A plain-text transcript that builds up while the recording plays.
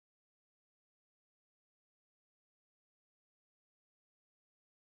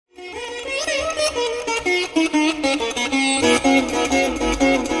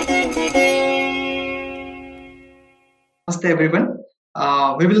Namaste everyone.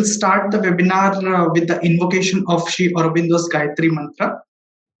 We will start the webinar with the invocation of Sri Aurobindo's Gayatri Mantra.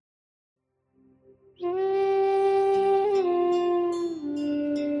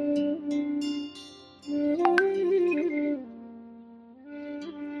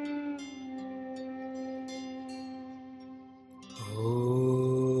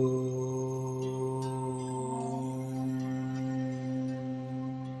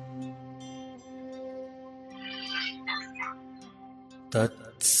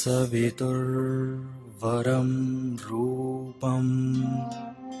 तत्सवितुर्वरं रूपम्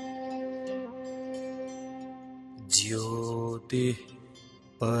ज्योतिः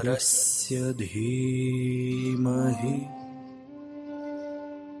परस्य धीमहि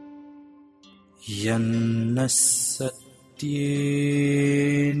यन्नः सत्येन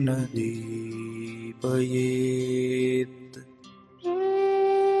दीपयेत्।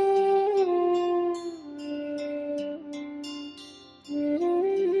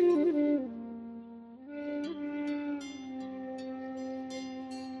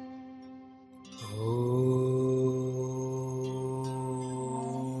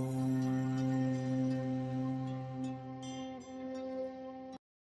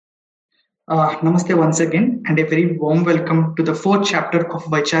 Namaste once again, and a very warm welcome to the fourth chapter of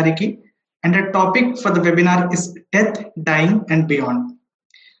Vaichariki. And the topic for the webinar is death, dying, and beyond.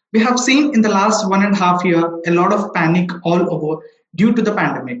 We have seen in the last 1.5 years a lot of panic all over due to the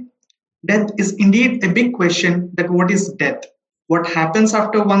pandemic. Death is indeed a big question that what is death? What happens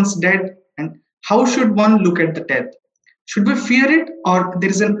after one's dead? And how should one look at the death? Should we fear it, or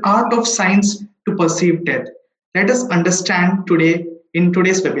there is an art of science to perceive death? Let us understand today in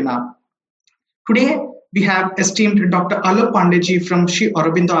today's webinar. Today, we have esteemed Dr. Alok Pandeyji from Sri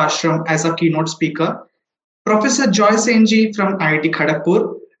Aurobindo Ashram as a keynote speaker, Professor Joy Senji from IIT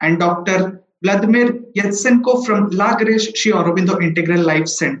Kharagpur, and Dr. Vladimir Yatsenko from La Garesh Sri Aurobindo Integral Life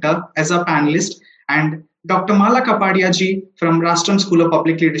Center as a panelist, and Dr. Mala Kapadia ji from Rashtam School of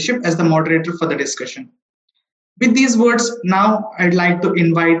Public Leadership as the moderator for the discussion. With these words, now I'd like to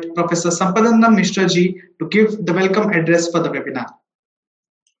invite Professor Sampadananda Mishra ji to give the welcome address for the webinar.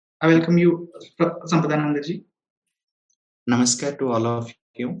 I welcome you, Sampadananda ji. Namaskar to all of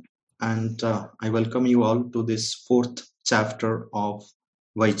you, and I welcome you all to this fourth chapter of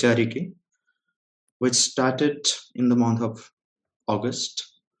Vaichariki, which started in the month of August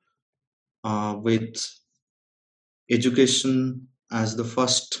with education as the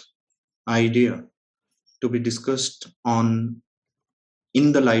first idea to be discussed on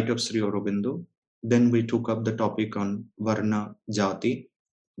in the light of Sri Aurobindo. Then we took up the topic on Varna Jati.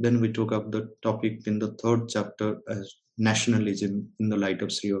 Then we took up the topic in the third chapter as nationalism in the light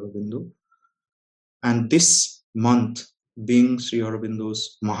of Sri Aurobindo. And this month being Sri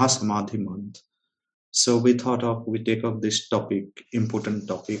Aurobindo's Mahasamadhi month, so we thought of we take up this topic, important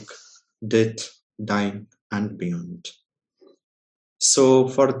topic, death, dying, and beyond. So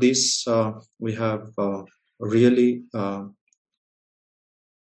for this, we have really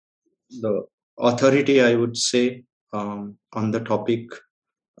the authority, I would say, on the topic,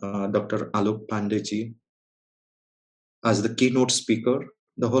 Dr. Alok Pandeyji as the keynote speaker.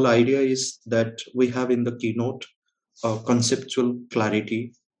 The whole idea is that we have in the keynote a conceptual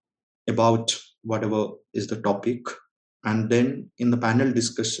clarity about whatever is the topic, and then in the panel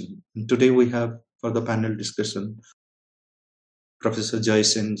discussion, today we have for the panel discussion Professor Joy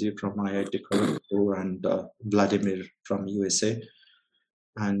Senji from IIT Kharagpur and Vladimir from USA,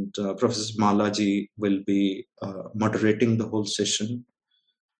 and Professor Malaji will be moderating the whole session.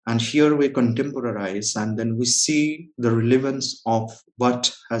 And here we contemporize, and then we see the relevance of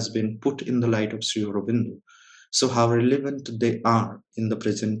what has been put in the light of Sri Aurobindo. So how relevant they are in the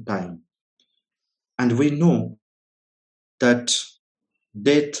present time. And we know that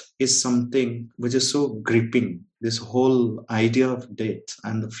death is something which is so gripping. This whole idea of death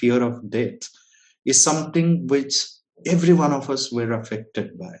and the fear of death is something which every one of us were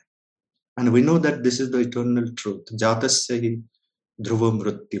affected by. And we know that this is the eternal truth. Jatasya hi dhruvam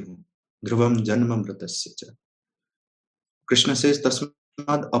mrityu, dhruvam janma mritasya cha. Krishna says,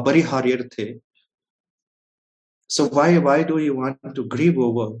 tasmad apariharyarthe. So why do you want to grieve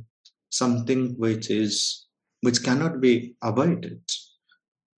over something which cannot be avoided?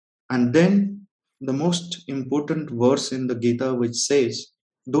 And then the most important verse in the Gita which says,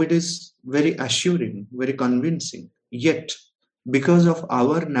 though it is very assuring, very convincing, yet because of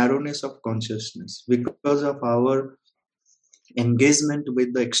our narrowness of consciousness, because of our engagement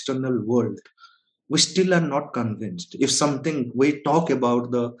with the external world, we still are not convinced. If something we talk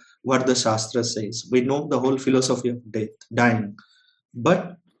about what the Shastra says, we know the whole philosophy of death, dying.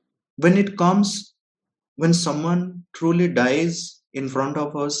 But when it comes, when someone truly dies in front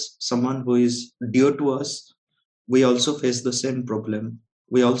of us, someone who is dear to us, we also face the same problem.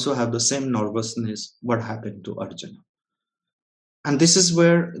 We also have the same nervousness. What happened to Arjuna? And this is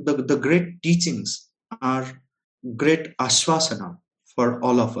where the great teachings are great ashwasana for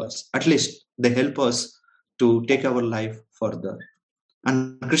all of us. At least they help us to take our life further.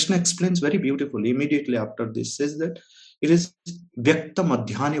 And Krishna explains very beautifully immediately after this, says that it is Vyakta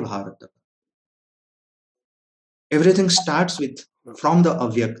Madhyani Bharata. Everything starts with from the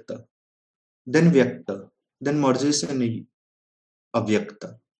Avyakta, then Vyakta, then merges in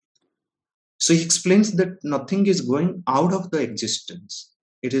Avyakta. So he explains that nothing is going out of the existence.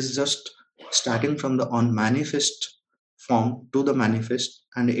 It is just starting from the unmanifest form to the manifest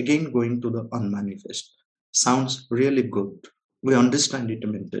and again going to the unmanifest. Sounds really good. We understand it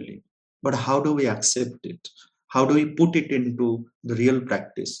mentally. But how do we accept it? How do we put it into the real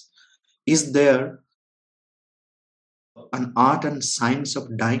practice? Is there an art and science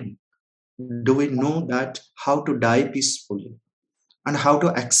of dying? Do we know that how to die peacefully and how to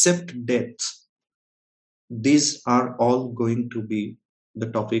accept death? These are all going to be the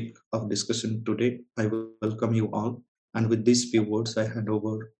topic of discussion today. I welcome you all. And with these few words, I hand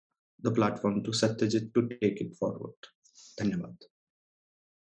over the platform to Satyajit to take it forward. Dhanyavad.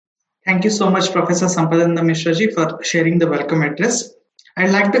 Thank you so much, Professor Sampadananda Mishraji, for sharing the welcome address.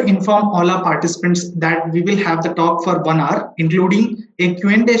 I'd like to inform all our participants that we will have the talk for 1 hour, including a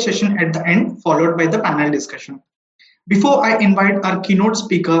Q&A session at the end, followed by the panel discussion. Before I invite our keynote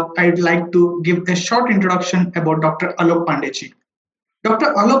speaker, I'd like to give a short introduction about Dr. Alok Pandeyji.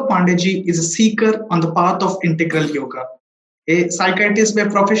 Dr. Alok Pandeyji is a seeker on the path of integral yoga. A psychiatrist by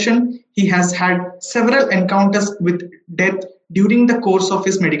profession, he has had several encounters with death during the course of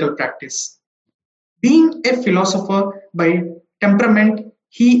his medical practice. Being a philosopher by temperament,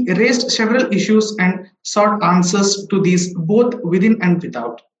 he raised several issues and sought answers to these both within and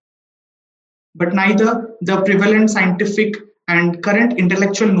without. But neither the prevalent scientific and current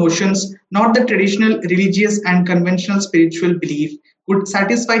intellectual notions nor the traditional religious and conventional spiritual belief could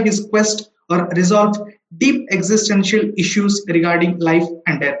satisfy his quest or resolve deep existential issues regarding life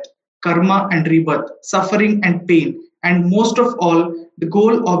and death, karma and rebirth, suffering and pain, and most of all, the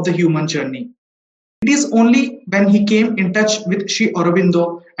goal of the human journey. It is only when he came in touch with Sri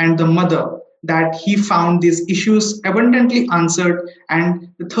Aurobindo and the Mother that he found these issues abundantly answered and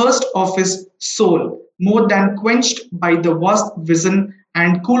the thirst of his soul more than quenched by the vast vision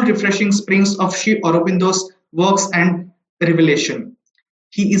and cool refreshing springs of Sri Aurobindo's works and revelation.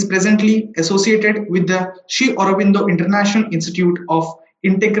 He is presently associated with the Sri Aurobindo International Institute of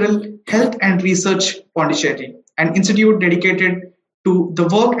Integral Health and Research, Pondicherry, an institute dedicated to the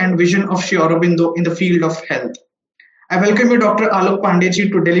work and vision of Sri Aurobindo in the field of health. I welcome you, Dr. Alok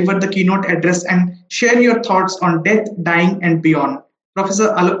Pandeyji, to deliver the keynote address and share your thoughts on death, dying, and beyond. Professor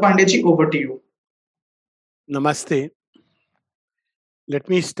Alok Pandeyji, over to you. Namaste. Let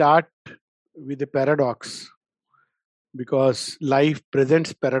me start with a paradox, because life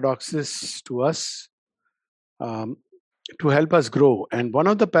presents paradoxes to us to help us grow. And one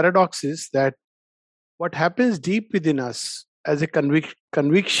of the paradoxes that what happens deep within us as a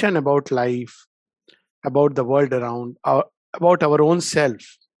conviction about life, about the world around, about our own self,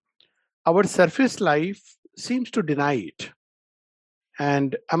 our surface life seems to deny it.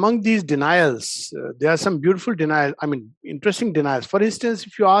 And among these denials, there are some beautiful denials, interesting denials. For instance,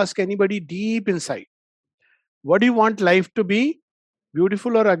 if you ask anybody deep inside, what do you want life to be?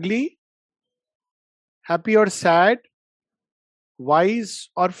 Beautiful or ugly? Happy or sad? Wise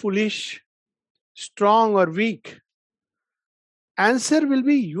or foolish? Strong or weak? Answer will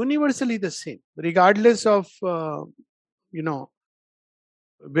be universally the same, regardless of where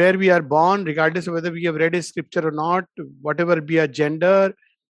we are born, regardless of whether we have read a scripture or not, whatever be our gender,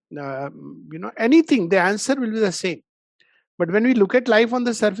 anything, the answer will be the same. But when we look at life on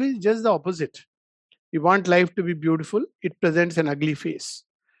the surface, just the opposite. We want life to be beautiful, it presents an ugly face.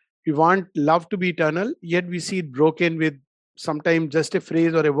 We want love to be eternal, yet we see it broken with sometimes just a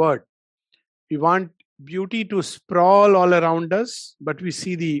phrase or a word. We want beauty to sprawl all around us, but we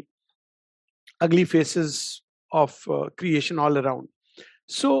see the ugly faces of creation all around.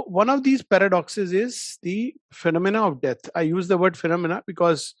 So one of these paradoxes is the phenomena of death. I use the word phenomena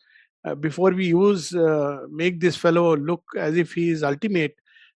because before we make this fellow look as if he is ultimate,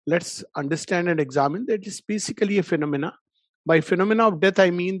 let's understand and examine that it's basically a phenomena. By phenomena of death,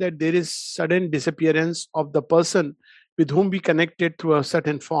 I mean that there is sudden disappearance of the person with whom we connected through a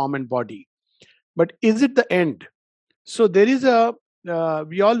certain form and body. But is it the end? So there is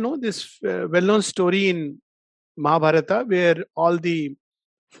we all know this well-known story in Mahabharata where all the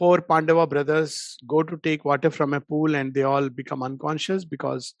 4 Pandava brothers go to take water from a pool and they all become unconscious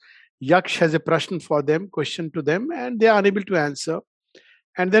because Yaksh has a question to them, and they are unable to answer.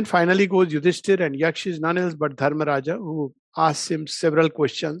 And then finally goes Yudhishthir, and Yaksh is none else but Dharmaraja, who asks him several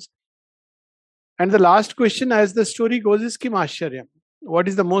questions. And the last question, as the story goes, is Kim Asharyam? What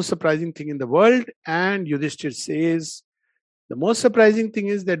is the most surprising thing in the world? And Yudhishthir says, the most surprising thing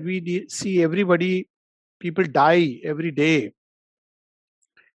is that we see people die every day.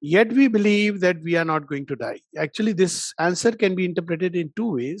 Yet we believe that we are not going to die. Actually, this answer can be interpreted in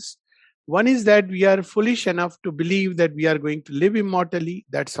 2 ways. One is that we are foolish enough to believe that we are going to live immortally.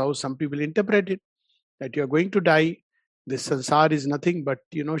 That's how some people interpret it, that you are going to die. This sansar is nothing but,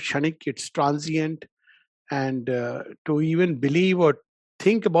 kshanik, it's transient. And to even believe or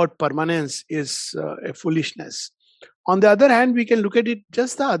think about permanence is a foolishness. On the other hand, we can look at it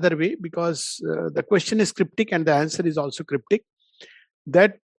just the other way, because the question is cryptic and the answer is also cryptic.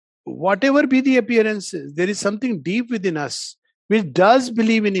 That whatever be the appearances, there is something deep within us which does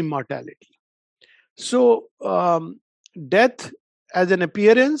believe in immortality. So, death as an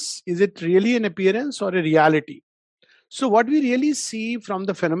appearance, is it really an appearance or a reality? So what we really see from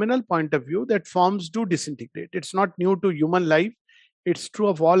the phenomenal point of view, that forms do disintegrate. It's not new to human life. It's true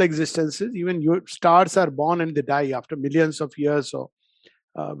of all existences. Even stars are born and they die after millions of years, or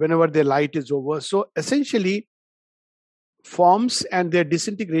whenever their light is over. So essentially, forms and their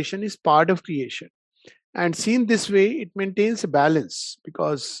disintegration is part of creation. And seen this way, it maintains a balance,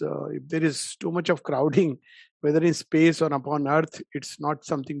 because if there is too much of crowding, whether in space or upon earth, it's not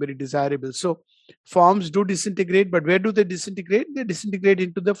something very desirable. So forms do disintegrate, but where do they disintegrate? They disintegrate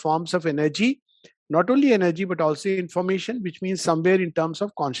into the forms of energy, not only energy, but also information, which means somewhere in terms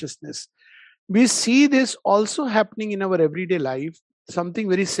of consciousness. We see this also happening in our everyday life, something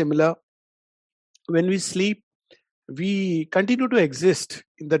very similar. When we sleep, we continue to exist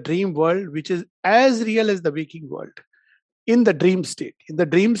in the dream world, which is as real as the waking world. In the dream state,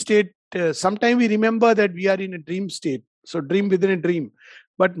 sometimes we remember that we are in a dream state, so dream within a dream.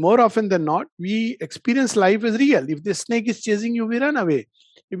 But more often than not, we experience life as real. If the snake is chasing you, we run away.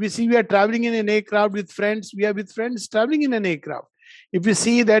 If we see we are traveling in an aircraft with friends, we are with friends traveling in an aircraft. If we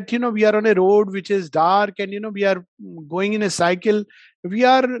see that we are on a road which is dark and we are going in a cycle, we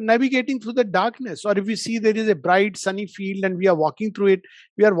are navigating through the darkness. Or if we see there is a bright sunny field and we are walking through it,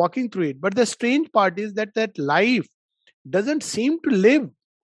 we are walking through it. But the strange part is that life doesn't seem to live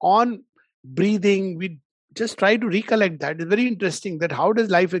on breathing. We just try to recollect that. It's very interesting that how does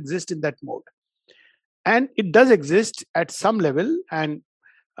life exist in that mode? And it does exist at some level. And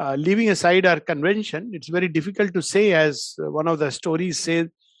leaving aside our convention, it's very difficult to say, as one of the stories says,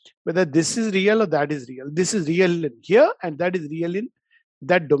 whether this is real or that is real. This is real in here and that is real in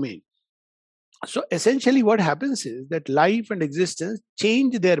that domain. So essentially what happens is that life and existence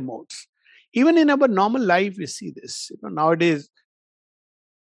change their modes. Even in our normal life, we see this. Nowadays,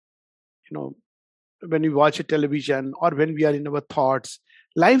 when we watch a television or when we are in our thoughts,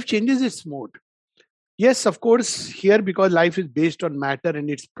 life changes its mode. Yes, of course, here, because life is based on matter and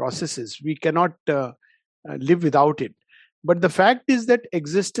its processes, we cannot live without it. But the fact is that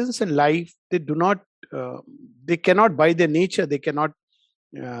existence and life, they cannot by their nature, they cannot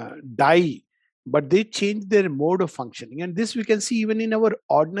die, but they change their mode of functioning. And this we can see even in our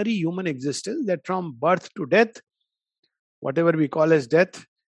ordinary human existence, that from birth to death, whatever we call as death,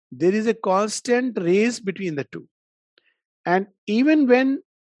 there is a constant race between the two. And even when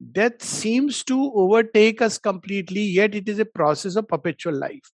death seems to overtake us completely, yet it is a process of perpetual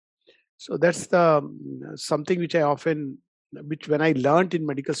life. So that's the something which when I learned in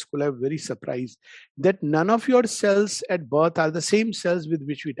medical school, I was very surprised that none of your cells at birth are the same cells with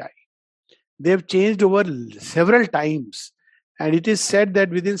which we die. They have changed over several times. And it is said that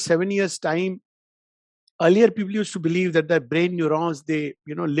within 7 years' time, earlier people used to believe that the brain neurons, they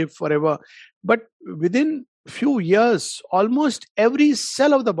live forever. But within few years, almost every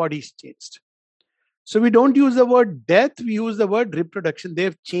cell of the body is changed. So we don't use the word death, we use the word reproduction. They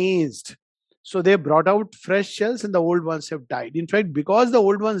have changed. So they brought out fresh cells and the old ones have died. In fact, because the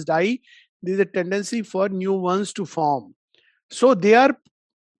old ones die, there is a tendency for new ones to form. So they are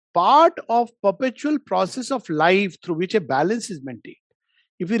part of perpetual process of life through which a balance is maintained.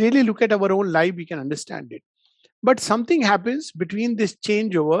 If we really look at our own life, we can understand it. But something happens between this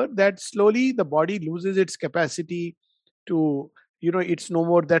changeover that slowly the body loses its capacity to, it's no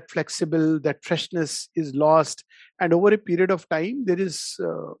more that flexible, that freshness is lost. And over a period of time, there is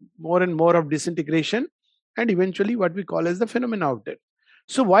more and more of disintegration and eventually what we call as the phenomena of death.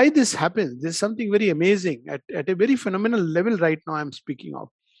 So why this happens? There's something very amazing at a very phenomenal level right now I'm speaking of.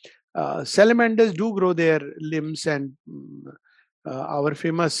 Salamanders do grow their limbs and our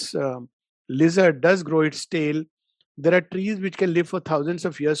famous lizard does grow its tail. There are trees which can live for thousands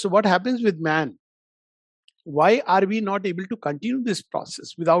of years. So what happens with man? Why are we not able to continue this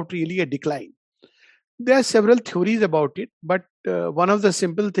process without really a decline? There are several theories about it, but one of the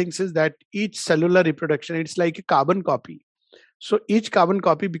simple things is that each cellular reproduction, it's like a carbon copy. So each carbon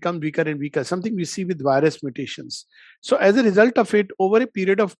copy becomes weaker and weaker, something we see with virus mutations. So as a result of it, over a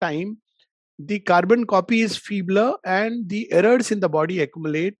period of time, the carbon copy is feebler and the errors in the body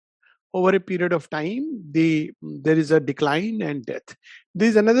accumulate. Over a period of time, there is a decline and death. There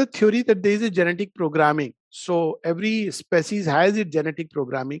is another theory that there is a genetic programming. So every species has its genetic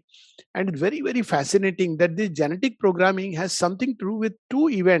programming, and it's very, very fascinating that this genetic programming has something to do with two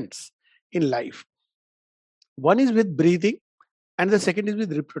events in life. One is with breathing, and the second is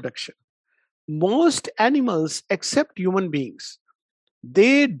with reproduction. Most animals, except human beings,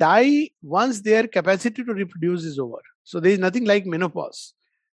 they die once their capacity to reproduce is over. So there is nothing like menopause.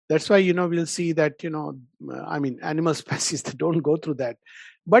 That's why, we'll see that, animal species, they don't go through that.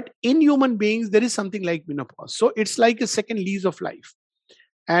 But in human beings, there is something like menopause. So it's like a second lease of life.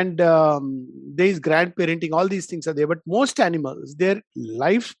 And there is grandparenting, all these things are there. But most animals, their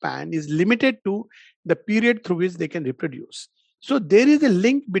lifespan is limited to the period through which they can reproduce. So there is a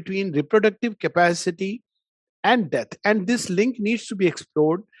link between reproductive capacity and death. And this link needs to be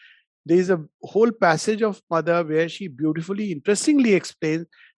explored. There is a whole passage of Mother where she beautifully, interestingly explains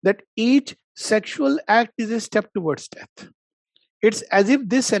that each sexual act is a step towards death. It's as if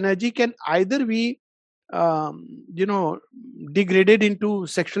this energy can either be, degraded into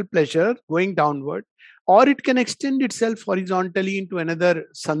sexual pleasure, going downward, or it can extend itself horizontally into another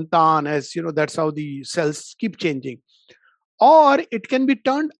santan, as that's how the cells keep changing. Or it can be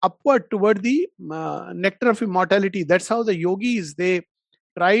turned upward toward the nectar of immortality. That's how the yogis, they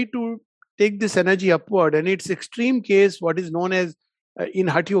try to take this energy upward. And its extreme case, what is known as in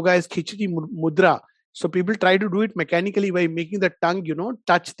Hatha Yoga as Khichdi Mudra. So people try to do it mechanically by making the tongue,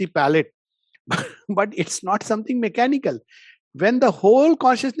 touch the palate. But it's not something mechanical. When the whole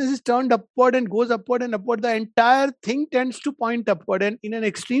consciousness is turned upward and goes upward and upward, the entire thing tends to point upward. And in an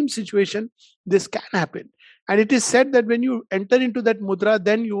extreme situation, this can happen. And it is said that when you enter into that mudra,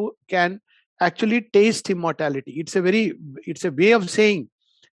 then you can actually taste immortality. It's a way of saying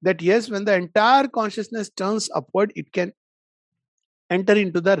that yes, when the entire consciousness turns upward, it can enter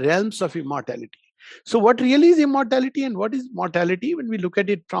into the realms of immortality. So what really is immortality and what is mortality? When we look at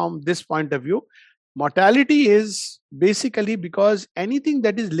it from this point of view, mortality is basically because anything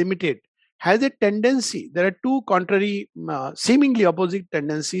that is limited has a tendency. There are two contrary, seemingly opposite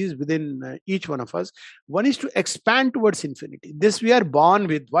tendencies within each one of us. One is to expand towards infinity. This we are born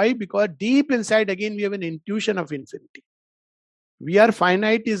with. Why? Because deep inside, again, we have an intuition of infinity. We are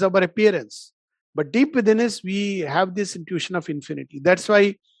finite is our appearance. But deep within us, we have this intuition of infinity. That's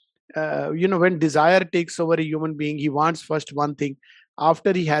why, when desire takes over a human being, he wants first one thing.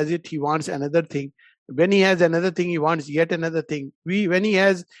 After he has it, he wants another thing. When he has another thing, he wants yet another thing. When he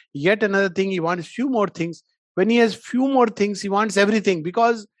has yet another thing, he wants few more things. When he has few more things, he wants everything.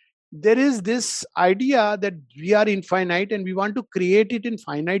 Because there is this idea that we are infinite and we want to create it in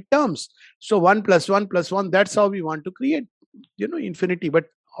finite terms. So 1 + 1 + 1, that's how we want to create, infinity. But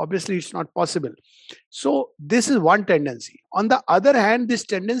obviously, it's not possible. So this is one tendency. On the other hand, this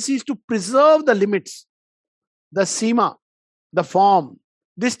tendency is to preserve the limits, the sima, the form.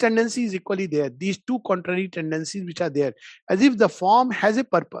 This tendency is equally there. These two contrary tendencies which are there, as if the form has a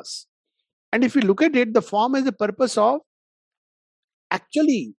purpose. And if you look at it, the form has a purpose of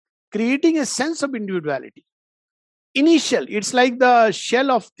actually creating a sense of individuality. Initial, it's like the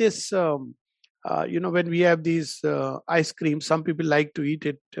shell of this, when we have these ice cream, some people like to eat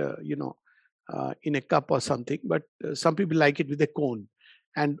it, in a cup or something, but some people like it with a cone.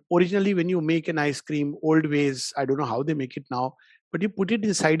 And originally, when you make an ice cream, old ways, I don't know how they make it now, but you put it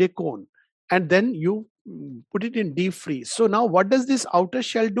inside a cone and then you put it in deep freeze. So now what does this outer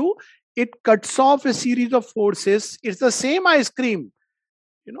shell do? It cuts off a series of forces. It's the same ice cream.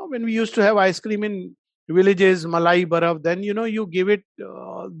 When we used to have ice cream in villages, malai, baraf, then, you give it,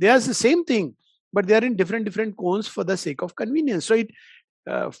 there's the same thing, but they are in different cones for the sake of convenience. So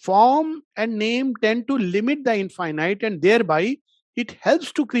form and name tend to limit the infinite, and thereby it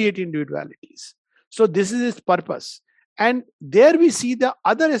helps to create individualities. So this is its purpose. And there we see the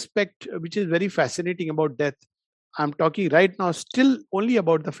other aspect, which is very fascinating about death. I'm talking right now still only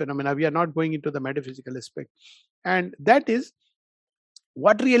about the phenomena. We are not going into the metaphysical aspect. And that is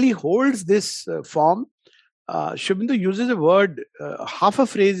what really holds this form. Sri Aurobindo uses a word, half a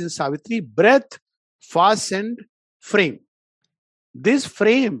phrase in Savitri: breath, fastened, frame. This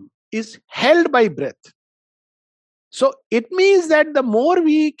frame is held by breath. So it means that the more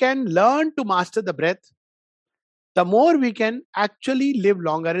we can learn to master the breath, the more we can actually live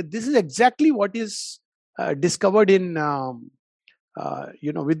longer. This is exactly what is discovered in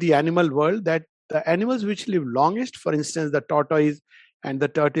with the animal world, that the animals which live longest, for instance, the tortoise and the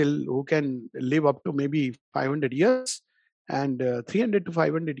turtle, who can live up to maybe 500 years and 300 to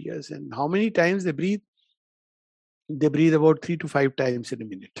 500 years. And how many times they breathe? They breathe about 3 to 5 times in a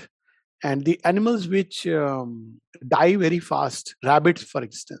minute. And the animals which die very fast, rabbits, for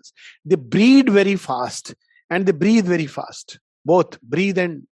instance, they breed very fast and they breathe very fast. Both breathe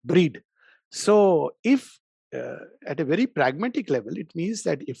and breed. So if at a very pragmatic level, it means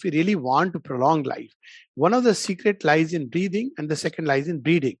that if we really want to prolong life, one of the secret lies in breathing and the second lies in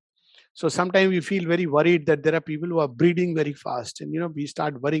breeding. So sometimes we feel very worried that there are people who are breeding very fast, and we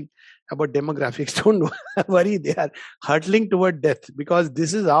start worrying about demographics. Don't worry, they are hurtling toward death, because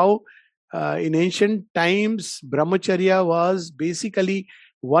this is how in ancient times brahmacharya was basically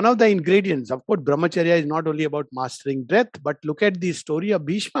one of the ingredients. Of course, brahmacharya is not only about mastering breath, but look at the story of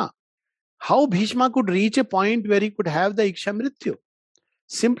Bhishma. How Bhishma could reach a point where he could have the Ikshamrityu,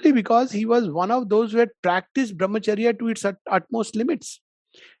 simply because he was one of those who had practiced brahmacharya to its utmost limits.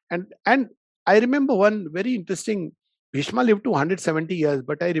 And I remember one very interesting. Bhishma lived to 170 years,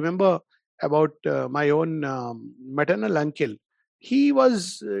 but I remember about my own maternal uncle. He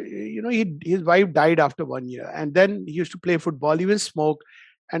was, his wife died after 1 year, and then he used to play football, even smoke,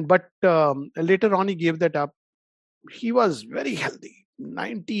 but later on he gave that up. He was very healthy.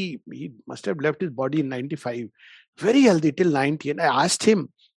 90, he must have left his body in 95. Very healthy till 90. And I asked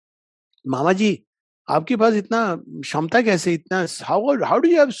him, Mama ji, आपके पास इतना क्षमता कैसे, इतना how do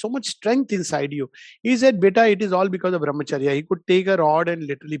you have so much strength inside you? He said, beta, it is all because of brahmacharya. He could take a rod and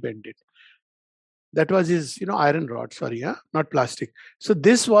literally bend it. That was his iron rod, not plastic. So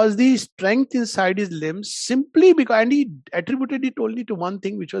this was the strength inside his limbs, simply because, and he attributed it only to one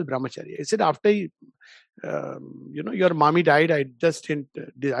thing, which was brahmacharya. He said, after your mommy died, I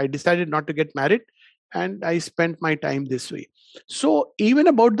decided not to get married, and I spent my time this way. So even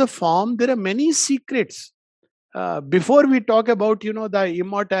about the form, there are many secrets. Before we talk about, the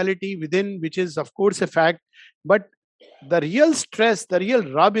immortality within, which is of course a fact, but the real stress, the real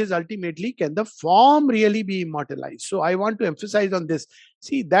rub is ultimately, can the form really be immortalized? So I want to emphasize on this.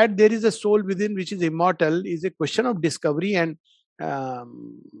 See, that there is a soul within which is immortal is a question of discovery, and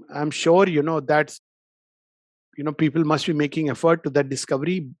I'm sure, that's, people must be making effort to that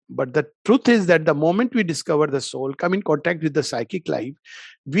discovery. But the truth is that the moment we discover the soul, come in contact with the psychic life,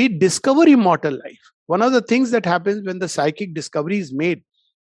 we discover immortal life. One of the things that happens when the psychic discovery is made,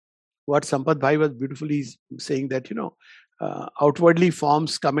 what Sampath Bhai was beautifully saying, that, outwardly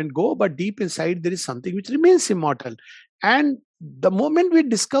forms come and go, but deep inside there is something which remains immortal. And the moment we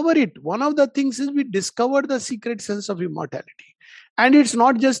discover it, one of the things is we discover the secret sense of immortality. And it's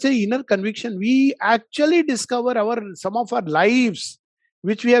not just an inner conviction. We actually discover some of our lives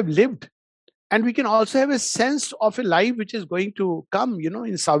which we have lived. And we can also have a sense of a life which is going to come.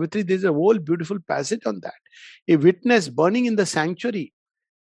 In Savitri, there's a whole beautiful passage on that. A witness burning in the sanctuary,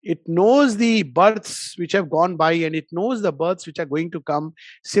 it knows the births which have gone by, and it knows the births which are going to come,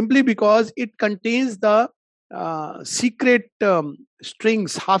 simply because it contains the secret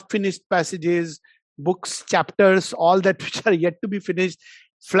strings, half-finished passages, books, chapters, all that which are yet to be finished,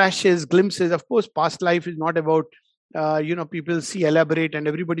 flashes, glimpses. Of course, past life is not about, people see elaborate and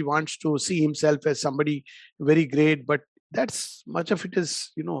everybody wants to see himself as somebody very great, but that's much of it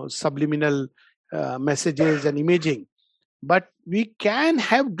is, subliminal messages and imaging. But we can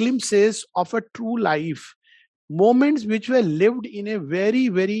have glimpses of a true life, moments which were lived in a very,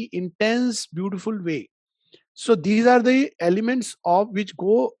 very intense, beautiful way. So these are the elements of which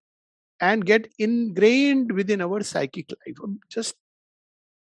go and get ingrained within our psychic life. Just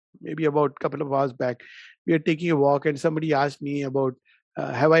maybe about a couple of hours back, we are taking a walk and somebody asked me about,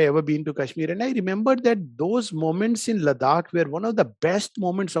 have I ever been to Kashmir? And I remembered that those moments in Ladakh were one of the best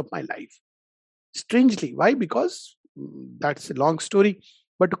moments of my life. Strangely. Why? Because that's a long story.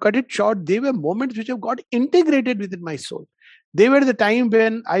 But to cut it short, they were moments which have got integrated within my soul. They were the time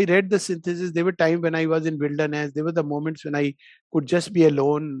when I read the synthesis. They were time when I was in wilderness. They were the moments when I could just be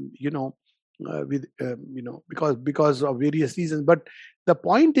alone, because of various reasons. But the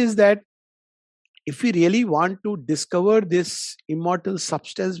point is that if we really want to discover this immortal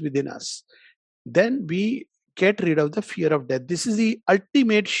substance within us, then we get rid of the fear of death. This is the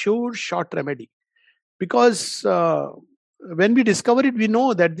ultimate sure short remedy. Because when we discover it, we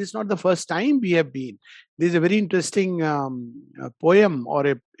know that this is not the first time we have been. There's a very interesting poem or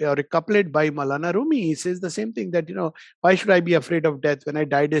a couplet by Maulana Rumi. He says the same thing, that, why should I be afraid of death? When I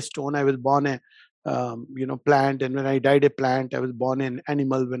died a stone, I was born a plant, and when I died a plant, I was born an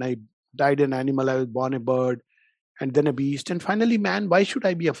animal. When I died an animal, I was born a bird, and then a beast, and finally man. Why should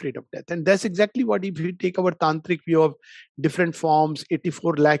I be afraid of death? And that's exactly what, if we take our tantric view of different forms,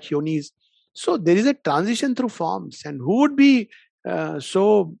 84 lakh yonis, so there is a transition through forms. And who would be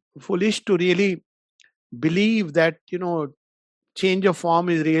so foolish to really believe that change of form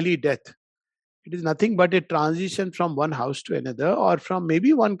is really death? It is nothing but a transition from one house to another, or from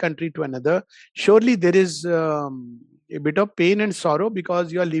maybe one country to another. Surely there is a bit of pain and sorrow,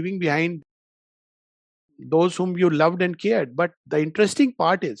 because you are leaving behind those whom you loved and cared. But the interesting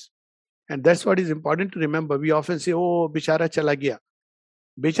part is, and that's what is important to remember, we often say, oh, bichara chala gaya.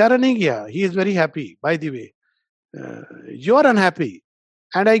 Bichara nahi gaya. He is very happy, by the way. You are unhappy.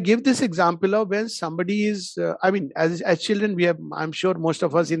 And I give this example of when somebody is, as children, I'm sure most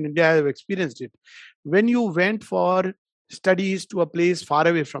of us in India have experienced it. When you went for studies to a place far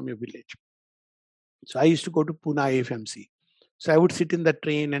away from your village. So I used to go to Pune IFMC. So I would sit in the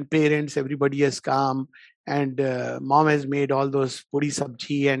train, and parents, everybody has come, and mom has made all those puri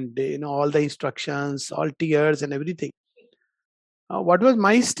sabji, and all the instructions, all tears and everything. What was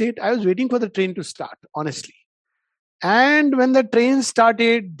my state? I was waiting for the train to start, honestly. And when the train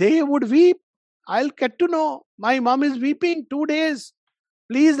started, they would weep. I'll get to know my mom is weeping 2 days.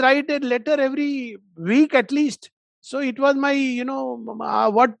 Please write a letter every week at least. So it was my,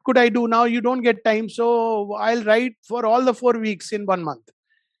 what could I do now? You don't get time. So I'll write for all the 4 weeks in 1 month.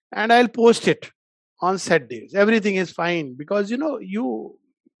 And I'll post it on set days. Everything is fine, because, you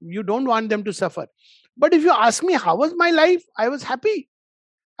don't want them to suffer. But if you ask me, how was my life? I was happy.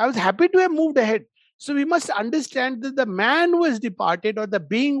 I was happy to have moved ahead. So we must understand that the man who has departed, or the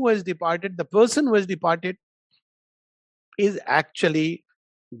being who has departed, the person who has departed, is actually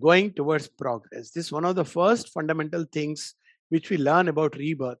going towards progress. This is one of the first fundamental things which we learn about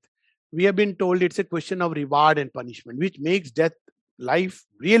rebirth. We have been told it's a question of reward and punishment, which makes life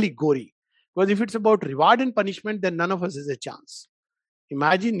really gory. Because if it's about reward and punishment, then none of us has a chance.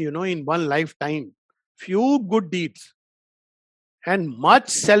 Imagine, in one lifetime, few good deeds and much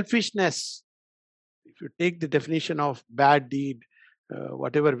selfishness. If you take the definition of bad deed,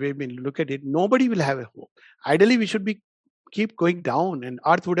 whatever way we look at it, nobody will have a hope. Ideally, we should keep going down, and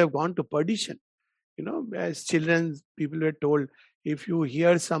earth would have gone to perdition. As children, people were told, if you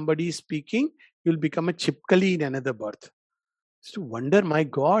hear somebody speaking, you'll become a chipkali in another birth. It's to wonder, my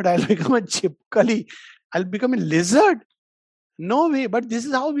God, I'll become a chipkali. I'll become a lizard. No way. But this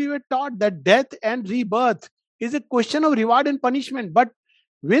is how we were taught, that death and rebirth is a question of reward and punishment. But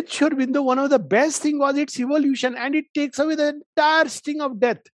with Sri Aurobindo, one of the best thing was its evolution, and it takes away the entire sting of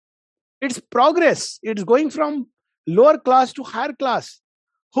death. It's progress. It's going from lower class to higher class.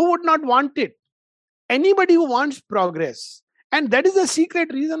 Who would not want it? Anybody who wants progress. And that is the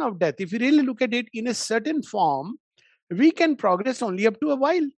secret reason of death. If you really look at it in a certain form, we can progress only up to a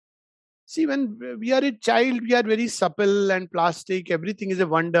while. See, when we are a child, we are very supple and plastic. Everything is a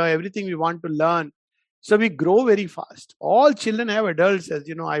wonder. Everything we want to learn. So we grow very fast. All children have adults, as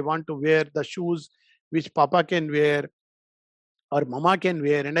I want to wear the shoes which Papa can wear or Mama can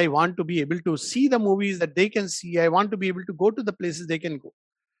wear, and I want to be able to see the movies that they can see. I want to be able to go to the places they can go.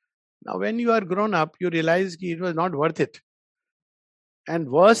 Now, when you are grown up, you realize it was not worth it. And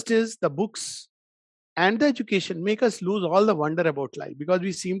worst is, the books and the education make us lose all the wonder about life, because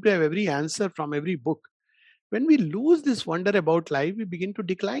we seem to have every answer from every book. When we lose this wonder about life, we begin to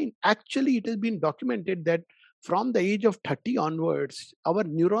decline. Actually, it has been documented that from the age of 30 onwards, our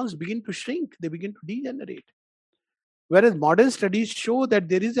neurons begin to shrink. They begin to degenerate. Whereas modern studies show that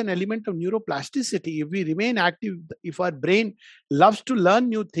there is an element of neuroplasticity. If we remain active, if our brain loves to learn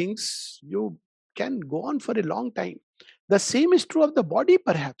new things, you can go on for a long time. The same is true of the body,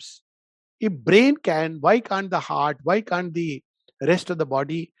 perhaps. If brain can, why can't the heart? Why can't the rest of the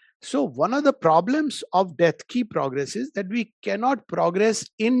body? So one of the problems of death, key progress, is that we cannot progress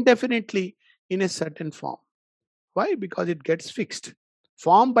indefinitely in a certain form. Why? Because it gets fixed.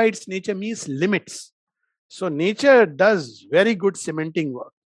 Form by its nature means limits. So nature does very good cementing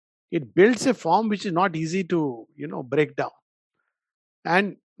work. It builds a form which is not easy to, break down.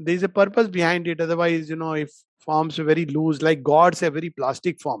 And there is a purpose behind it. Otherwise, if forms are very loose, like gods have very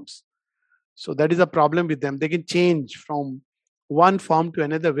plastic forms. So that is a problem with them. They can change from one form to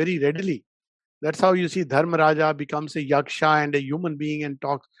another very readily. That's how you see Dharmaraja becomes a yaksha and a human being and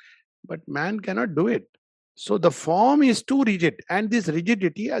talks. But man cannot do it. So the form is too rigid. And this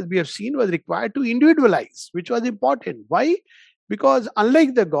rigidity, as we have seen, was required to individualize, which was important. Why? Because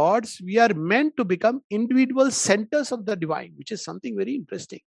unlike the gods, we are meant to become individual centers of the divine, which is something very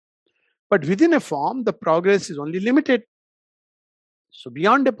interesting. But within a form, the progress is only limited. So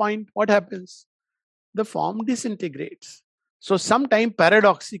beyond a point, what happens? the form disintegrates. So sometimes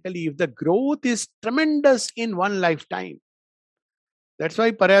paradoxically, if the growth is tremendous in one lifetime, that's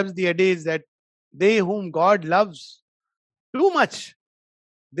why perhaps the idea is that they whom God loves too much,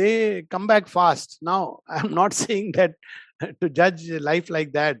 they come back fast. Now, I'm not saying that to judge life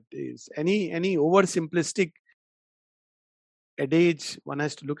like that is any oversimplistic adage. One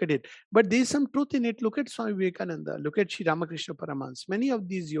has to look at it, but there is some truth in it. Look at Swami Vivekananda, look at Sri Ramakrishna Paramahans, many of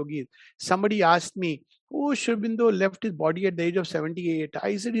these yogis. Somebody asked me, oh, Sri Aurobindo left his body at the age of 78.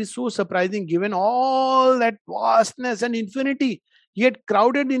 I said, it's so surprising given all that vastness and infinity he had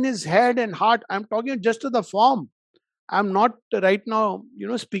crowded in his head and heart. I'm talking just of the form. I'm not right now,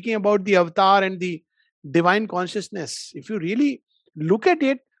 speaking about the avatar and the divine consciousness. If you really look at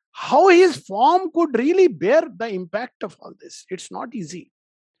it, how his form could really bear the impact of all this. It's not easy,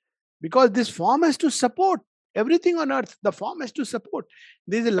 because this form has to support everything on earth. The form has to support.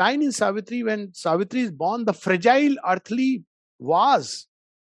 There's a line in Savitri, when Savitri is born, the fragile earthly vase.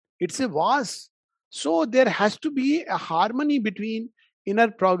 It's a vase. So there has to be a harmony between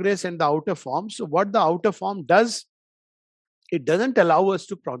inner progress and the outer form. So what the outer form does, it doesn't allow us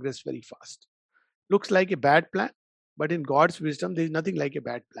to progress very fast. Looks like a bad plan, but in God's wisdom, there is nothing like a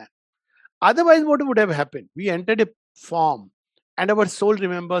bad plan. Otherwise, what would have happened? We entered a form and our soul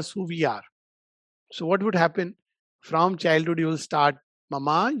remembers who we are. So what would happen? From childhood, you will start,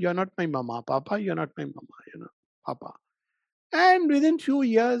 Mama, you're not my mama. Papa, you're not my mama. Papa. And within few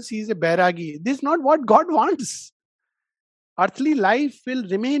years, he's a Bairagi. This is not what God wants. Earthly life will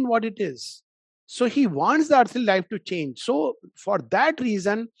remain what it is. So he wants the earthly life to change. So for that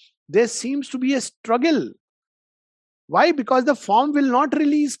reason, there seems to be a struggle. Why? Because the form will not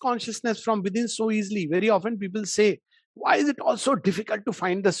release consciousness from within so easily. Very often people say, why is it also difficult to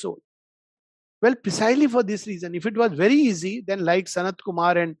find the soul? Well, precisely for this reason. If it was very easy, then like Sanat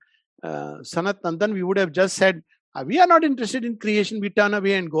Kumar and Sanat Nandan, we would have just said, we are not interested in creation, we turn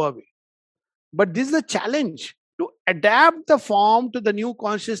away and go away. But this is the challenge, to adapt the form to the new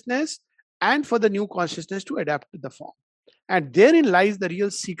consciousness, and for the new consciousness to adapt to the form. And therein lies the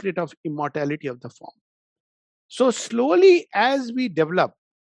real secret of immortality of the form. So slowly as we develop,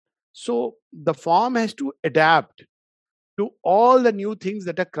 so the form has to adapt to all the new things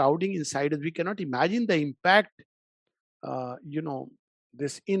that are crowding inside us. We cannot imagine the impact,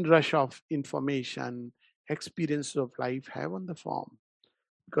 this inrush of information, experiences of life have on the form.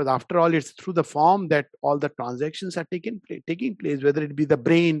 Because after all, it's through the form that all the transactions are taking place, whether it be the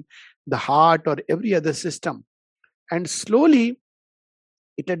brain, the heart, or every other system. And slowly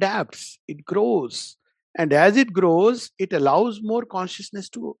it adapts, it grows. And as it grows, it allows more consciousness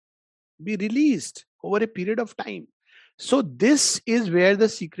to be released over a period of time. So this is where the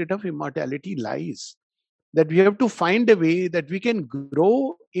secret of immortality lies. That we have to find a way that we can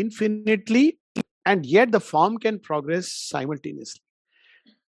grow infinitely and yet the form can progress simultaneously.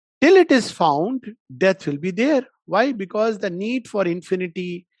 Till it is found, death will be there. Why? Because the need for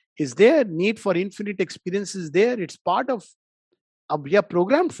infinity is there. Need for infinite experience is there. It's part of, we are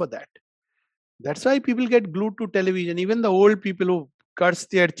programmed for that. That's why people get glued to television. Even the old people who curse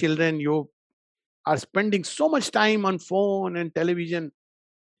their children, you are spending so much time on phone and television.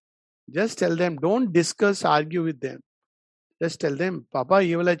 Just tell them, don't discuss, argue with them. Just tell them, Papa,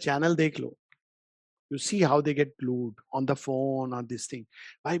 ye wala channel dekh lo. You see how they get glued on the phone or this thing.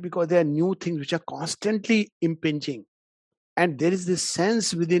 Why? Because there are new things which are constantly impinging. And there is this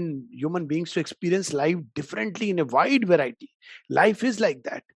sense within human beings to experience life differently in a wide variety. Life is like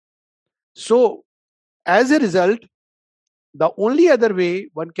that. So, as a result, the only other way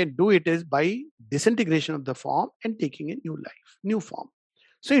one can do it is by disintegration of the form and taking a new life, new form.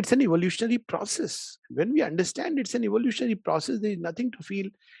 So, it's an evolutionary process. When we understand it's an evolutionary process, there is nothing to feel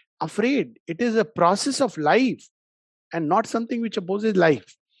afraid. It is a process of life and not something which opposes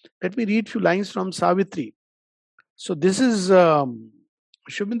life. Let me read a few lines from Savitri. So this is, Sri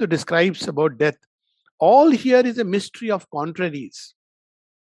Aurobindo describes about death. All here is a mystery of contraries.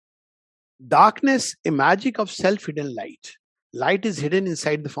 Darkness, a magic of self-hidden light. Light is hidden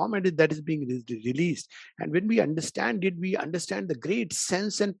inside the form and that is being released. And when we understand it, we understand the great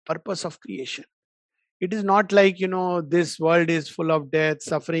sense and purpose of creation. It is not like, this world is full of death,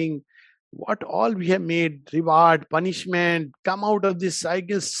 suffering. What all we have made, reward, punishment, come out of this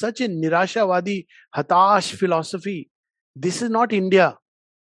cycle, such a Nirashavadi, Hatash philosophy. This is not India.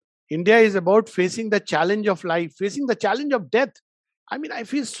 India is about facing the challenge of life, facing the challenge of death. I mean, I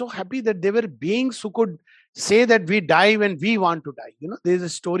feel so happy that there were beings who could say that we die when we want to die. There's a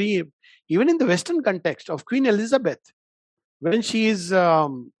story, even in the Western context, of Queen Elizabeth. When she is,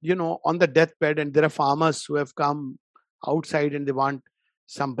 on the deathbed and there are farmers who have come outside and they want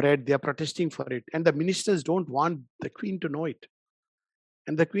some bread. They are protesting for it. And the ministers don't want the queen to know it.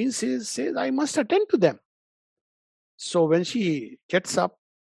 And the queen says, I must attend to them. So when she gets up,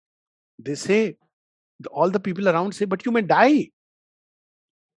 they say, all the people around say, but you may die.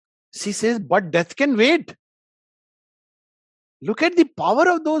 She says, but death can wait. Look at the power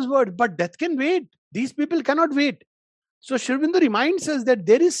of those words, but death can wait. These people cannot wait. So Sri Aurobindo reminds us that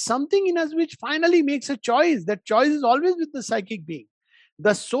there is something in us which finally makes a choice. That choice is always with the psychic being.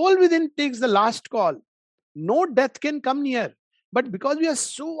 The soul within takes the last call. No death can come near. But because we are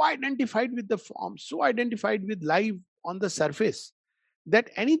so identified with the form, so identified with life on the surface, that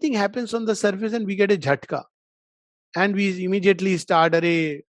anything happens on the surface and we get a jhatka. And we immediately start,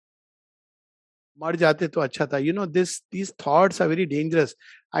 arey, mar jate to acha tha. You know, these thoughts are very dangerous.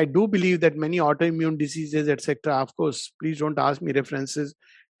 I do believe that many autoimmune diseases, etc. Of course, please don't ask me references.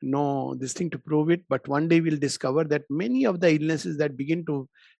 No, this thing to prove it. But one day we'll discover that many of the illnesses that begin to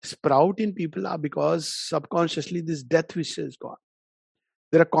sprout in people are because subconsciously this death wish is gone.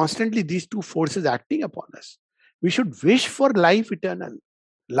 There are constantly these two forces acting upon us. We should wish for life eternal,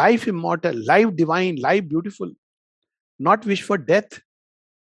 life immortal, life divine, life beautiful, not wish for death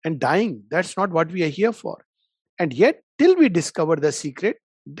and dying. That's not what we are here for. And yet, till we discover the secret,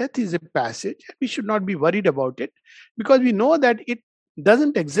 death is a passage, and we should not be worried about it because we know that it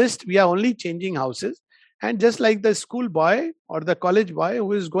doesn't exist. We are only changing houses. And just like the school boy or the college boy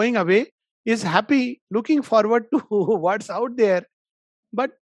who is going away is happy, looking forward to what's out there.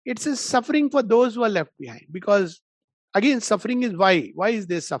 But it's a suffering for those who are left behind. Because again, suffering is why. Why is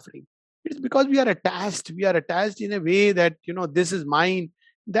there suffering? It's because we are attached. We are attached in a way that, this is mine.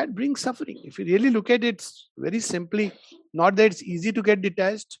 That brings suffering. If you really look at it very simply, not that it's easy to get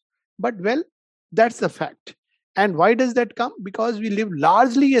detached, but well, that's the fact. And why does that come? Because we live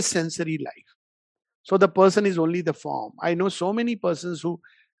largely a sensory life. So the person is only the form. I know so many persons who,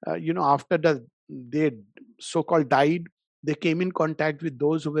 after they so-called died, they came in contact with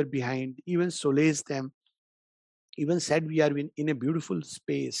those who were behind, even solaced them, even said we are in a beautiful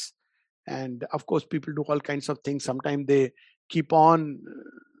space. And of course, people do all kinds of things. Sometimes they keep on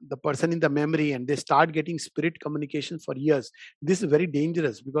the person in the memory and they start getting spirit communication for years. This is very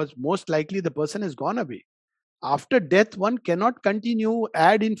dangerous because most likely the person has gone away. After death, one cannot continue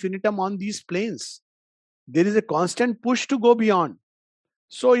ad infinitum on these planes. There is a constant push to go beyond.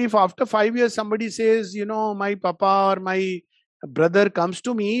 So if after 5 years somebody says, my papa or my brother comes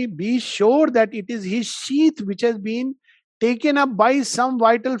to me, be sure that it is his sheath which has been taken up by some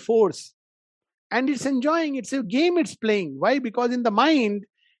vital force. And it's enjoying, it's a game it's playing. Why? Because in the mind,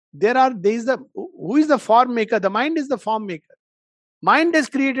 who is the form maker? The mind is the form maker. Mind has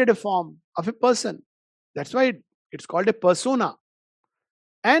created a form of a person. That's why it's called a persona.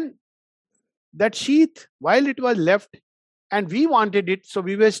 And that sheath, while it was left, and we wanted it, so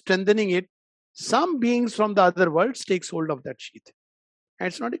we were strengthening it, some beings from the other worlds takes hold of that sheath. And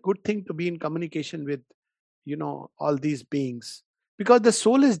it's not a good thing to be in communication with, all these beings. Because the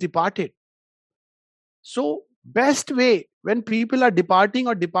soul is departed. So, best way when people are departing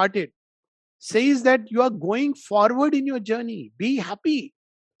or departed says that you are going forward in your journey. Be happy.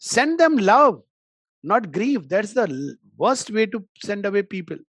 Send them love, not grief. That's the worst way to send away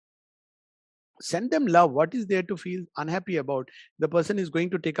people. Send them love. What is there to feel unhappy about? The person is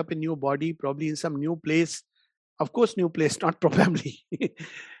going to take up a new body, probably in some new place. Of course, new place, not probably.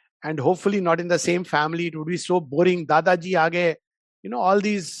 And hopefully not in the same family. It would be so boring. Dadaji aage. All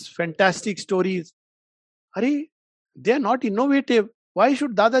these fantastic stories. Arey, they are not innovative. Why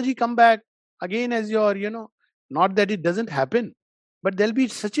should Dadaji come back again as your, not that it doesn't happen, but there'll be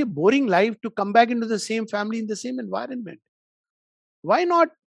such a boring life to come back into the same family, in the same environment. Why not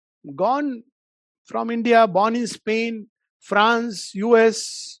gone from India, born in Spain, France,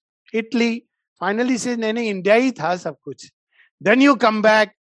 US, Italy, finally says, nahin, India hi tha sab kuch. Then you come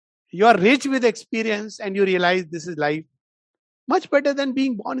back, you are rich with experience and you realize this is life. Much better than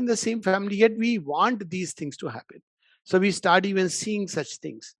being born in the same family, yet we want these things to happen. So we start even seeing such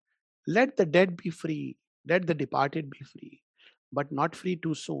things. Let the dead be free. Let the departed be free. But not free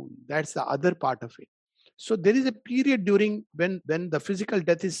too soon. That's the other part of it. So there is a period during when the physical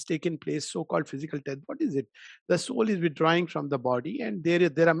death is taken place, so-called physical death. What is it? The soul is withdrawing from the body and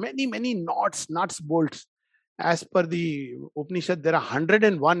there are many, many knots, nuts, bolts. As per the Upanishad, there are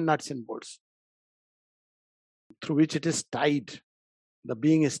 101 nuts and bolts through which it is tied. The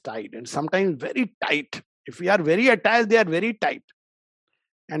being is tied and sometimes very tight. If we are very attached, they are very tight.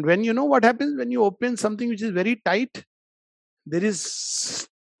 And when what happens when you open something which is very tight, there is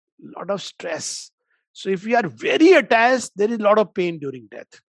a lot of stress. So if we are very attached, there is a lot of pain during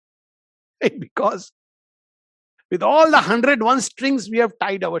death. Because With all the 101 strings we have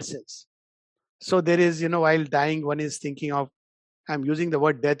tied ourselves. So there is, while dying, one is thinking of, I'm using the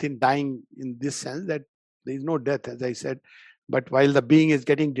word death in dying in this sense that there is no death, as I said. But while the being is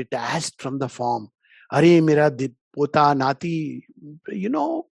getting detached from the form, Are mera pota nati,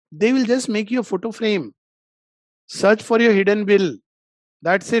 they will just make you a photo frame. Search for your hidden will.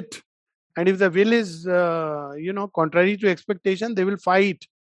 That's it. And if the will is, contrary to expectation, they will fight.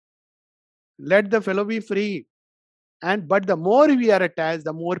 Let the fellow be free. But the more we are attached,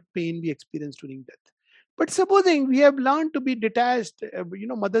 the more pain we experience during death. But supposing we have learned to be detached,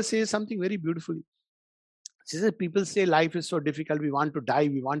 Mother says something very beautifully. She says, people say life is so difficult, we want to die,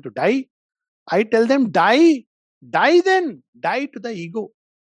 we want to die. I tell them, die then, die to the ego.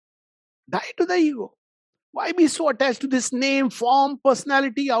 Die to the ego. Why be so attached to this name, form,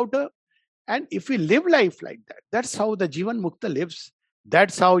 personality, outer? And if we live life like that, that's how the Jivan Mukta lives.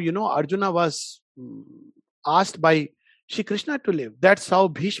 That's how, Arjuna was asked by Shri Krishna to live. That's how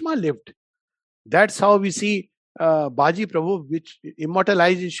Bhishma lived. That's how we see Baji Prabhu, which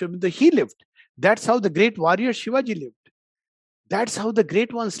immortalized in Shubhinda, he lived. That's how the great warrior Shivaji lived. That's how the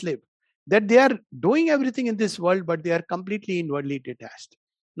great ones live. That they are doing everything in this world, but they are completely inwardly detached.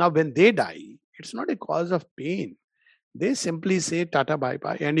 Now, when they die, it's not a cause of pain. They simply say Tata bye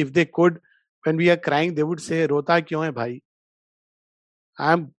bye. And if they could, when we are crying, they would say, Rota kyun hai bhai?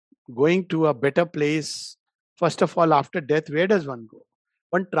 I am going to a better place. First of all, after death, where does one go?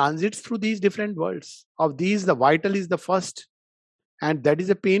 One transits through these different worlds. Of these, the vital is the first. And that is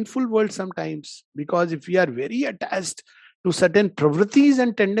a painful world sometimes. Because if we are very attached to certain pravritis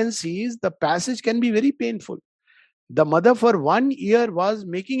and tendencies, the passage can be very painful. The mother for 1 year was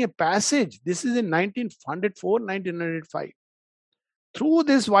making a passage. This is in 1904, 1905. Through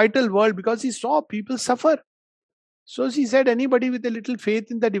this vital world, because he saw people suffer. So she said, anybody with a little faith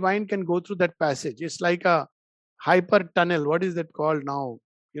in the divine can go through that passage. It's like a hyper tunnel. What is that called now?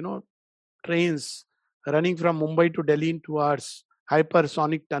 Trains running from Mumbai to Delhi in 2 hours.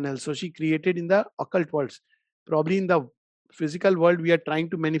 Hypersonic tunnel. So she created in the occult worlds. Probably in the physical world, we are trying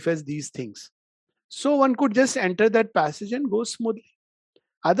to manifest these things. So one could just enter that passage and go smoothly.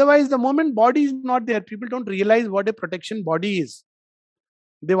 Otherwise, the moment body is not there, people don't realize what a protection body is.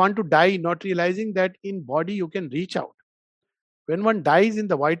 They want to die, not realizing that in body you can reach out. When one dies in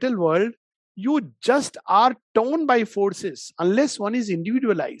the vital world, you just are torn by forces unless one is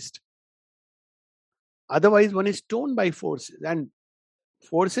individualized. Otherwise, one is torn by forces, and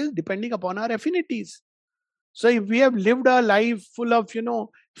forces depending upon our affinities. So if we have lived our life full of,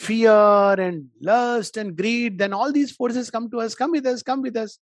 fear and lust and greed, then all these forces come to us, come with us, come with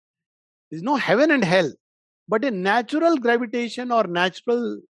us. There's no heaven and hell, but a natural gravitation or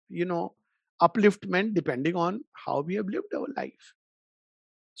natural, upliftment depending on how we have lived our life.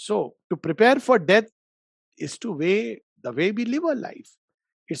 So to prepare for death is to weigh the way we live our life.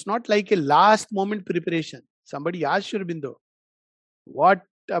 It's not like a last moment preparation. Somebody asked Sri Aurobindo, what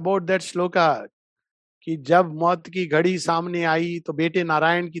about that shloka? कि जब मौत की घड़ी सामने आई तो बेटे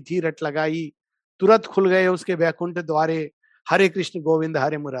नारायण की थी रट लगाई, तुरंत खुल गए उसके वैकुंठ द्वारे, हरे कृष्ण गोविंद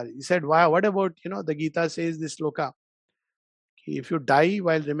हरे Murari. He said, why? What about, the Gita says this sloka, if you die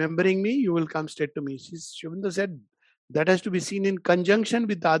while remembering me, you will come straight to me. Sri Aurobindo said, that has to be seen in conjunction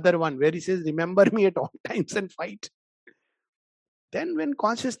with the other one, where he says, remember me at all times and fight. Then when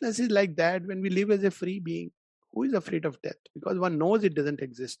consciousness is like that, when we live as a free being, who is afraid of death? Because one knows it doesn't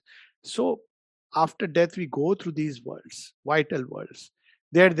exist. So after death, we go through these worlds, vital worlds.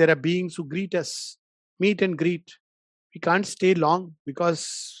 There are beings who greet us, meet and greet. We can't stay long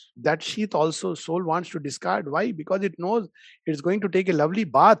because that sheath also soul wants to discard. Why? Because it knows it's going to take a lovely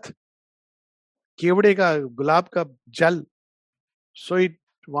bath. Kevade ka gulab ka jal. So it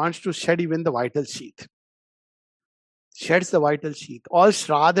wants to shed even the vital sheath. Sheds the vital sheath. All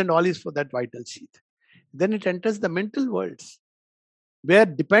Shraddha and all is for that vital sheath. Then it enters the mental worlds, where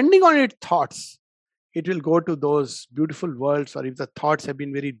depending on its thoughts, it will go to those beautiful worlds, or if the thoughts have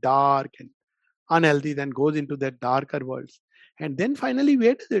been very dark and unhealthy, then goes into that darker worlds. And then finally,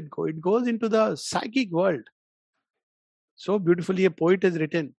 where does it go? It goes into the psychic world. So beautifully a poet has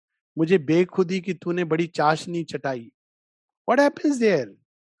written, मुझे बेखुदी की तूने बड़ी चाशनी चटाई. What happens there?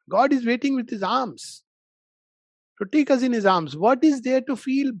 God is waiting with his arms to take us in his arms. What is there to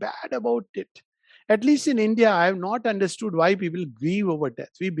feel bad about it? At least in India, I have not understood why people grieve over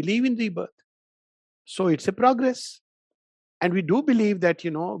death. We believe in rebirth. So it's a progress. And we do believe that,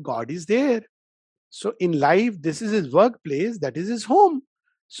 God is there. So in life, this is his workplace, that is his home.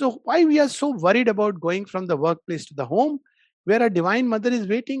 So why we are so worried about going from the workplace to the home, where a divine mother is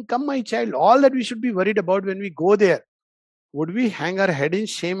waiting? Come, my child. All that we should be worried about when we go there. Would we hang our head in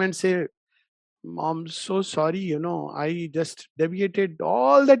shame and say, Mom, so sorry, I just deviated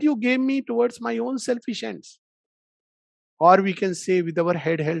all that you gave me towards my own selfish ends. Or we can say with our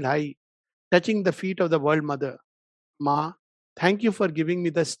head held high, touching the feet of the world mother, Ma, thank you for giving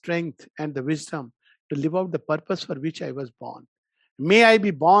me the strength and the wisdom to live out the purpose for which I was born. May I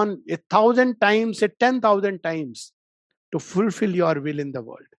be born 1,000 times, 10,000 times to fulfill your will in the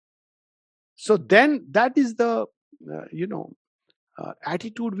world. So then that is the,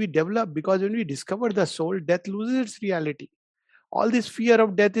 attitude we develop, because when we discover the soul, death loses its reality. All this fear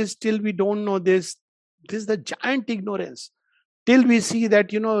of death is still we don't know this. This is the giant ignorance. Till we see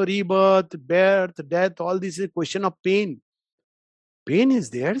that, rebirth, birth, death, all this is a question of pain. Pain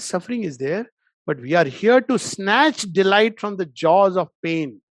is there, suffering is there, but we are here to snatch delight from the jaws of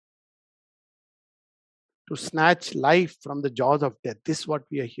pain, to snatch life from the jaws of death. This is what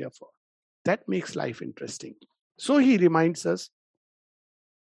we are here for. That makes life interesting. So he reminds us,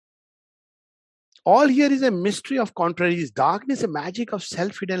 all here is a mystery of contraries, darkness, a magic of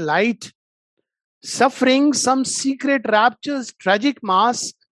self-hidden light, suffering, some secret raptures, tragic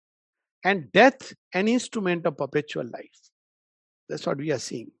mask, and death, an instrument of perpetual life. That's what we are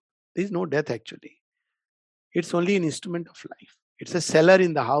seeing. There is no death actually. It's only an instrument of life. It's a cellar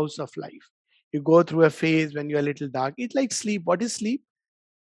in the house of life. You go through a phase when you're a little dark. It's like sleep. What is sleep?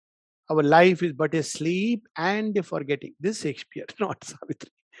 Our life is but a sleep and a forgetting. This is Shakespeare, not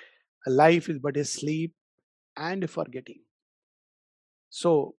Savitri. A life is but a sleep and a forgetting.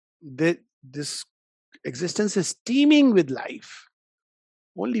 So this existence is teeming with life.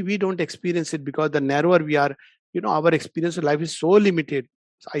 Only we don't experience it because the narrower we are, our experience of life is so limited.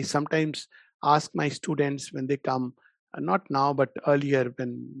 I sometimes ask my students when they come, not now, but earlier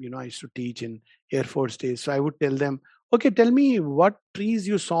when, I used to teach in Air Force days. So I would tell them, okay, tell me what trees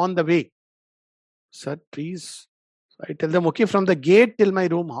you saw on the way. Sir, trees? So I tell them, okay, from the gate till my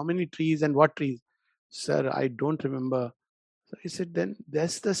room, how many trees and what trees? Sir, I don't remember. So I said, then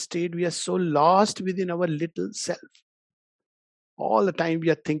that's the state. We are so lost within our little self. All the time we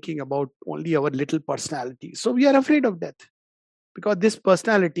are thinking about only our little personality. So we are afraid of death. Because this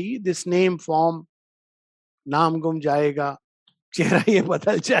personality, this name, form, naam gum jayega, chehra ye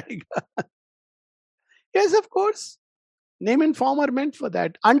badal jayega. Yes, of course. Name and form are meant for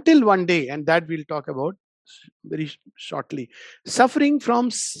that. Until one day, and that we'll talk about very shortly. Suffering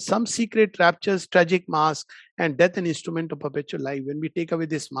from some secret raptures, tragic mask, and death an instrument of perpetual life. When we take away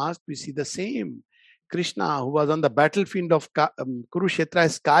this mask, we see the same Krishna, who was on the battlefield of Kurukshetra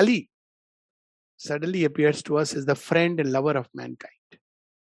as Kali, suddenly appears to us as the friend and lover of mankind.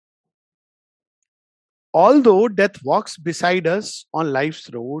 Although death walks beside us on life's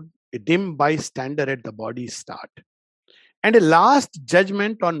road, a dim bystander at the body's start, and a last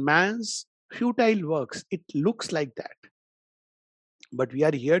judgment on man's futile works. It looks like that. But we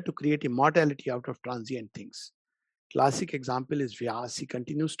are here to create immortality out of transient things. Classic example is Vyas. He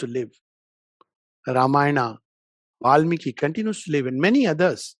continues to live. Ramayana, Valmiki continues to live, and many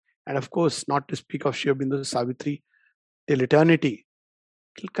others. And of course, not to speak of Sri Aurobindo Savitri, till eternity,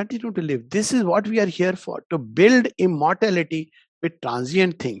 it will continue to live. This is what we are here for, to build immortality with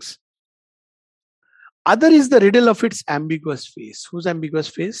transient things. Other is the riddle of its ambiguous face. Whose ambiguous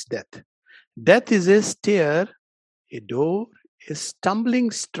face? Death. Death is a stair, a door, a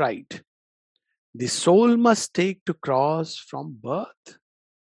stumbling stride the soul must take to cross from birth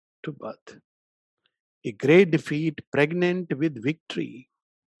to birth. A great defeat pregnant with victory.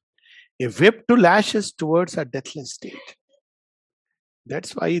 A whip to lash us towards a deathless state.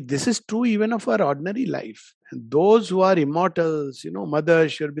 That's why this is true even of our ordinary life. And those who are immortals, Mother,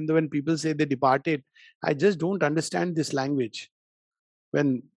 Sri Aurobindo, when people say they departed, I just don't understand this language.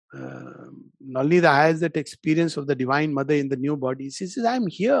 When Nalnida has that experience of the Divine Mother in the new body, she says, I'm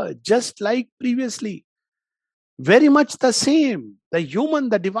here just like previously. Very much the same. The human,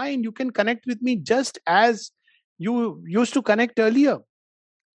 the divine, you can connect with me just as you used to connect earlier.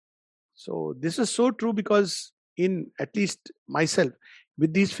 So this is so true because in at least myself,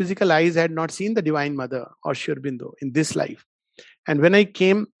 with these physical eyes, I had not seen the Divine Mother or Sri Aurobindo in this life. And when I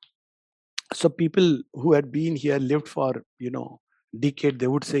came, so people who had been here, lived for, decade, they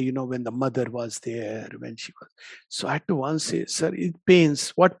would say, when the mother was there, when she was. So I had to once say, sir, it pains.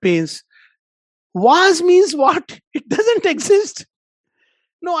 What pains? Was means what? It doesn't exist.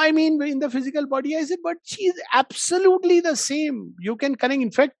 No, I mean, in the physical body, I said, but she is absolutely the same. You can connect,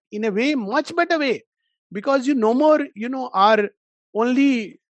 in fact, in a way, much better way. Because you no more, are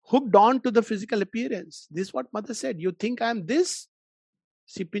only hooked on to the physical appearance. This is what Mother said. You think I am this?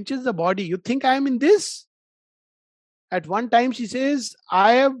 She pinches the body. You think I am in this? At one time, she says,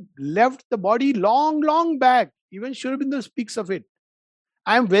 I have left the body long, long back. Even Sri Aurobindo speaks of it.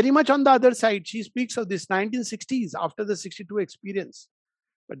 I am very much on the other side. She speaks of this 1960s after the 62 experience.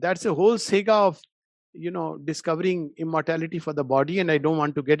 But that's a whole saga of, discovering immortality for the body, and I don't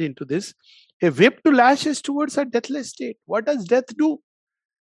want to get into this. A whip to lashes towards a deathless state. What does death do?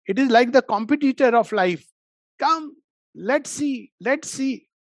 It is like the competitor of life. Come, let's see.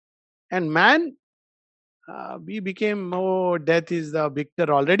 And man, we became, death is the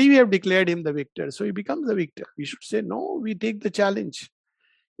victor. Already we have declared him the victor. So he becomes the victor. We should say, no, we take the challenge.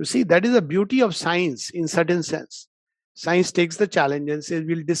 You see, that is the beauty of science in certain sense. Science takes the challenge and says,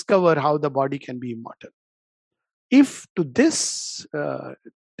 we'll discover how the body can be immortal. If to this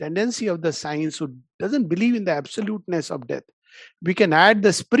tendency of the science who doesn't believe in the absoluteness of death, we can add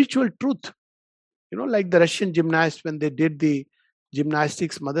the spiritual truth. Like the Russian gymnasts, when they did the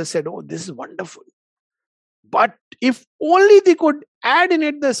gymnastics, mother said, oh, this is wonderful. But if only they could add in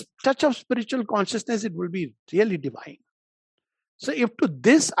it the touch of spiritual consciousness, it will be really divine. So if to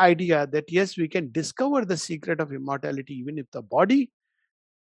this idea that yes, we can discover the secret of immortality, even if the body,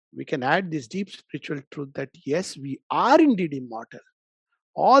 we can add this deep spiritual truth that yes, we are indeed immortal.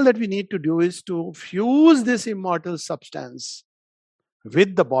 All that we need to do is to fuse this immortal substance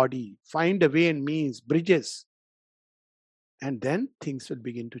with the body, find a way and means, bridges, and then things will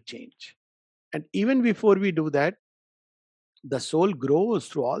begin to change. And even before we do that, the soul grows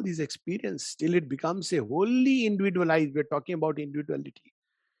through all these experiences till it becomes a wholly individualized, we're talking about individuality,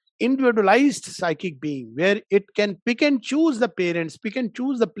 individualized psychic being, where it can pick and choose the parents, pick and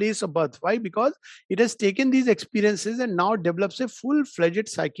choose the place of birth. Why? Because it has taken these experiences and now develops a full-fledged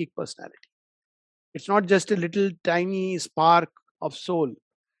psychic personality. It's not just a little tiny spark of soul.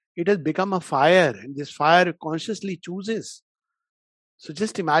 It has become a fire, and this fire consciously chooses. So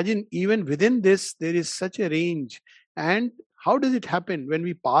just imagine, even within this, there is such a range. And how does it happen when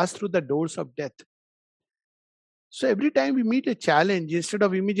we pass through the doors of death? So every time we meet a challenge, instead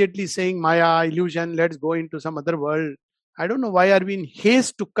of immediately saying, Maya, illusion, let's go into some other world. I don't know why are we in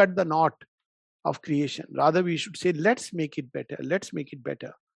haste to cut the knot of creation. Rather, we should say, let's make it better. Let's make it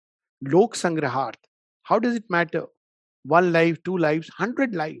better. Lok Sangrahart. How does it matter? 1 life, 2 lives,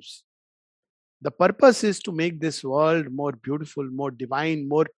 100 lives. The purpose is to make this world more beautiful, more divine,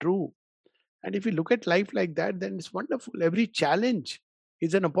 more true. And if you look at life like that, then it's wonderful. Every challenge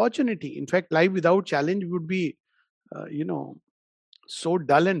is an opportunity. In fact, life without challenge would be, so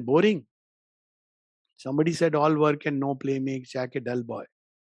dull and boring. Somebody said all work and no play makes Jack a dull boy.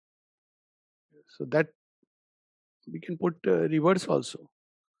 So that we can put reverse also.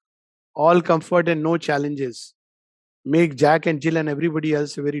 All comfort and no challenges make Jack and Jill and everybody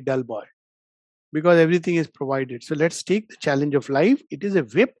else a very dull boy, because everything is provided. So let's take the challenge of life. It is a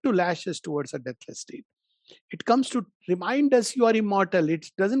whip to lash us towards a deathless state. It comes to remind us you are immortal. It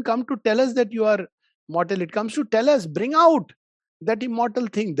doesn't come to tell us that you are mortal. It comes to tell us, bring out that immortal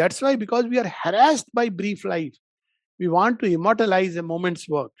thing. That's why, because we are harassed by brief life, we want to immortalize a moment's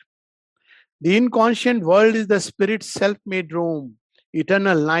work. The inconscient world is the spirit's self-made room,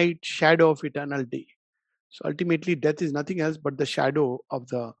 eternal night, shadow of eternal day. So ultimately, death is nothing else but the shadow of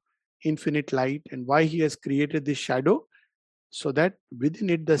the infinite light. And why he has created this shadow? So that within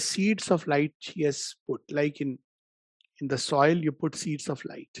it, the seeds of light he has put, like in the soil, you put seeds of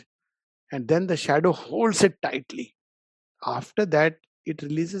light. And then the shadow holds it tightly. After that, it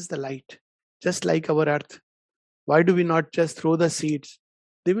releases the light, just like our earth. Why do we not just throw the seeds?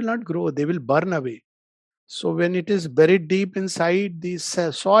 They will not grow, they will burn away. So when it is buried deep inside the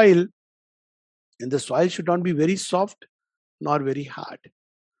soil, and the soil should not be very soft nor very hard.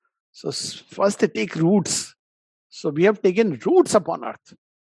 So first they take roots. So we have taken roots upon earth,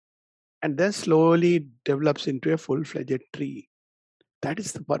 and then slowly develops into a full-fledged tree. That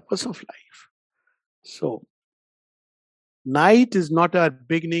is the purpose of life. So night is not our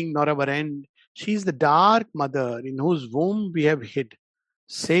beginning nor our end. She is the dark mother in whose womb we have hid,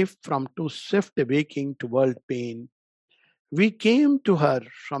 safe from too swift awaking to world pain. We came to her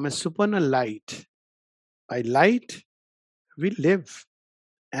from a supernal light. By light we live,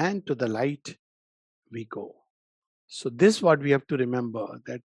 and to the light we go. So this is what we have to remember,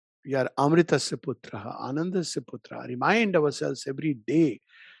 that we are Amritasya Putraha, Anandasya Putra. Remind ourselves every day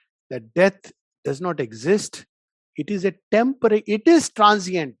that death does not exist. It is a temporary, it is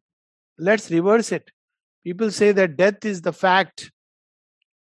transient. Let's reverse it. People say that death is the fact.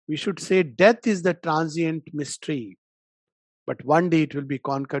 We should say death is the transient mystery. But one day it will be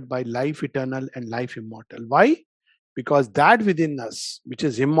conquered by life eternal and life immortal. Why? Because that within us, which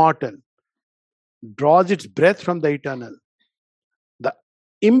is immortal, draws its breath from the eternal, the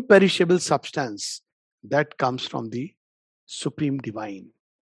imperishable substance that comes from the supreme divine.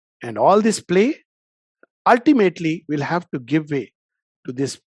 And all this play ultimately will have to give way to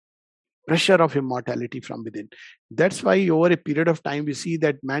this pressure of immortality from within. That's why over a period of time we see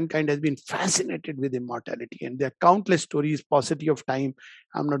that mankind has been fascinated with immortality, and there are countless stories, paucity of time,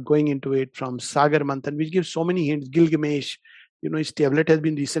 I'm not going into it, from Sagar Manthan, which gives so many hints. Gilgamesh, his tablet has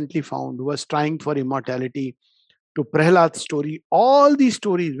been recently found, who was trying for immortality, to Prahlad's story. All these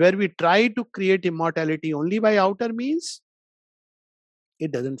stories where we try to create immortality only by outer means,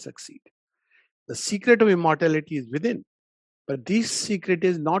 it doesn't succeed. The secret of immortality is within. But this secret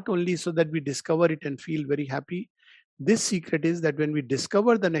is not only so that we discover it and feel very happy. This secret is that when we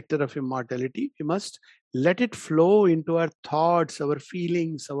discover the nectar of immortality, we must let it flow into our thoughts, our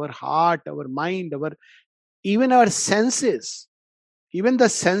feelings, our heart, our mind, even our senses. Even the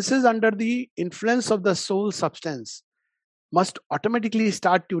senses under the influence of the soul substance must automatically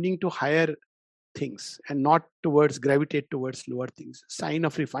start tuning to higher things and not gravitate towards lower things. Sign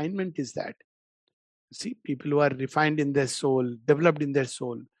of refinement is that. See, people who are refined in their soul, developed in their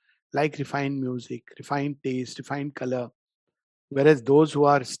soul, like refined music, refined taste, refined color. Whereas those who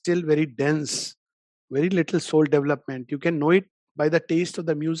are still very dense, very little soul development, you can know it by the taste of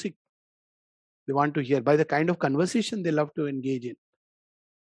the music they want to hear, by the kind of conversation they love to engage in.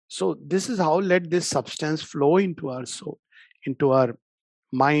 So this is how let this substance flow into our soul, into our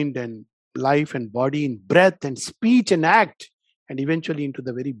mind and life and body, in breath and speech and act, and eventually into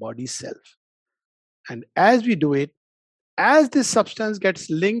the very body self. And as we do it, as this substance gets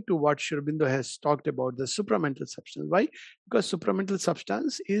linked to what Sri Aurobindo has talked about, the supramental substance. Why? Because supramental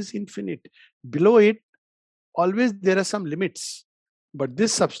substance is infinite. Below it, always there are some limits. But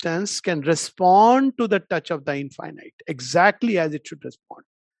this substance can respond to the touch of the infinite, exactly as it should respond.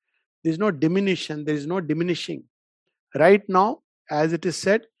 There is no diminution, there is no diminishing. Right now, as it is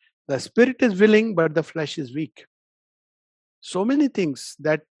said, the spirit is willing, but the flesh is weak. So many things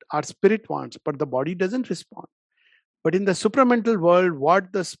that our spirit wants, but the body doesn't respond. But in the supramental world,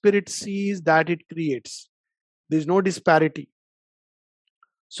 what the spirit sees, that it creates. There is no disparity.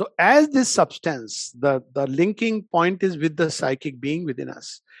 So as this substance, the linking point is with the psychic being within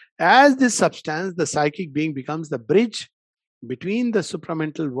us. As this substance, the psychic being becomes the bridge between the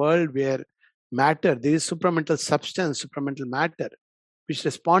supramental world where matter, there is supramental substance, supramental matter, which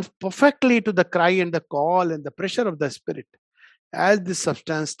responds perfectly to the cry and the call and the pressure of the spirit. As this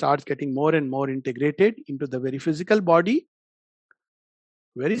substance starts getting more and more integrated into the very physical body,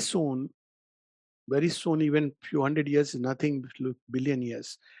 very soon, even few hundred years is nothing, billion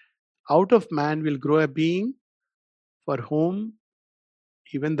years, out of man will grow a being for whom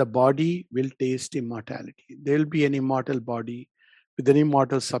even the body will taste immortality. There will be an immortal body with an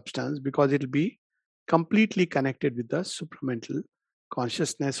immortal substance, because it will be completely connected with the supramental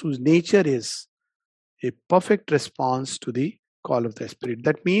consciousness, whose nature is a perfect response to the call of the spirit.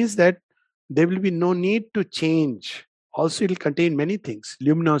 That means that there will be no need to change. Also, it will contain many things: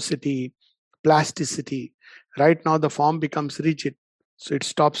 luminosity, plasticity. Right now, the form becomes rigid, so it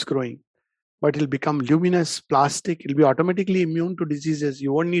stops growing. But it'll become luminous, plastic. It'll be automatically immune to diseases.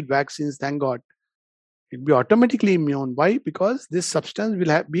 You won't need vaccines, thank God. It'll be automatically immune. Why? Because this substance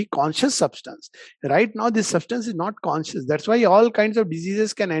will be conscious substance. Right now, this substance is not conscious. That's why all kinds of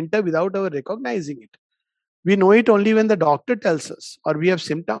diseases can enter without our recognizing it. We know it only when the doctor tells us or we have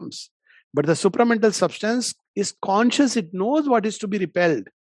symptoms. But the supramental substance is conscious. It knows what is to be repelled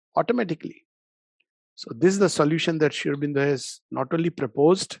automatically. So this is the solution that Sri Aurobindo has not only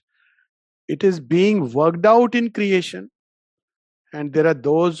proposed, it is being worked out in creation. And there are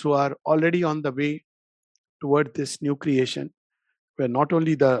those who are already on the way toward this new creation, where not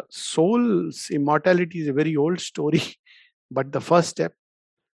only the soul's immortality is a very old story, but the first step,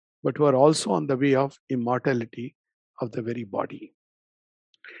 but who are also on the way of immortality of the very body.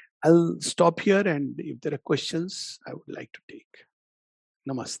 I'll stop here, and if there are questions, I would like to take.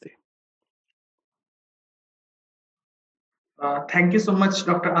 Namaste. Thank you so much,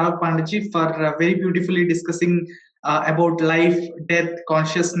 Dr. Alok Pandey, for very beautifully discussing about life, death,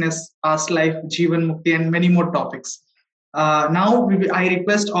 consciousness, past life, Jivan Mukti, and many more topics. Now, I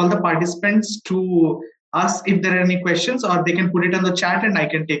request all the participants to ask if there are any questions, or they can put it on the chat and I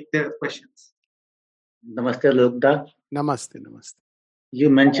can take their questions. Namaste, Alokda. Namaste. You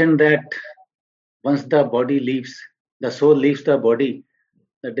mentioned that once the body leaves, the soul leaves the body,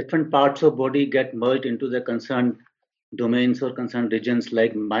 the different parts of body get merged into the concerned domains or concerned regions,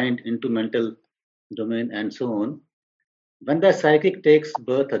 like mind into mental domain and so on. When the psychic takes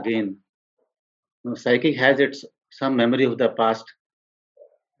birth again, psychic has some memory of the past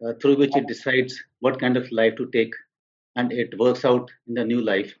through which it decides what kind of life to take, and it works out in the new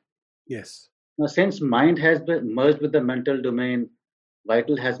life. Yes. Now, since mind has been merged with the mental domain,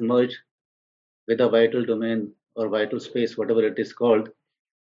 vital has merged with the vital domain, or vital space, whatever it is called,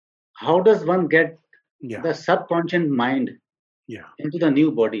 how does one get Yeah. the subconscious mind Yeah. into the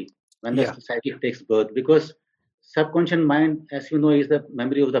new body when the Yeah. psychic takes birth? Because subconscious mind, as you know, is the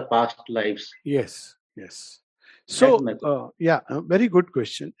memory of the past lives. Yes. Yes. That's So my question. yeah, a very good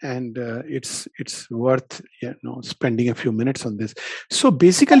question, and it's worth spending a few minutes on this. So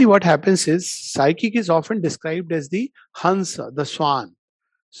basically, what happens is psychic is often described as the Hansa, the swan.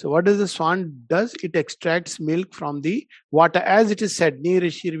 So what does the swan does? It extracts milk from the water, as it is said, Ni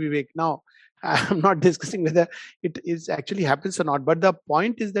Rishir Vivek. Now, I'm not discussing whether it is actually happens or not, but the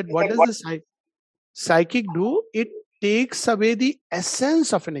point is that what does the psychic do? It takes away the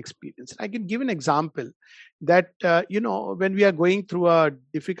essence of an experience. I can give an example that when we are going through a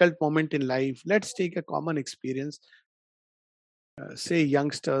difficult moment in life, let's take a common experience. Say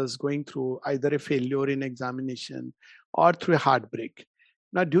youngsters going through either a failure in examination or through a heartbreak.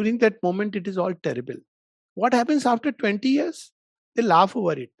 Now, during that moment, it is all terrible. What happens after 20 years? They laugh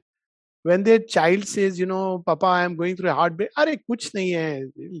over it. When their child says, Papa, I am going through a heartbreak, Are kuch nahi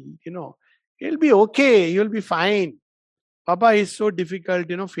hai, it'll be okay, you'll be fine. Papa is so difficult,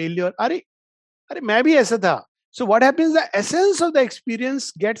 failure. Are main bhi aisa tha. So what happens? The essence of the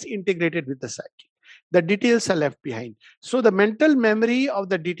experience gets integrated with the psyche. The details are left behind. So the mental memory of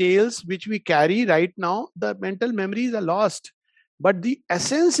the details which we carry right now, the mental memories are lost, but the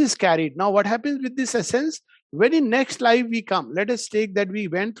essence is carried. Now what happens with this essence? When in next life we come, let us take that we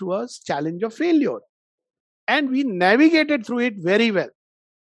went through a challenge of failure and we navigated through it very well.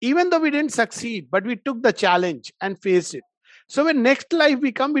 Even though we didn't succeed, but we took the challenge and faced it. So when next life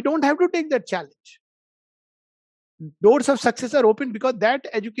we come, we don't have to take that challenge. Doors of success are open because that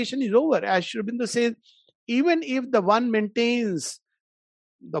education is over. As Sri Aurobindo says, even if the one maintains,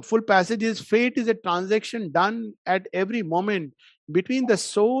 the full passage is, fate is a transaction done at every moment between the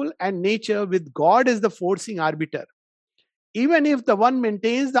soul and nature, with God as the forcing arbiter. Even if the one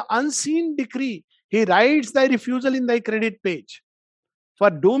maintains the unseen decree, he writes thy refusal in thy credit page. For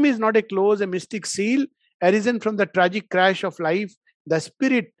doom is not a close, a mystic seal, arisen from the tragic crash of life. The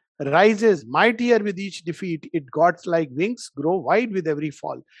spirit rises mightier with each defeat. It gods like wings grow wide with every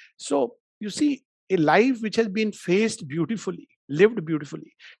fall. So you see, a life which has been faced beautifully, lived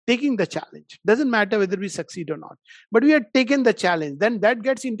beautifully, taking the challenge. Doesn't matter whether we succeed or not, but we have taken the challenge. Then that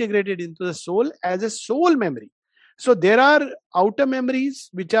gets integrated into the soul as a soul memory. So there are outer memories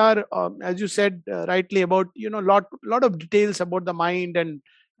which are, as you said rightly, about lot of details about the mind, and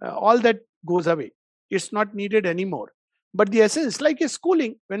all that goes away. It's not needed anymore. But the essence, like a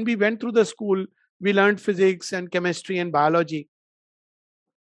schooling, when we went through the school, we learned physics and chemistry and biology.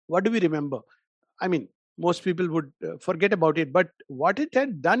 What do we remember? I mean, most people would forget about it. But what it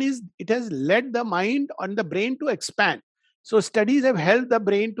had done is it has led the mind and the brain to expand. So studies have helped the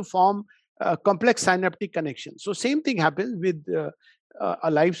brain to form complex synaptic connections. So same thing happens with a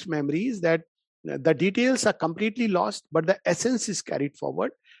life's memories, that the details are completely lost, but the essence is carried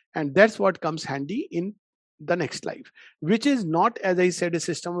forward. And that's what comes handy in the next life, which is not, as I said, a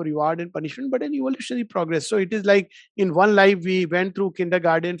system of reward and punishment, but an evolutionary progress. So it is like in one life, we went through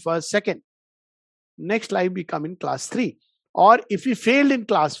kindergarten, first, second. Next life we come in class 3. Or if we failed in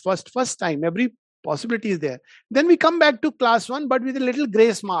class first time, every possibility is there. Then we come back to class 1, but with a little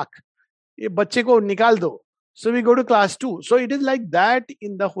grace mark. Ye bacche ko nikal do. So we go to class 2. So it is like that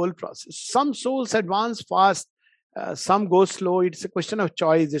in the whole process. Some souls advance fast, some go slow. It's a question of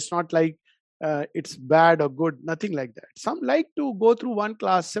choice. It's not like it's bad or good, nothing like that. Some like to go through one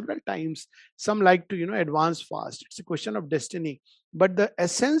class several times. Some like to, advance fast. It's a question of destiny. But the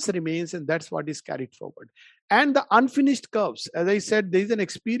essence remains, and that's what is carried forward. And the unfinished curves, as I said, there is an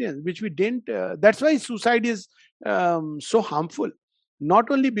experience which we didn't. That's why suicide is so harmful.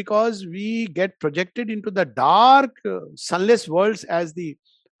 Not only because we get projected into the dark, sunless worlds, as the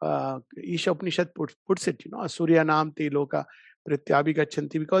Isha Upanishad puts it, Suryanam te loka Prityabhi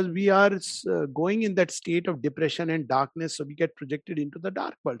Gachanti, because we are going in that state of depression and darkness, so we get projected into the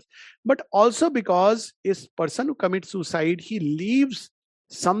dark world. But also because a person who commits suicide, he leaves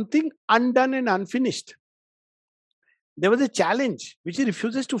something undone and unfinished. There was a challenge which he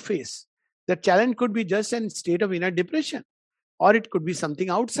refuses to face. That challenge could be just a state of inner depression, or it could be something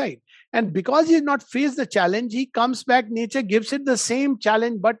outside. And because he has not faced the challenge, he comes back, nature gives it the same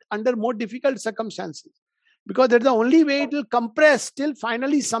challenge, but under more difficult circumstances. Because that's the only way it will compress till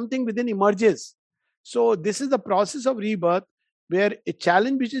finally something within emerges. So this is the process of rebirth, where a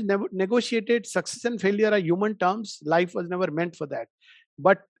challenge which is negotiated, success and failure are human terms. Life was never meant for that.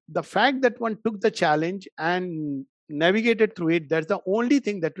 But the fact that one took the challenge and navigated through it, that's the only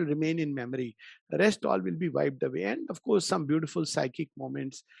thing that will remain in memory. The rest all will be wiped away. And of course, some beautiful psychic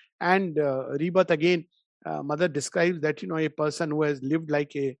moments. And rebirth again, Mother describes that, a person who has lived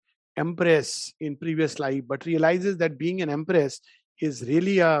like a empress in previous life, but realizes that being an empress is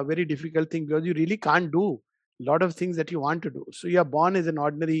really a very difficult thing, because you really can't do a lot of things that you want to do. So you are born as an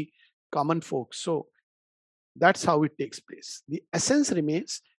ordinary common folk. So that's how it takes place. The essence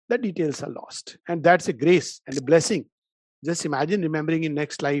remains, the details are lost. And that's a grace and a blessing. Just imagine remembering in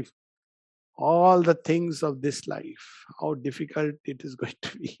next life all the things of this life, how difficult it is going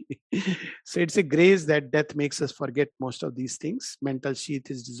to be. So it's a grace that death makes us forget most of these things. Mental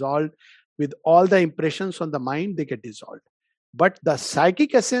sheath is dissolved. With all the impressions on the mind, they get dissolved. But the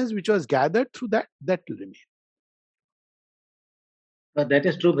psychic essence which was gathered through that will remain. That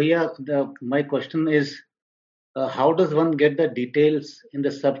is true, Bhaiya. My question is, how does one get the details in the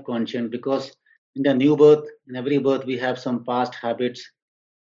subconscious? Because in the new birth, in every birth, we have some past habits.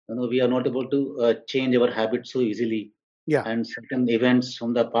 We are not able to change our habits so easily. Yeah. And certain events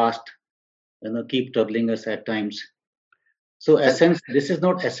from the past, keep troubling us at times. So essence, this is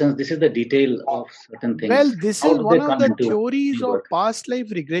not essence, this is the detail of certain things. Well, this is one of the theories of past life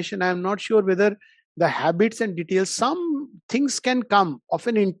regression. I am not sure whether the habits and details, some things can come of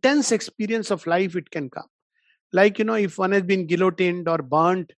an intense experience of life, it can come. Like, if one has been guillotined or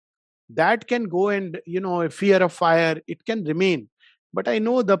burnt, that can go, and, a fear of fire, it can remain. But I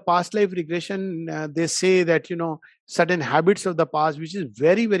know the past life regression, they say that, certain habits of the past, which is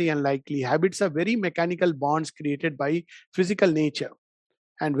very, very unlikely. Habits are very mechanical bonds created by physical nature.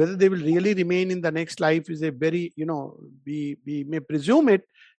 And whether they will really remain in the next life is a very, we may presume it,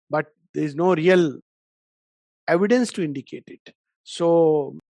 but there is no real evidence to indicate it.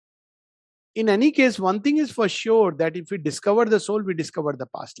 So, in any case, one thing is for sure, that if we discover the soul, we discover the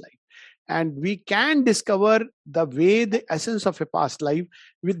past life. And we can discover the way, the essence of a past life.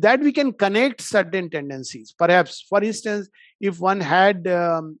 With that, we can connect certain tendencies. Perhaps, for instance, if one had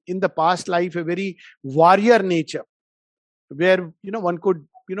in the past life a very warrior nature, where, one could,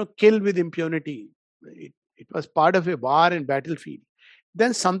 kill with impunity. It was part of a war and battlefield.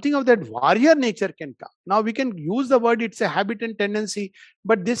 Then something of that warrior nature can come. Now we can use the word, it's a habit and tendency,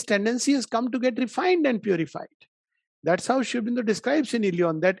 but this tendency has come to get refined and purified. That's how Sri Aurobindo describes in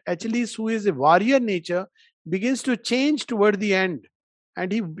Ilion, that Achilles, who is a warrior nature, begins to change toward the end,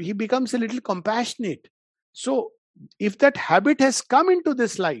 and he becomes a little compassionate. So if that habit has come into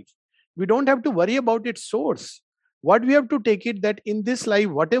this life, we don't have to worry about its source. What we have to take it, that in this life,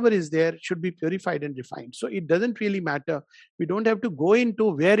 whatever is there should be purified and refined. So it doesn't really matter. We don't have to go into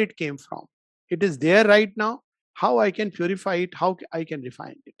where it came from. It is there right now. How I can purify it, how I can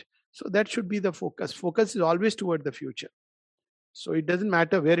refine it. So that should be the focus. Focus is always toward the future. So it doesn't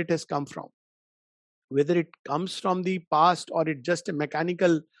matter where it has come from. Whether it comes from the past or it's just a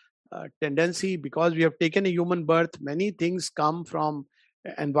mechanical tendency, because we have taken a human birth, many things come from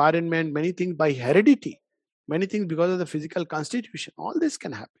environment, many things by heredity. Many things because of the physical constitution. All this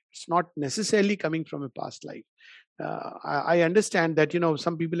can happen. It's not necessarily coming from a past life. I understand that,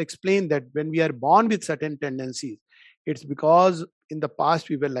 some people explain that when we are born with certain tendencies, it's because in the past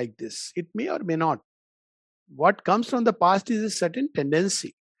we were like this. It may or may not. What comes from the past is a certain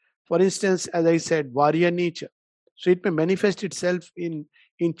tendency. For instance, as I said, warrior nature. So it may manifest itself in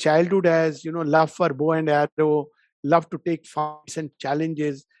childhood as, love for bow and arrow, love to take fights and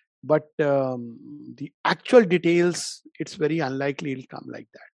challenges. But the actual details, it's very unlikely it'll come like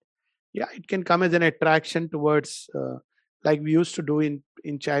that. Yeah, it can come as an attraction towards, like we used to do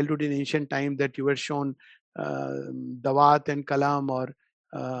in childhood in ancient time, that you were shown dawat and kalam, or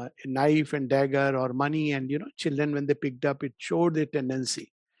a knife and dagger, or money, and children, when they picked up, it showed their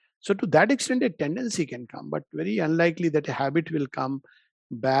tendency. So to that extent, a tendency can come, but very unlikely that a habit will come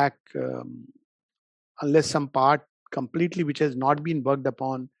back unless some part completely which has not been worked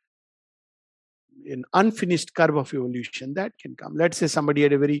upon, an unfinished curve of evolution, that can come. Let's say somebody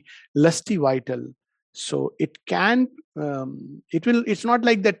had a very lusty vital. So it can, it's not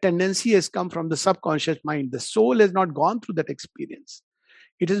like that tendency has come from the subconscious mind. The soul has not gone through that experience.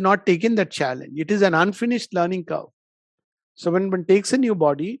 It has not taken that challenge. It is an unfinished learning curve. So when one takes a new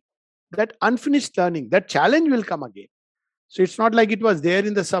body, that unfinished learning, that challenge will come again. So it's not like it was there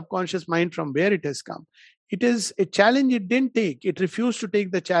in the subconscious mind from where it has come. It is a challenge it didn't take. It refused to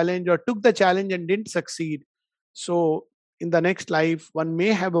take the challenge, or took the challenge and didn't succeed. So in the next life, one may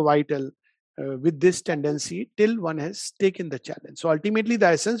have a vital with this tendency till one has taken the challenge. So ultimately, the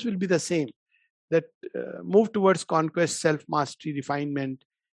essence will be the same, that move towards conquest, self-mastery, refinement.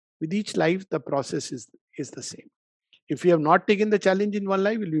 With each life, the process is the same. If we have not taken the challenge in one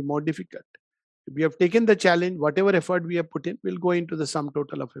life, it will be more difficult. If we have taken the challenge, whatever effort we have put in will go into the sum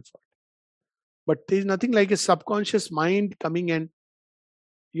total of effort. But there is nothing like a subconscious mind coming and,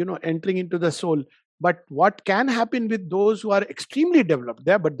 entering into the soul. But what can happen with those who are extremely developed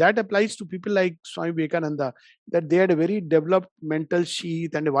there, but that applies to people like Swami Vivekananda, that they had a very developed mental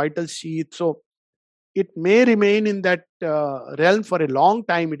sheath and a vital sheath. So it may remain in that realm for a long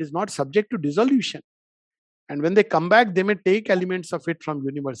time. It is not subject to dissolution. And when they come back, they may take elements of it from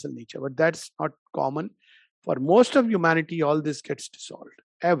universal nature. But that's not common. For most of humanity, all this gets dissolved,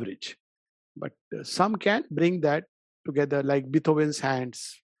 average. But some can bring that together, like Beethoven's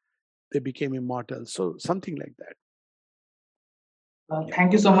hands. They became immortal. So something like that.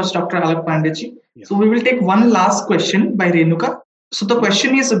 Thank you so much, Dr. Alok Pandeyji. Yeah. So we will take one last question by Renuka. So the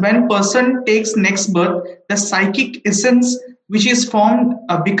question is, when person takes next birth, the psychic essence which is formed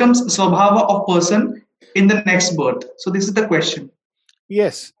becomes Swabhava of person in the next birth. So this is the question.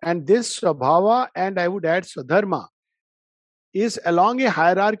 Yes, and this Swabhava, and I would add Swadharma, is along a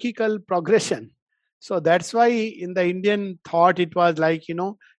hierarchical progression. So that's why in the Indian thought it was like,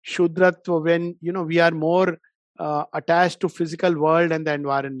 Shudratva, when, we are more attached to physical world and the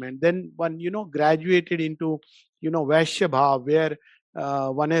environment. Then one, graduated into, Vaishya Bhav, where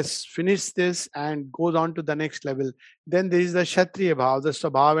one has finished this and goes on to the next level. Then there is the Kshatriya Bhav, the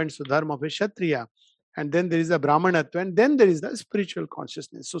Swabhava and Swadharma of a Kshatriya. And then there is the Brahmanatva, and then there is the spiritual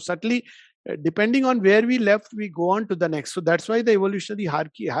consciousness. So subtly, depending on where we left, we go on to the next. So that's why the evolutionary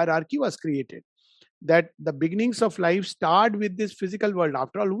hierarchy was created. That the beginnings of life start with this physical world.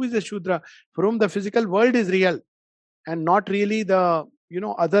 After all, who is a Shudra? For whom the physical world is real and not really the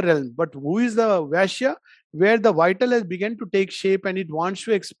other realm. But who is the Vaishya? Where the vital has begun to take shape and it wants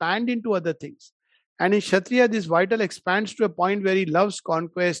to expand into other things. And in Kshatriya, this vital expands to a point where he loves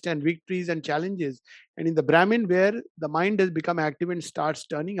conquest and victories and challenges. And in the Brahmin, where the mind has become active and starts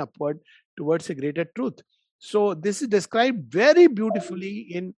turning upward towards a greater truth. So this is described very beautifully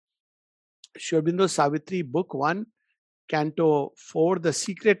in Sri Aurobindo Savitri, Book 1, Canto 4, The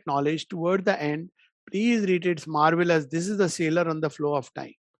Secret Knowledge. Toward the end, please read it. It's marvelous. This is the sailor on the flow of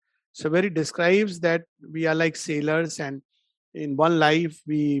time. So where it describes that we are like sailors, and in one life,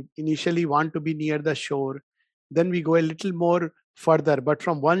 we initially want to be near the shore. Then we go a little more further. But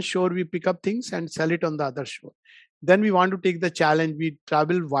from one shore, we pick up things and sell it on the other shore. Then we want to take the challenge. We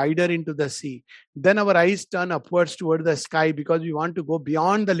travel wider into the sea. Then our eyes turn upwards toward the sky because we want to go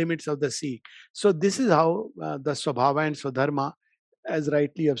beyond the limits of the sea. So this is how the Swabhava and Swadharma, as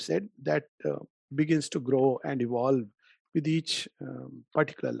rightly have said, that begins to grow and evolve with each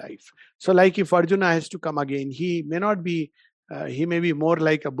particular life. So like if Arjuna has to come again, he may not be, he may be more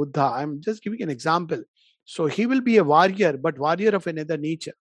like a Buddha. I'm just giving an example. So he will be a warrior, but warrior of another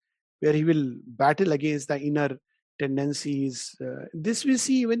nature, where he will battle against the inner tendencies. This we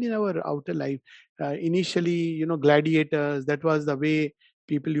see even in our outer life. Initially, gladiators, that was the way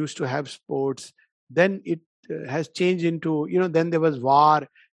people used to have sports. Then it has changed into, then there was war.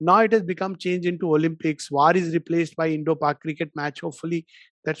 Now it has become changed into Olympics. War is replaced by Indo-Pak cricket match. Hopefully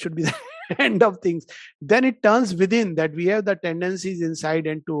that should be the end of things. Then it turns within, that we have the tendencies inside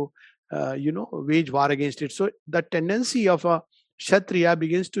and to, wage war against it. So the tendency of a Kshatriya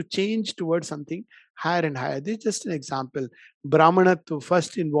begins to change towards something higher and higher. This is just an example. Brahmanatva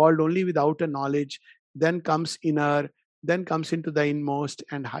first involved only with outer knowledge, then comes inner, then comes into the inmost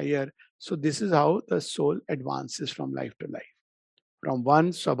and higher. So this is how the soul advances from life to life, from one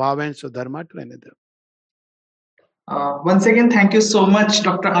Swabhava and Swadharma to another. Once again, thank you so much,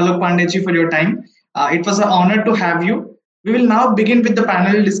 Dr. Alok Pandeyji, for your time. It was an honor to have you. We will now begin with the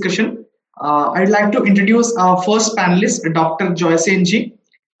panel discussion. I'd like to introduce our first panelist, Dr. Joy Sen Ji.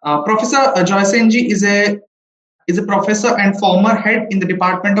 Professor Joy Sen Ji is a professor and former head in the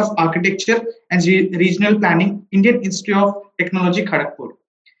Department of Architecture and Regional Planning, Indian Institute of Technology, Kharagpur.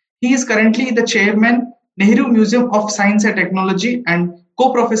 He is currently the chairman, Nehru Museum of Science and Technology, and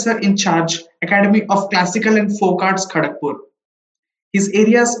co-professor in charge, Academy of Classical and Folk Arts, Kharagpur. His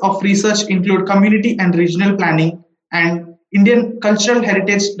areas of research include community and regional planning and Indian cultural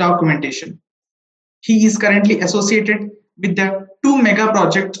heritage documentation. He is currently associated with the two mega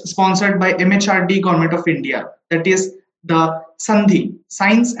projects sponsored by MHRD Government of India, that is the Sandhi,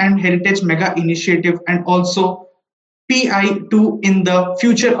 Science and Heritage Mega Initiative, and also PI2 in the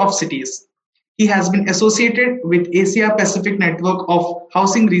Future of Cities. He has been associated with Asia Pacific Network of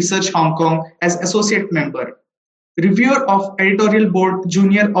Housing Research Hong Kong as associate member, reviewer of editorial board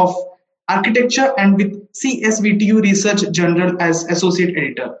junior of architecture, and with CSVTU Research Journal as associate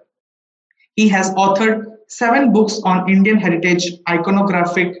editor. He has authored 7 books on Indian heritage,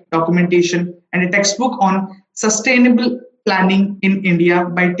 iconographic documentation, and a textbook on sustainable planning in India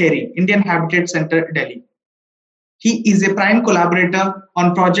by TERI, Indian Habitat Center, Delhi. He is a prime collaborator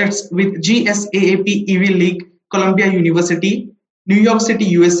on projects with GSAAP Ivy League, Columbia University, New York City,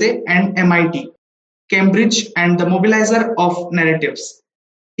 USA, and MIT. Cambridge, and the mobilizer of narratives,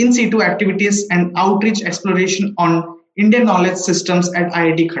 in situ activities, and outreach exploration on Indian knowledge systems at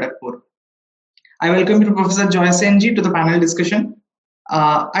IIT Kharagpur. I welcome you, Professor Joy Senji, to the panel discussion.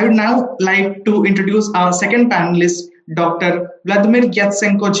 I would now like to introduce our second panelist, Dr. Vladimir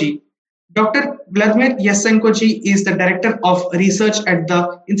Yatsenko-ji. Dr. Vladimir Yatsenko-ji is the Director of Research at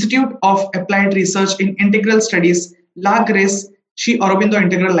the Institute of Applied Research in Integral Studies, La Grace Sri Aurobindo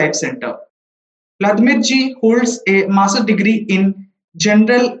Integral Life Center. Vladimir ji holds a master's degree in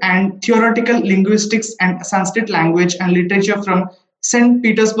General and Theoretical Linguistics and Sanskrit Language and Literature from St.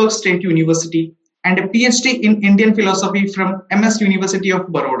 Petersburg State University and a PhD in Indian Philosophy from MS University of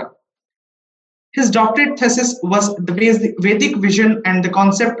Baroda. His doctorate thesis was the Vedic vision and the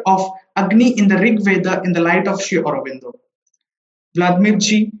concept of Agni in the Rig Veda in the light of Sri Aurobindo. Vladimir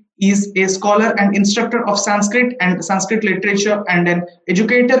ji is a scholar and instructor of Sanskrit and Sanskrit literature and an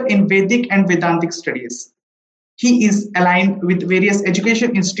educator in Vedic and Vedantic studies. He is aligned with various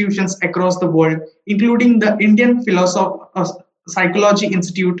education institutions across the world, including the Indian Psychology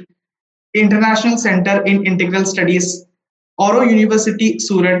Institute, International Center in Integral Studies, Oro University,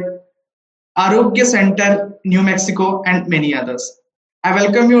 Surat, Arogya Center, New Mexico, and many others. I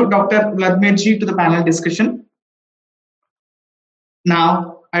welcome you, Dr. Vladimir ji, to the panel discussion.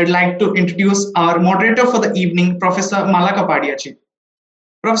 Now, I'd like to introduce our moderator for the evening, Professor Mala Kapadia ji.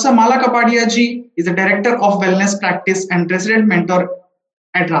 Professor Mala Kapadia ji is the Director of Wellness Practice and Resident Mentor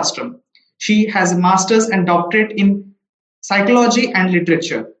at Rastram. She has a master's and doctorate in psychology and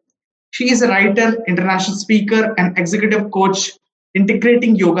literature. She is a writer, international speaker, and executive coach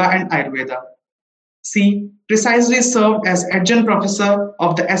integrating yoga and Ayurveda. She precisely served as adjunct professor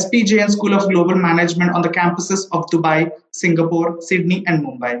of the SPJN School of Global Management on the campuses of Dubai, Singapore, Sydney, and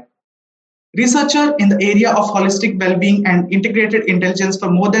Mumbai. Researcher in the area of holistic well-being and integrated intelligence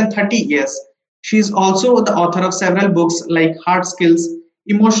for more than 30 years, she is also the author of several books like Hard Skills,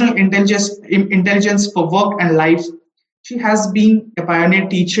 Emotional Intelligence for Work and Life. She has been a pioneer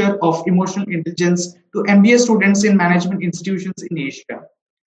teacher of emotional intelligence to MBA students in management institutions in Asia.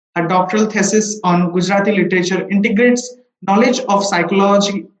 Her doctoral thesis on Gujarati literature integrates knowledge of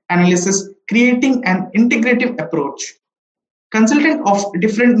psychology analysis, creating an integrative approach. Consultant of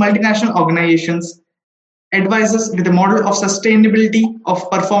different multinational organizations, advises with a model of sustainability of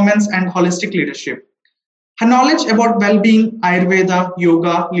performance and holistic leadership. Her knowledge about well-being, Ayurveda,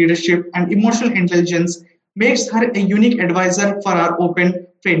 yoga, leadership, and emotional intelligence makes her a unique advisor for our open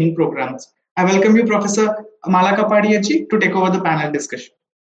training programs. I welcome you, Professor Mala Kapadia ji, to take over the panel discussion.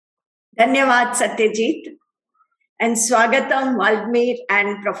 Dhanyavad Satyajit and Swagatam Vladimir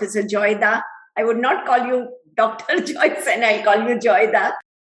and Professor Joyda. I would not call you Dr. Joyce and I'll call you Joyda.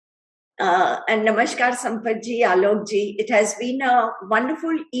 And Namaskar Sampatji, Alokji. It has been a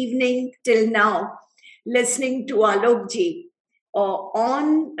wonderful evening till now listening to Alokji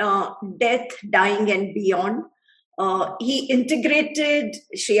on death, dying and beyond. He integrated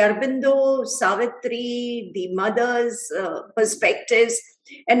Sri Aurobindo, Savitri, the mother's perspectives,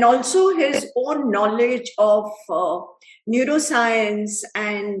 and also his own knowledge of neuroscience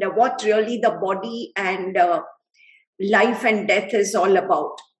and what really the body and life and death is all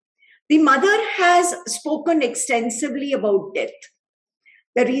about. The mother has spoken extensively about death,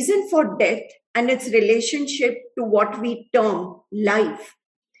 the reason for death and its relationship to what we term life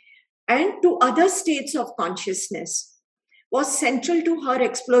and to other states of consciousness was central to her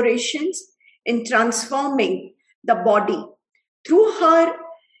explorations in transforming the body. Through her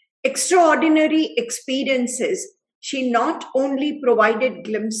extraordinary experiences, she not only provided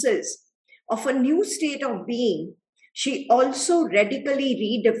glimpses of a new state of being, she also radically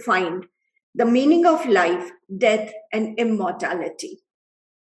redefined the meaning of life, death, and immortality.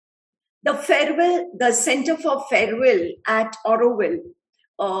 The Center for Farewell at Auroville,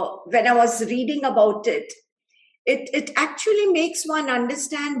 when I was reading about it, it actually makes one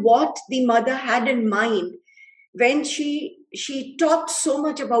understand what the mother had in mind when she talked so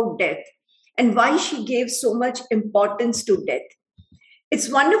much about death and why she gave so much importance to death.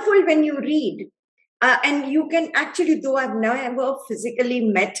 It's wonderful when you read, and you can actually, though I've never physically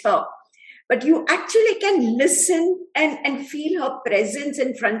met her, but you actually can listen and feel her presence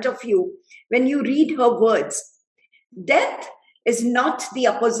in front of you when you read her words. Death is not the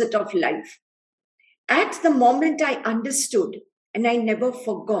opposite of life. At the moment I understood, and I never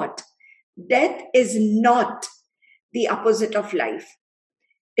forgot, death is not the opposite of life.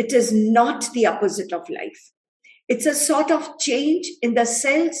 It is not the opposite of life. It's a sort of change in the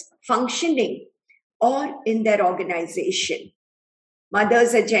cell's functioning or in their organization.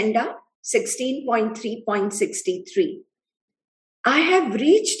 Mother's Agenda 16.3.63. I have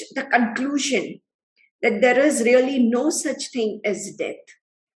reached the conclusion that there is really no such thing as death.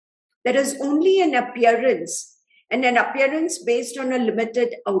 There is only an appearance, and an appearance based on a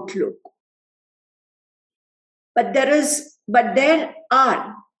limited outlook. But there is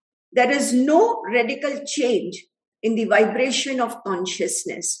no radical change in the vibration of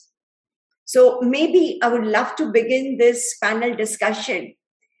consciousness. So maybe I would love to begin this panel discussion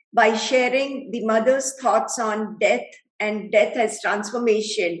by sharing the mother's thoughts on death and death as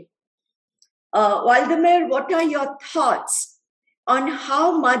transformation. Waldemar, what are your thoughts on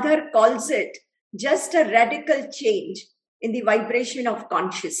how mother calls it just a radical change in the vibration of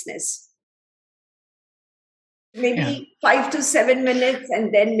consciousness? Maybe 5 to 7 minutes,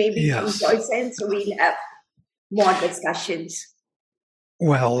 and then maybe Yes. some choices, so we'll have more discussions.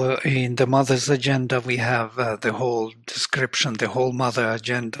 Well, in the Mother's Agenda, we have the whole description. The whole Mother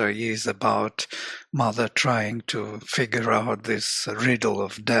Agenda is about Mother trying to figure out this riddle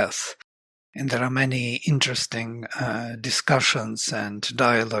of death. And there are many interesting discussions and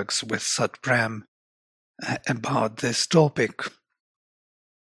dialogues with Sat Prem about this topic.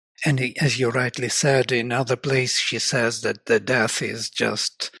 And as you rightly said, in other place she says that the death is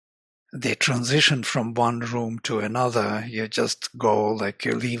just the transition from one room to another. You just go, like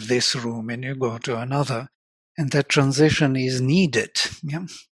you leave this room and you go to another. And that transition is needed. Yeah?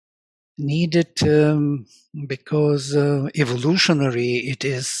 Needed because evolutionary it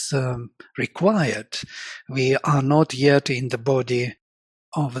is required. We are not yet in the body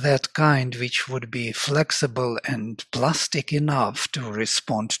of that kind which would be flexible and plastic enough to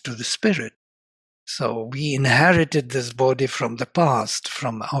respond to the spirit. So we inherited this body from the past,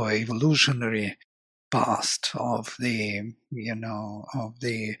 from our evolutionary past of the, of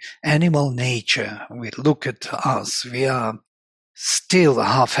the animal nature. We look at us, we are still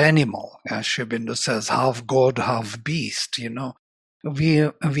half animal, as Sri Aurobindo says, half God, half beast,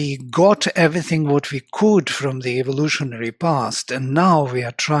 We got everything what we could from the evolutionary past, and now we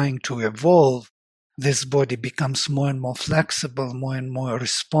are trying to evolve. This body becomes more and more flexible, more and more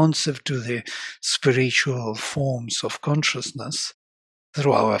responsive to the spiritual forms of consciousness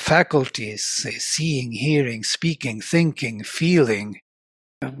through our faculties, seeing, hearing, speaking, thinking, feeling.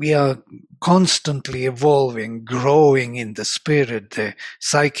 We are constantly evolving, growing in the spirit. The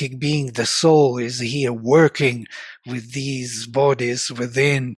psychic being, the soul, is here working with these bodies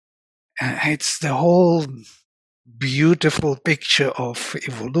within. It's the whole beautiful picture of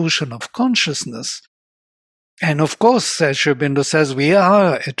evolution of consciousness. And of course, as Sri Aurobindo says, we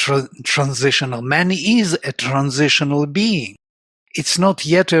are a transitional. Man is a transitional being. It's not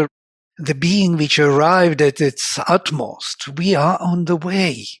yet the being which arrived at its utmost. We are on the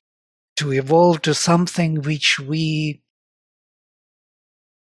way to evolve to something which we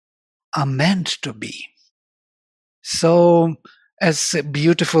are meant to be. So, as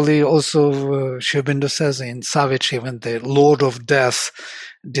beautifully also Sri Aurobindo says in Savitri, when the Lord of Death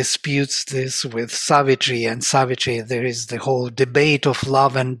disputes this with Savitri, and Savitri, there is the whole debate of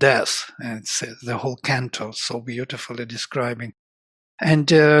love and death. And it's the whole canto so beautifully describing. And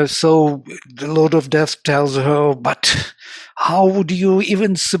so the Lord of Death tells her, but how would you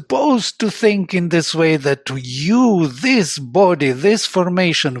even suppose to think in this way that you, this body, this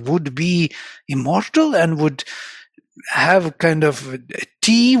formation would be immortal and would have kind of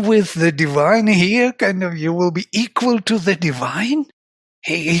tea with the divine here? Kind of you will be equal to the divine?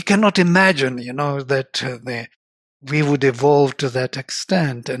 He cannot imagine, that we would evolve to that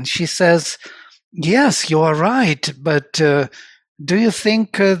extent. And she says, yes, you are right, but do you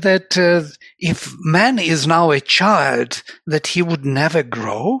think that if man is now a child, that he would never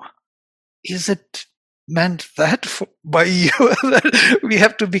grow? Is it meant that by you that we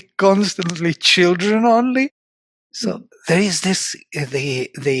have to be constantly children only? So there is this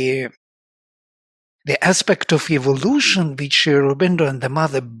the aspect of evolution which Sri Aurobindo and the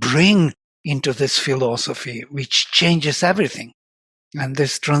mother bring into this philosophy, which changes everything. And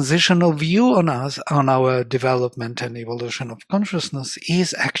this transitional view on us, on our development and evolution of consciousness,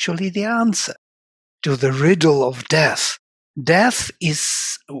 is actually the answer to the riddle of death. Death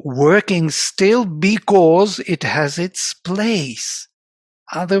is working still because it has its place.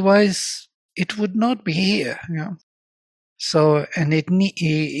 Otherwise, it would not be here. So, and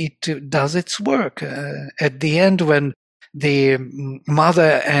it does its work. At the end, when the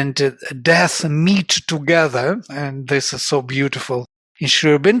mother and death meet together, and this is so beautiful. In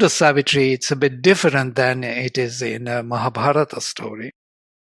Sri Aurobindo Savitri, it's a bit different than it is in a Mahabharata story.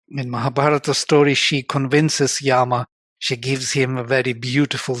 In Mahabharata story, she convinces Yama. She gives him very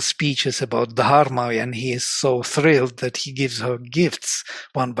beautiful speeches about Dharma, and he is so thrilled that he gives her gifts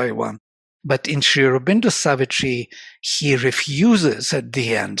one by one. But in Sri Aurobindo Savitri, he refuses at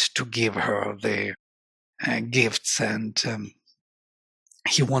the end to give her the gifts, and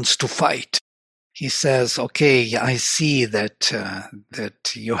he wants to fight. He says, okay, I see that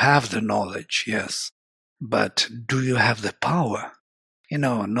you have the knowledge, yes, but do you have the power?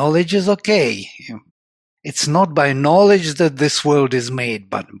 Knowledge is okay. It's not by knowledge that this world is made,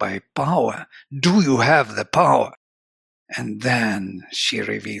 but by power. Do you have the power? And then she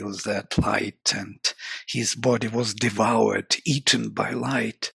reveals that light, and his body was devoured, eaten by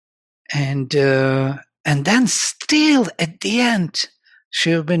light. And then still at the end,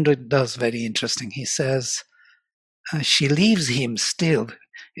 Sri Aurobindo does very interesting. He says, she leaves him still,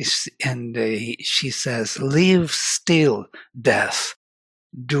 and she says, live still, death,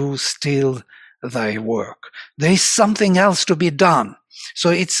 do still thy work. There is something else to be done. So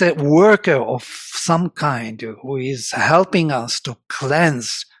it's a worker of some kind who is helping us to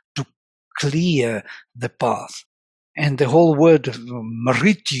cleanse, to clear the path. And the whole word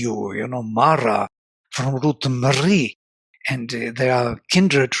mrityu, mara, from root mri, and there are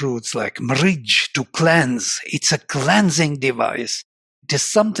kindred roots like mrij, to cleanse. It's a cleansing device. It is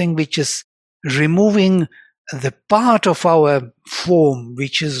something which is removing the part of our form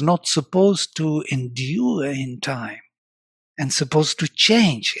which is not supposed to endure in time and supposed to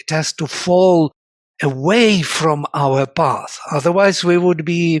change. It has to fall away from our path. Otherwise we would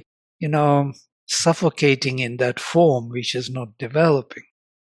be, suffocating in that form which is not developing.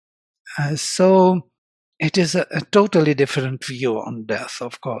 So it is a totally different view on death,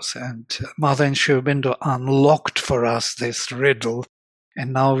 of course. And Mother and Sri Aurobindo unlocked for us this riddle,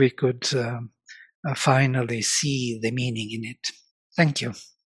 and now we could finally see the meaning in it. Thank you.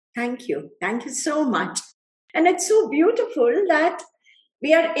 Thank you. Thank you so much. And it's so beautiful that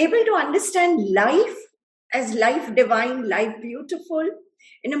we are able to understand life as life divine, life beautiful,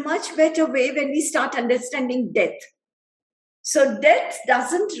 in a much better way when we start understanding death. So death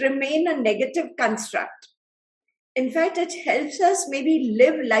doesn't remain a negative construct. In fact, it helps us maybe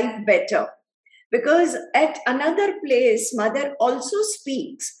live life better. Because at another place, Mother also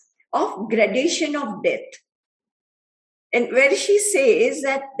speaks of gradation of death. And where she says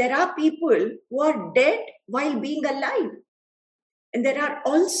that there are people who are dead while being alive. And there are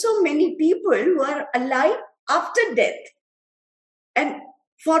also many people who are alive after death. And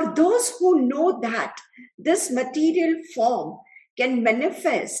for those who know that this material form can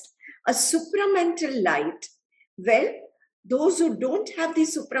manifest a supramental light, well, those who don't have the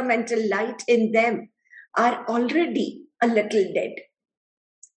supramental light in them are already a little dead.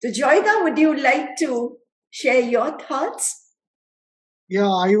 So Joyda, would you like to share your thoughts?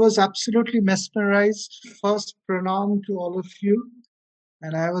 Yeah, I was absolutely mesmerized. First, pranam to all of you.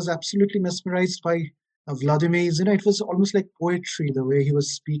 And I was absolutely mesmerized by Vladimir's, it was almost like poetry, the way he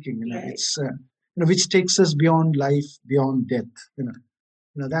was speaking, it's, which takes us beyond life, beyond death,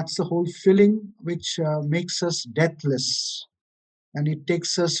 that's the whole feeling which makes us deathless. And it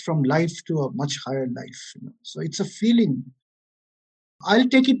takes us from life to a much higher life, So it's a feeling. I'll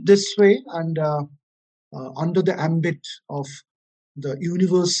take it this way, and under the ambit of the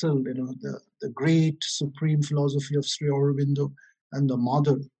universal, the great supreme philosophy of Sri Aurobindo and the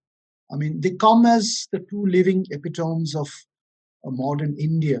Mother. They come as the two living epitomes of a modern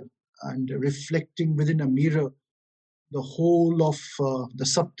India, and reflecting within a mirror the whole of the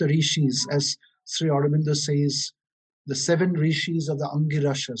Sapta Rishis, as Sri Aurobindo says, the 7 Rishis of the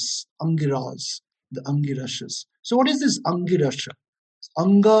Angiras, the Angirashas. So what is this Angirasha?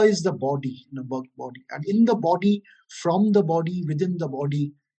 Anga is the body, body. And in the body, from the body, within the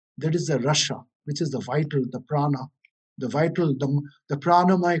body, there is the Rasha, which is the vital, the prana, the vital, the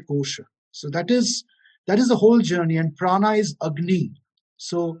pranamaya kosha. So that is the whole journey, and prana is Agni.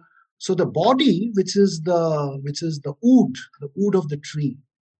 So the body, which is the wood of the tree,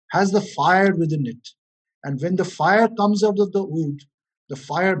 has the fire within it. And when the fire comes out of the wood, the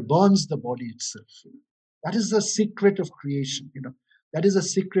fire burns the body itself. That is the secret of creation, That is the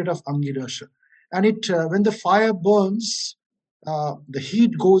secret of Angirasha. And when the fire burns, the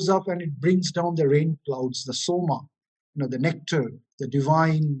heat goes up and it brings down the rain clouds, the soma, the nectar, the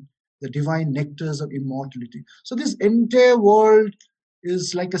divine nectars of immortality. So this entire world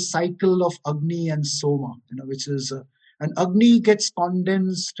is like a cycle of Agni and Soma, which is, and Agni gets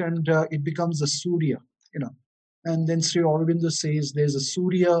condensed and it becomes a Surya, And then Sri Aurobindo says there's a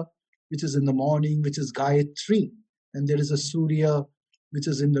Surya which is in the morning, which is Gayatri, and there is a Surya which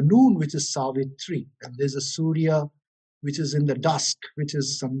is in the noon, which is Savitri, and there's a Surya which is in the dusk, which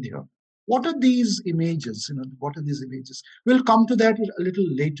is Sandhya. What are these images? What are these images? We'll come to that a little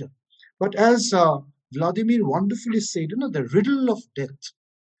later. But as Vladimir wonderfully said, the riddle of death.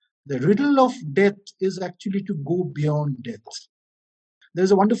 The riddle of death is actually to go beyond death.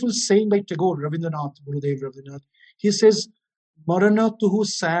 There's a wonderful saying by Tagore, Rabindranath, Gurudev Rabindranath. He says, Marana tuhu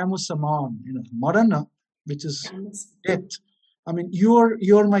sam saman. Marana, which is death. I mean,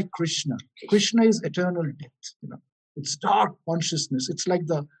 you're my Krishna. Krishna is eternal death. It's dark consciousness. It's like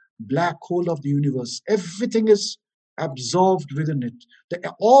the black hole of the universe. Everything is absorbed within it.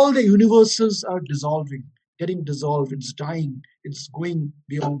 All the universes are dissolving, getting dissolved. It's dying. It's going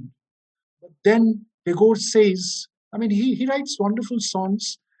beyond. But then Tagore says, I mean, he writes wonderful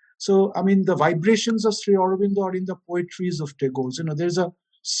songs. So, I mean, the vibrations of Sri Aurobindo are in the poetries of Tagore. There's a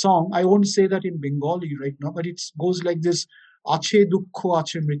song, I won't say that in Bengali right now, but it goes like this, Ache dukkho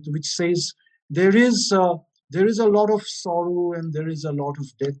ache mrityu, which says, there is a lot of sorrow and there is a lot of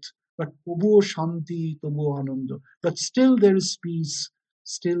death, but tobuo shanti, tobuo ananda. But still there is peace,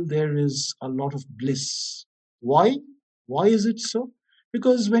 still there is a lot of bliss. Why? Why is it so?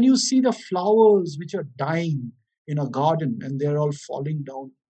 Because when you see the flowers which are dying in a garden and they're all falling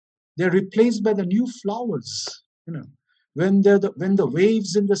down, they're replaced by the new flowers. When the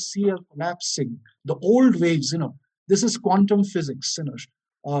waves in the sea are collapsing, the old waves, this is quantum physics.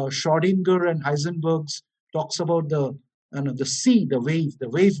 Schrodinger and Heisenberg talks about the sea, the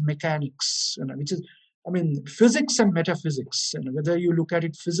wave mechanics, which is, I mean, physics and metaphysics, whether you look at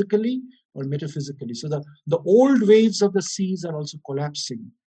it physically or metaphysically. So the old waves of the seas are also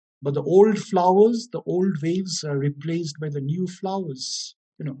collapsing, but the old flowers, the old waves are replaced by the new flowers.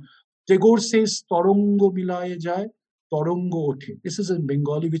 Tagore says, Torongo milaye jai, Torongo othe. This is in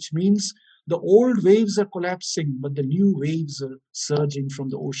Bengali, which means the old waves are collapsing, but the new waves are surging from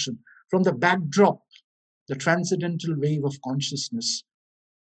the ocean, from the backdrop, the transcendental wave of consciousness.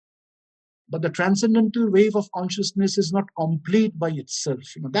 But the transcendental wave of consciousness is not complete by itself.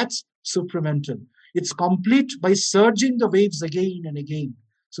 That's supramental. It's complete by surging the waves again and again.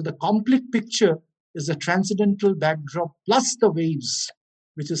 So the complete picture is the transcendental backdrop plus the waves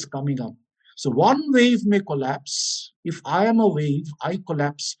which is coming up. So one wave may collapse. If I am a wave, I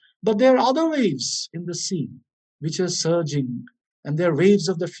collapse. But there are other waves in the sea which are surging. And they are waves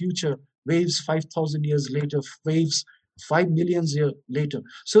of the future, waves 5,000 years later, waves 5 million years later.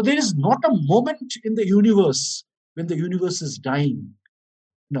 So there is not a moment in the universe when the universe is dying.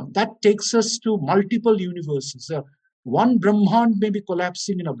 Now, that takes us to multiple universes. One Brahmand may be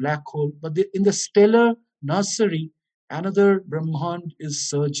collapsing in a black hole, but in the stellar nursery, another Brahmand is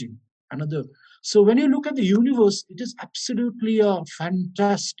surging. So when you look at the universe, it is absolutely a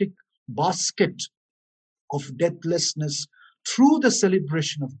fantastic basket of deathlessness through the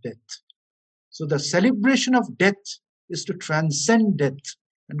celebration of death. So the celebration of death is to transcend death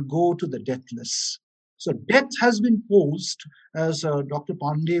and go to the deathless. So death has been posed, as Dr.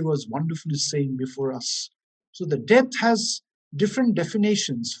 Pandey was wonderfully saying before us. So the death has different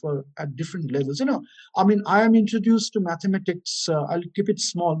definitions at different levels. I mean, I am introduced to mathematics. I'll keep it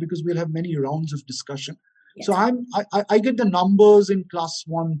small because we'll have many rounds of discussion. Yes. So I get the numbers in class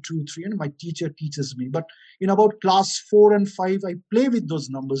 1, 2, 3, and my teacher teaches me. But in about class 4 and 5, I play with those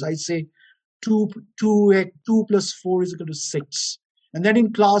numbers. I say 2 plus 4 is equal to 6. And then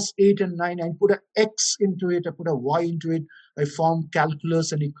in class 8 and 9, I put an X into it, I put a Y into it, I form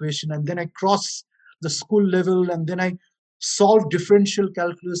calculus and equation, and then I cross the school level, and then I solve differential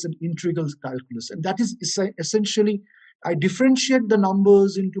calculus and integral calculus. And that is essentially, I differentiate the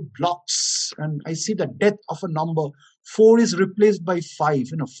numbers into blocks, and I see the death of a number. 4 is replaced by 5,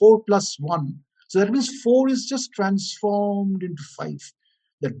 4 plus 1. So that means 4 is just transformed into 5.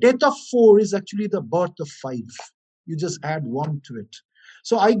 The death of 4 is actually the birth of 5. You just add 1 to it.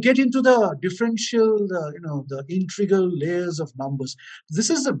 So I get into the differential, the integral layers of numbers. This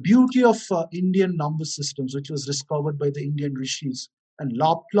is the beauty of Indian number systems, which was discovered by the Indian rishis. And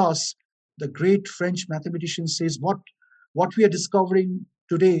Laplace, the great French mathematician, says what we are discovering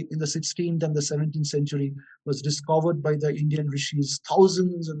today in the 16th and the 17th century was discovered by the Indian rishis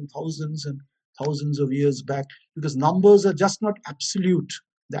thousands and thousands and thousands of years back, because numbers are just not absolute.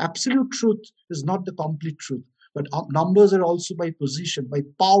 The absolute truth is not the complete truth. But numbers are also by position, by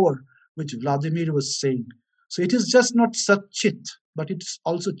power, which Vladimir was saying. So it is just not Satchit, but it's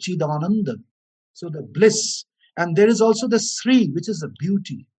also Chidananda. So the bliss. And there is also the Sri, which is the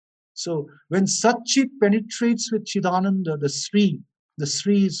beauty. So when Satchit penetrates with Chidananda, the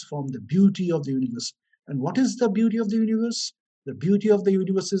Sri is from the beauty of the universe. And what is the beauty of the universe? The beauty of the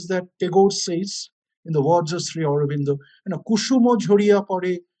universe is that Tagore says, in the words of Sri Aurobindo, Kushumo jhoriya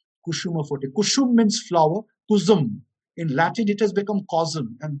pore, Kushuma fote. Kushum means flower. Kusum. In Latin, it has become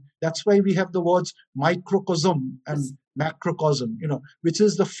cosm. And that's why we have the words microcosm and macrocosm, which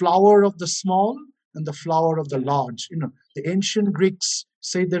is the flower of the small and the flower of the large. The ancient Greeks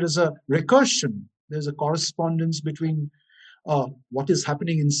say there is a recursion. There's a correspondence between what is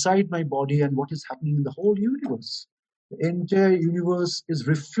happening inside my body and what is happening in the whole universe. The entire universe is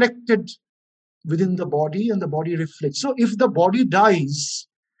reflected within the body, and the body reflects. So if the body dies,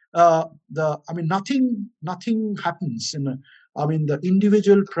 nothing happens. The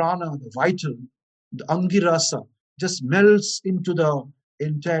individual prana, the vital, the angirasa, just melts into the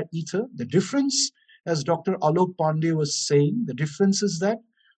entire ether. The difference, as Dr. Alok Pandey was saying, the difference is that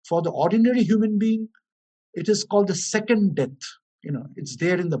for the ordinary human being, it is called the second death. It's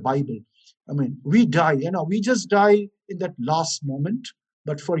there in the Bible. We die, we just die in that last moment.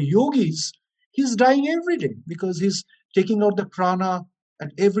 But for yogis, he's dying every day because he's taking out the prana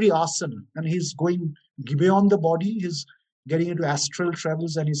at every asana, and he's going beyond the body. He's getting into astral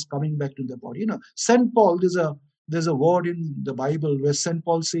travels, and he's coming back to the body. St. Paul, there's a word in the Bible where St.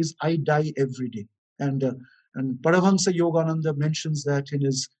 Paul says, "I die every day," and Paramahansa Yogananda mentions that in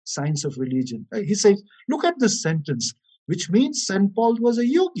his Science of Religion. He says, look at this sentence, which means St. Paul was a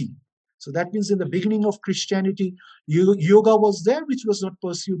yogi. So that means in the beginning of Christianity, yoga was there, which was not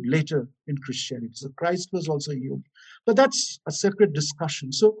pursued later in Christianity. So Christ was also a yogi. But that's a separate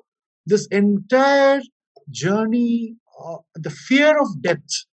discussion. So this entire journey, the fear of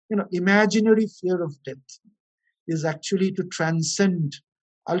death, imaginary fear of death, is actually to transcend.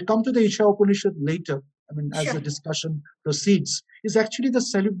 I'll come to the Isha Upanishad later, as the discussion proceeds, is actually the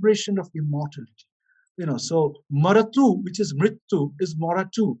celebration of immortality. So Maratu, which is Mrittu, is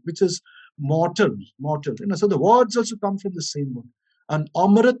Maratu, which is mortal. So the words also come from the same word. And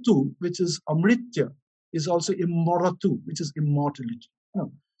Amaratu, which is Amritya, is also Immoratu, which is immortality.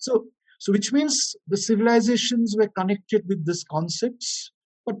 So which means the civilizations were connected with these concepts,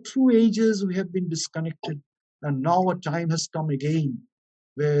 but through ages we have been disconnected. And now a time has come again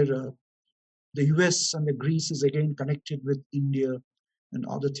where the US and the Greece is again connected with India and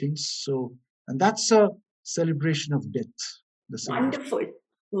other things. And that's a celebration of death. Wonderful,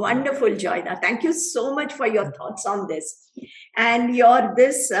 Joyda. Thank you so much for your thoughts on this. And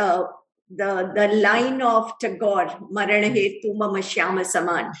the line of Tagore, Marana Hetu Mama Shyama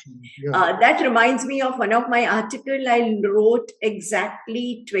Saman. That reminds me of one of my articles I wrote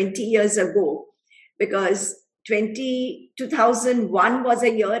exactly 20 years ago, because 2001 was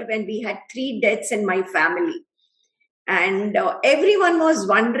a year when we had 3 deaths in my family. And everyone was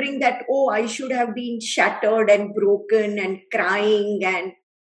wondering that, I should have been shattered and broken and crying.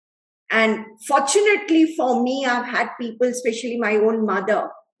 And fortunately for me, I've had people, especially my own mother,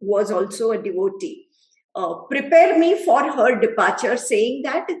 who was also a devotee, prepare me for her departure, saying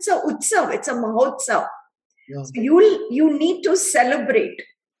that it's a utsav, it's a mahotsav. Yeah. So you need to celebrate.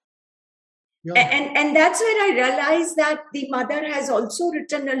 Yeah. And that's where I realized that the mother has also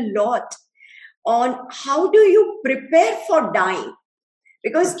written a lot on how do you prepare for dying,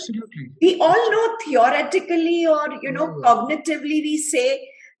 because Absolutely. We all know theoretically or cognitively we say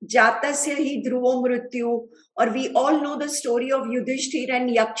jatasya hi dhruvo mrityu, or we all know the story of Yudhishthir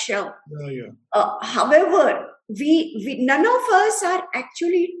and Yaksha. However, we none of us are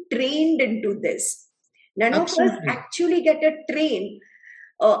actually trained into this. None Absolutely. Of us actually get a train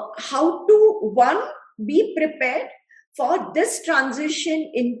how to, one, be prepared for this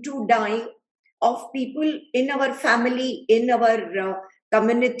transition into dying of people in our family, in our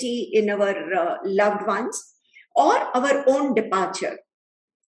community, in our loved ones, or our own departure.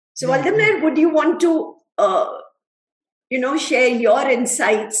 So, Valdemar, would you want to, share your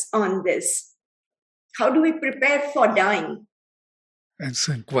insights on this? How do we prepare for dying? That's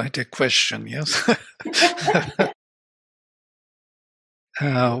quite a question, yes.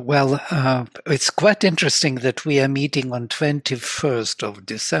 It's quite interesting that we are meeting on 21st of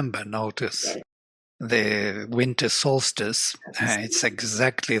December, notice. The winter solstice, it's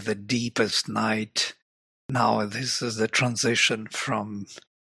exactly the deepest night. Now this is the transition from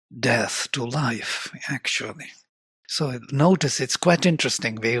death to life, actually. So notice it's quite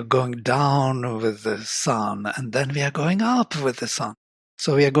interesting. We are going down with the sun, and then we are going up with the sun.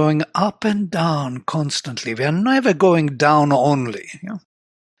 So we are going up and down constantly. We are never going down only.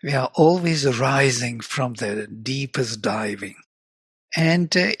 We are always rising from the deepest diving.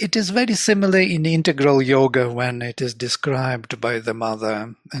 And it is very similar in integral yoga when it is described by the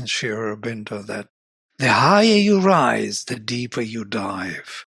mother and Sri Aurobindo that the higher you rise, the deeper you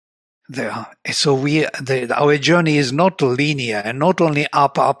dive. Our journey is not linear and not only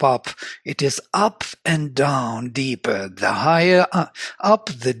up, up, up. It is up and down deeper. The higher up,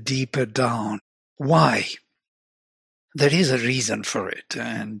 the deeper down. Why? There is a reason for it,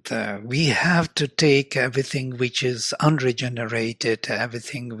 and we have to take everything which is unregenerated,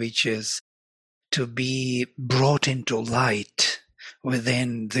 everything which is to be brought into light,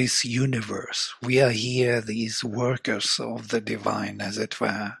 within this universe. We are here, these workers of the divine, as it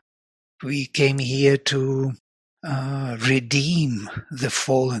were. We came here to redeem the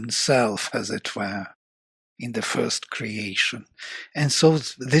fallen self, as it were, in the first creation. And so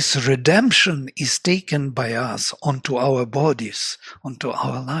this redemption is taken by us onto our bodies, onto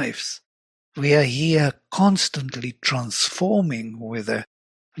our lives. We are here constantly transforming with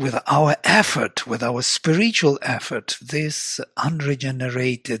our effort, with our spiritual effort, this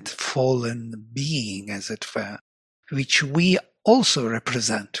unregenerated fallen being, as it were, which we also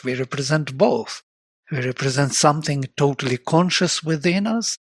represent. We represent both. We represent something totally conscious within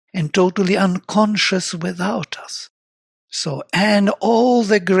us and totally unconscious without us. So, and all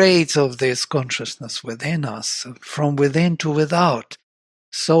the grades of this consciousness within us, from within to without.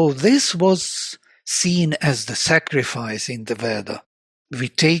 So this was seen as the sacrifice in the Veda. We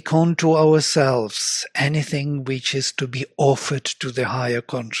take on to ourselves anything which is to be offered to the higher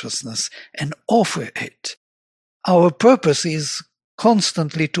consciousness and offer it. Our purpose is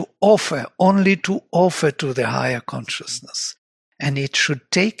constantly to offer, only to offer to the higher consciousness. And it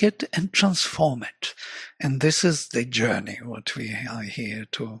should take it and transform it. And this is the journey, what we are here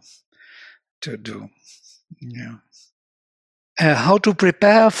to do. Yeah. How to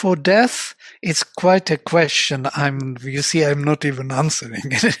prepare for death? It's quite a question. I'm not even answering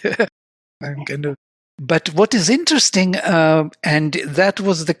it. But what is interesting, and that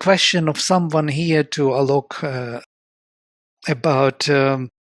was the question of someone here to Alok about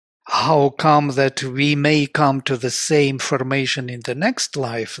how come that we may come to the same formation in the next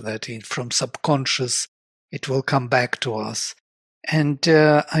life, that from subconscious it will come back to us. And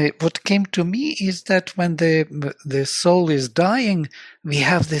what came to me is that when the soul is dying, we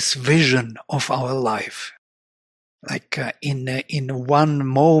have this vision of our life. Like in one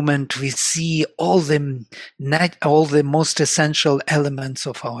moment, we see all the most essential elements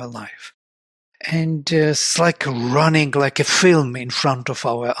of our life. And it's like running like a film in front of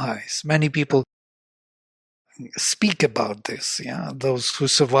our eyes. Many people speak about this, those who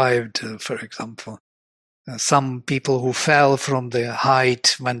survived, for example. Some people who fell from the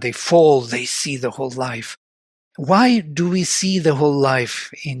height, when they fall, they see the whole life. Why do we see the whole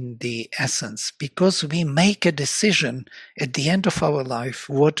life in the essence? Because we make a decision at the end of our life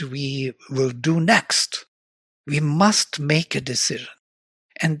what we will do next. We must make a decision.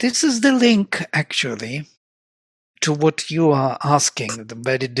 And this is the link, actually, to what you are asking, the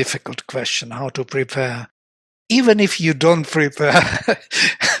very difficult question, how to prepare. Even if you don't prepare,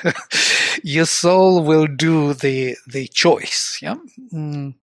 your soul will do the choice. Yeah.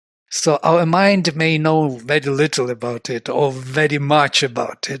 So our mind may know very little about it or very much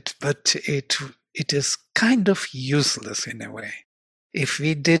about it, but it is kind of useless in a way. If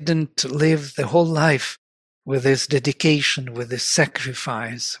we didn't live the whole life with this dedication, with this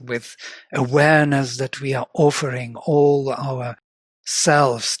sacrifice, with awareness that we are offering all our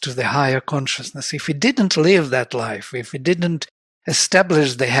selves to the higher consciousness, if we didn't live that life, if we didn't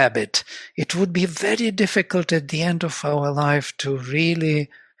establish the habit, it would be very difficult at the end of our life to really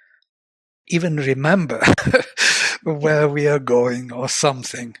even remember where we are going or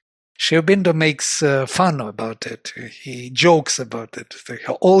something. Sri Aurobindo makes fun about it. He jokes about it.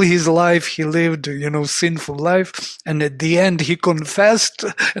 All his life he lived, sinful life, and at the end he confessed,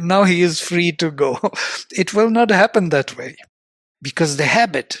 and now he is free to go. It will not happen that way, because the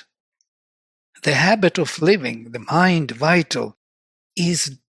habit of living, the mind, vital,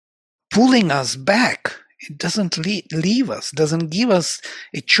 is pulling us back. It doesn't leave us, doesn't give us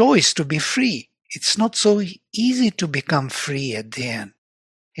a choice to be free. It's not so easy to become free at the end.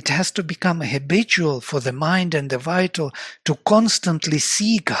 It has to become a habitual for the mind and the vital to constantly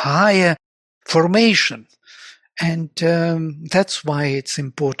seek higher formation. And that's why it's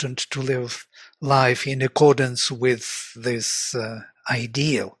important to live life in accordance with this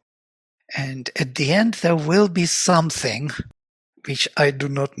ideal. And at the end, there will be something, which I do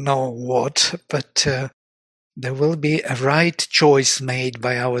not know what, but there will be a right choice made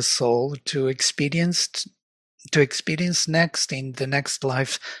by our soul to experience next, in the next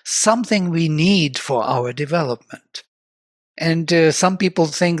life, something we need for our development. And some people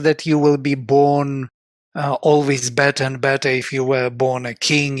think that you will be born always better and better. If you were born a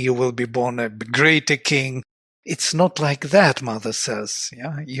king, you will be born a greater king. It's not like that, Mother says.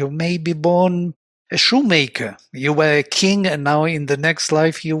 Yeah, you may be born a shoemaker. You were a king, and now in the next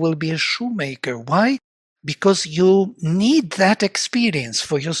life you will be a shoemaker. Why? Because you need that experience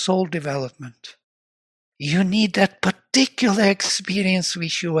for your soul development. You need that particular experience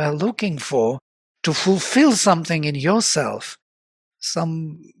which you are looking for to fulfill something in yourself,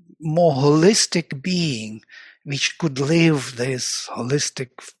 some more holistic being which could live this holistic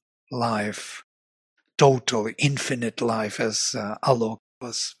life, total, infinite life, as Alok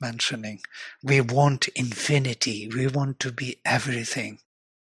was mentioning. We want infinity. We want to be everything.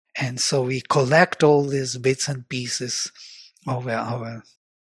 And so we collect all these bits and pieces over our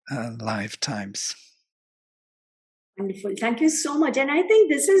lifetimes. Wonderful. Thank you so much. And I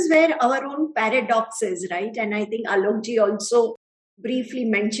think this is where our own paradox is, right? And I think Alokji also briefly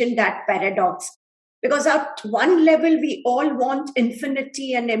mentioned that paradox. Because at one level, we all want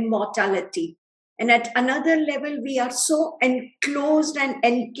infinity and immortality. And at another level, we are so enclosed and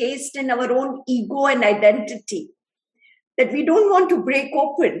encased in our own ego and identity that we don't want to break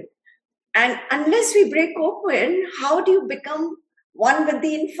open. And unless we break open, how do you become one with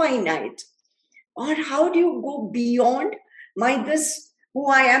the infinite? Or how do you go beyond this, who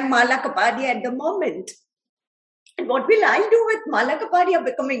I am, Mala Kapadia at the moment? And what will I do with Mala Kapadia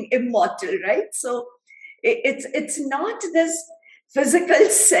becoming immortal, right? So it's not this physical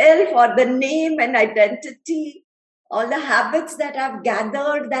self or the name and identity, all the habits that I've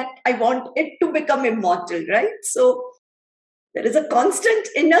gathered that I want it to become immortal, right? So there is a constant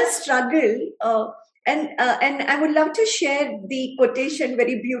inner struggle. And I would love to share the quotation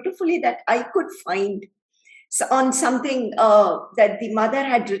very beautifully that I could find on something that the mother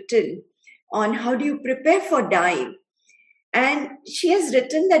had written on how do you prepare for dying. And she has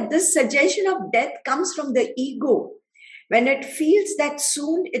written that this suggestion of death comes from the ego when it feels that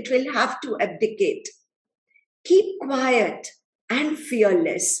soon it will have to abdicate. Keep quiet and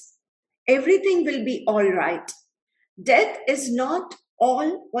fearless. Everything will be all right. Death is not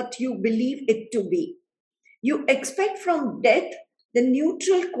all what you believe it to be. You expect from death the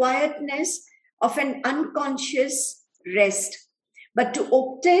neutral quietness of an unconscious rest. But to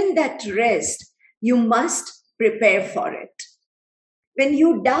obtain that rest, you must prepare for it. When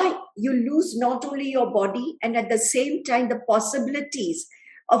you die, you lose not only your body and at the same time the possibilities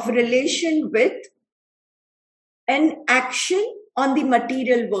of relation with and action on the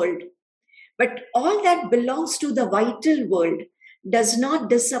material world. But all that belongs to the vital world does not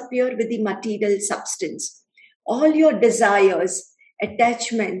disappear with the material substance. All your desires,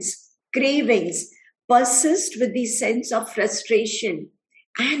 attachments, cravings persist with the sense of frustration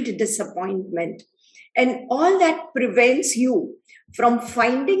and disappointment. And all that prevents you from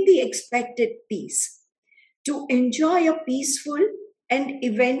finding the expected peace. To enjoy a peaceful and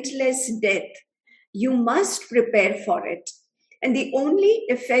eventless death, you must prepare for it. And the only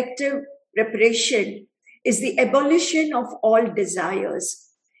effective preparation is the abolition of all desires.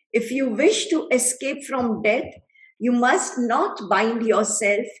 If you wish to escape from death, you must not bind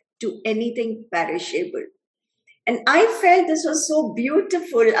yourself to anything perishable. And I felt this was so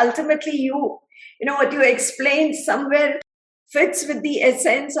beautiful. Ultimately, you know, what you explained somewhere fits with the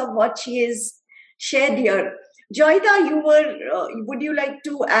essence of what she has shared here. Joyita, would you like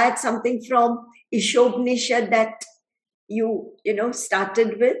to add something from Ishobnishad that you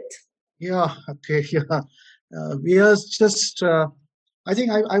started with? Yeah, okay, yeah. We are just, I think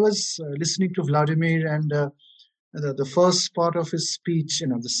I was listening to Vladimir and the first part of his speech,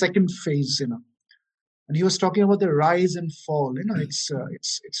 the second phase, and he was talking about the rise and fall. It's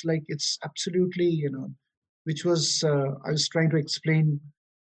like it's absolutely, which was I was trying to explain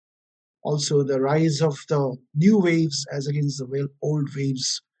also the rise of the new waves as against the old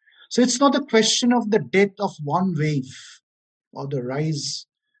waves. So it's not a question of the death of one wave or the rise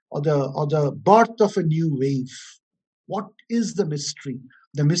or the birth of a new wave. What is the mystery?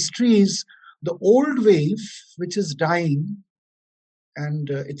 The mystery is the old wave, which is dying and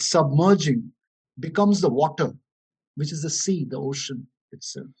it's submerging, becomes the water, which is the sea, the ocean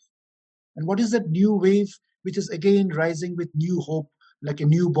itself. And what is that new wave, which is again rising with new hope, like a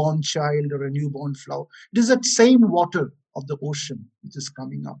newborn child or a newborn flower? It is that same water of the ocean which is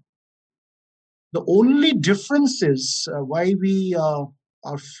coming up. The only difference is why we are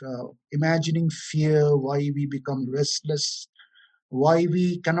imagining fear, why we become restless, why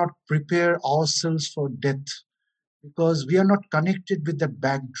we cannot prepare ourselves for death, because we are not connected with the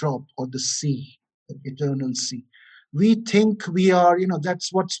backdrop or the sea, the eternal sea. We think we are,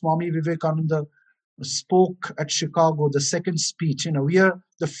 that's what Swami Vivekananda spoke at Chicago, the second speech. We are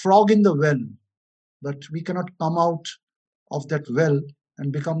the frog in the well, but we cannot come out of that well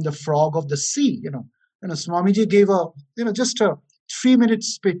and become the frog of the sea. Swamiji gave just a 3-minute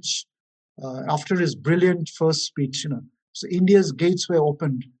speech after his brilliant first speech. So India's gates were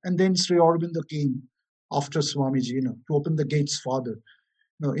opened, and then Sri Aurobindo came after Swamiji, to open the gates farther.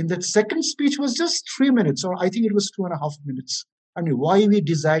 In that second speech was just 3 minutes, or I think it was 2.5 minutes. I mean, why we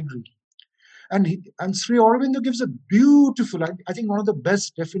disagree? And Sri Aurobindo gives a beautiful, I think one of the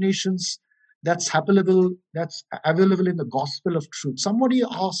best definitions that's available in the Gospel of Truth. Somebody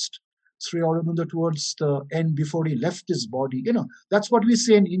asked Sri Aurobindo towards the end, before he left his body. That's what we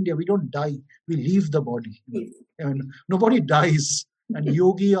say in India. We don't die, we leave the body. And nobody dies. And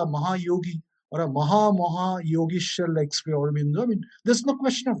yogi, a Mahayogi, or a Maha Yogishwar like Sri Aurobindo, there's no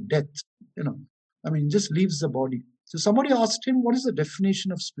question of death. Just leaves the body. So somebody asked him, what is the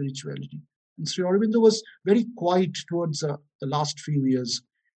definition of spirituality? And Sri Aurobindo was very quiet towards the last few years.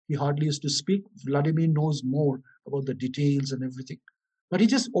 He hardly used to speak. Vladimir knows more about the details and everything. But he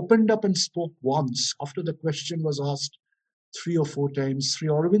just opened up and spoke once after the question was asked 3 or 4 times. Sri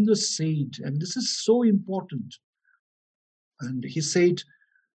Aurobindo said, and this is so important, and he said,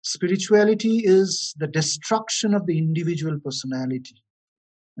 spirituality is the destruction of the individual personality,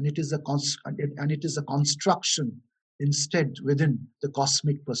 and it is a construction instead within the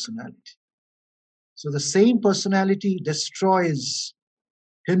cosmic personality. So the same personality destroys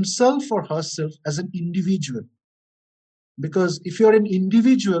himself or herself as an individual. Because if you're an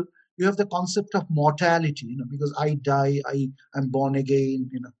individual, you have the concept of mortality, because I die, I'm born again,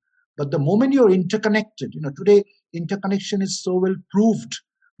 But the moment you're interconnected, today interconnection is so well proved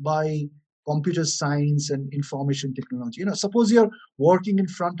by computer science and information technology. Suppose you're working in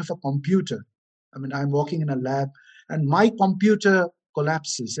front of a computer. I'm working in a lab and my computer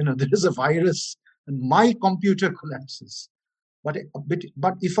collapses. There is a virus and my computer collapses. But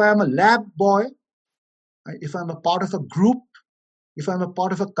if I am a lab boy, if I'm a part of a group, if I'm a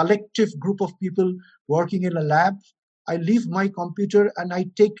part of a collective group of people working in a lab, I leave my computer and I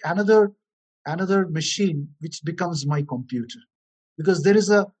take another machine which becomes my computer. Because there is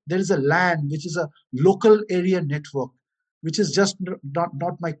a LAN, which is a local area network, which is just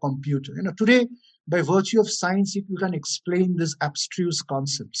not my computer. Today, by virtue of science, you can explain these abstruse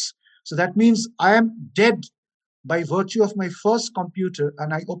concepts. So that means I am dead by virtue of my first computer,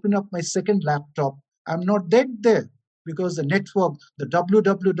 and I open up my second laptop. I'm not dead there because the network, the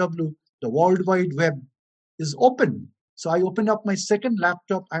www, the World Wide Web is open. So I open up my second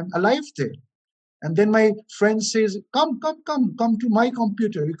laptop, I'm alive there. And then my friend says, come to my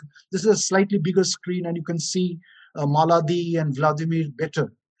computer. This is a slightly bigger screen and you can see Maladi and Vladimir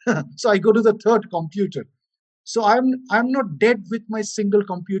better. So I go to the third computer. So I'm not dead with my single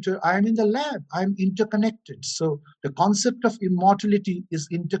computer. I am in the lab. I'm interconnected. So the concept of immortality is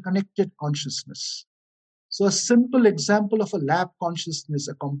interconnected consciousness. So a simple example of a lab consciousness,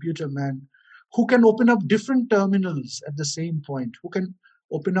 a computer man, who can open up different terminals at the same point, who can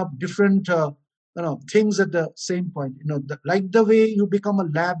open up different things at the same point. Like the way you become a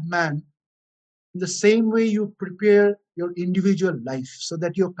lab man, in the same way you prepare your individual life so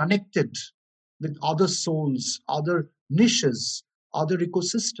that you're connected with other souls, other niches, other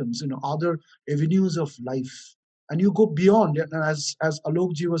ecosystems, other avenues of life. And you go beyond. And as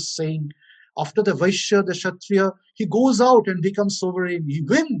Alokji was saying, after the Vaishya, the Kshatriya, he goes out and becomes sovereign. He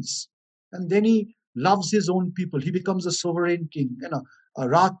wins. And then he loves his own people. He becomes a sovereign king, a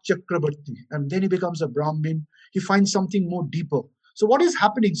Raj Chakrabarti. And then he becomes a Brahmin. He finds something more deeper. So what is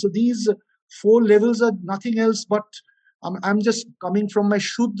happening? So these 4 levels are nothing else but I'm just coming from my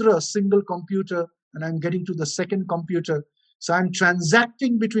Shudra single computer and I'm getting to the second computer. So I'm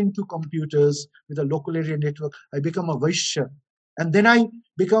transacting between 2 computers with a local area network. I become a Vaishya. And then I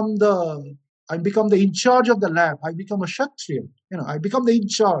become the in charge of the lab. I become a Kshatriya. I become the in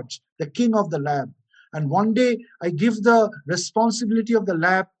charge, the king of the lab. And one day I give the responsibility of the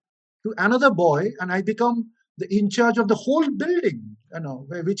lab to another boy and I become the in charge of the whole building,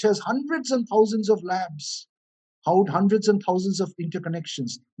 which has hundreds and thousands of labs. Hundreds and thousands of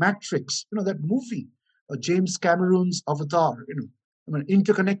interconnections. Matrix, that movie, James Cameron's Avatar,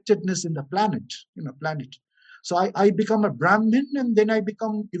 interconnectedness in the planet, planet. So I become a Brahmin and then I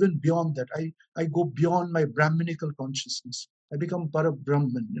become even beyond that. I go beyond my Brahminical consciousness. I become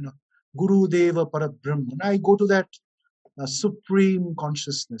Parabrahman, Guru Deva Parabrahman. I go to that supreme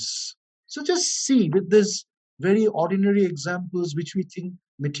consciousness. So just see with these very ordinary examples which we think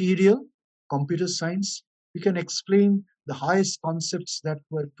material, computer science, we can explain the highest concepts that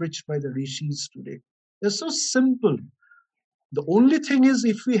were preached by the rishis today. They're so simple. The only thing is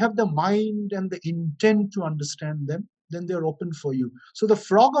if we have the mind and the intent to understand them, then they're open for you. So the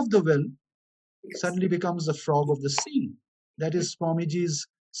frog of the well suddenly becomes the frog of the sea. That is Swamiji's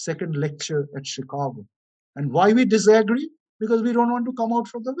second lecture at Chicago. And why we disagree? Because we don't want to come out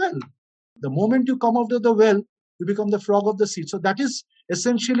from the well. The moment you come out of the well, you become the frog of the sea. So that is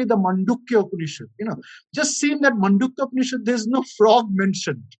essentially the Mandukya Upanishad. Just see in that Mandukya Upanishad, there's no frog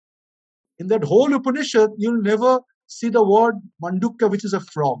mentioned. In that whole Upanishad, you'll never see the word Mandukya, which is a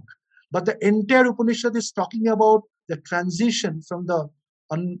frog. But the entire Upanishad is talking about the transition from the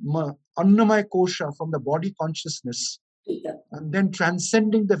Annamaya Kosha, from the body consciousness, and then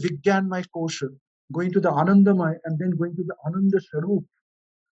transcending the Vijnanmaya Kosha, going to the Anandamaya, and then going to the Ananda Sharup,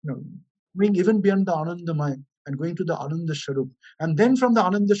 going even beyond the Anandamaya and going to the Ananda Sharup. And then from the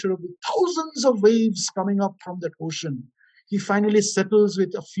Ananda Sharup, with thousands of waves coming up from that ocean, he finally settles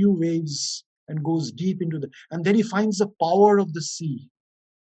with a few waves and goes deep into and then he finds the power of the sea,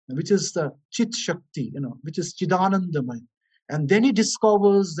 which is the Chit Shakti, which is Chidanandamaya. And then he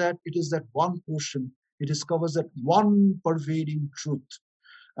discovers that it is that one ocean. He discovers that one pervading truth.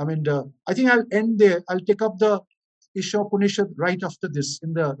 I think I'll end there. I'll take up the Isha Upanishad right after this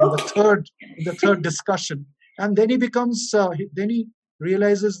in the third discussion. And then he becomes, then he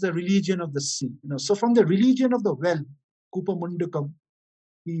realizes the religion of the sea. So from the religion of the well, Kupa Mundakam,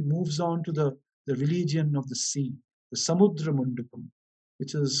 he moves on to the religion of the sea, the Samudra Mundakam,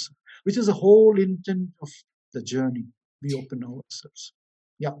 which is the whole intent of the journey. We open ourselves.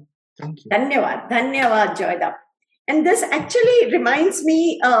 Yeah, thank you. Dhanyavad, Joyda. And this actually reminds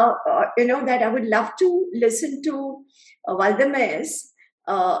me, that I would love to listen to Valdamar's,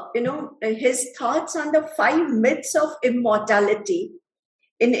 his thoughts on the 5 myths of immortality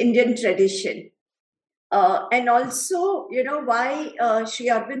in Indian tradition. And also, why Sri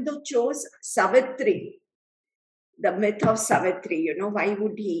Aurobindo chose Savitri, the myth of Savitri.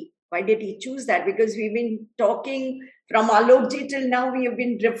 Why did he choose that? Because we've been talking from Alokji till now, we have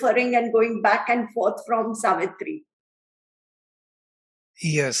been referring and going back and forth from Savitri.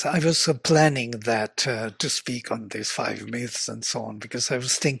 Yes, I was planning that to speak on these 5 myths and so on, because I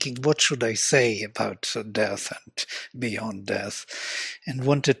was thinking, what should I say about death and beyond death? And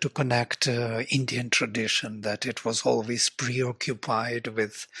wanted to connect Indian tradition, that it was always preoccupied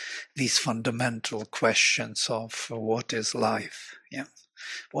with these fundamental questions of what is life?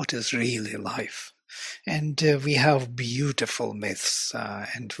 What is really life? And we have beautiful myths,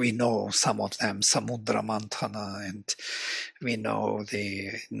 and we know some of them, Samudra Manthana, and we know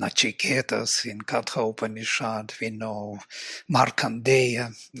the Nachiketas in Katha Upanishad, we know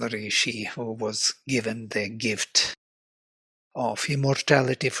Markandeya, the Rishi, who was given the gift of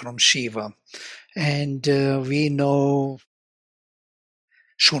immortality from Shiva, and we know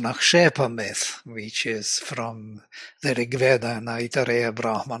Shunakshepa myth, which is from the Rig Veda and Aitareya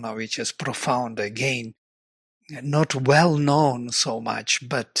Brahmana, which is profound again, not well known so much,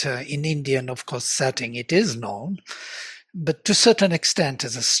 but in Indian, of course, setting it is known, but to a certain extent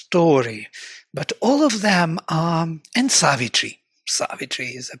as a story. But all of them are, and Savitri. Savitri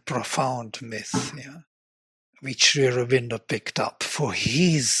is a profound myth, which Sri Aurobindo picked up for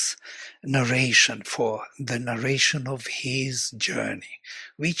his narration, for the narration of his journey,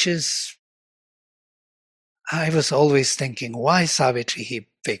 which is, I was always thinking, why Savitri he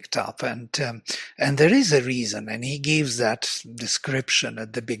picked up, and there is a reason, and he gives that description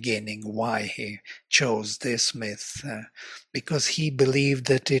at the beginning why he chose this myth, because he believed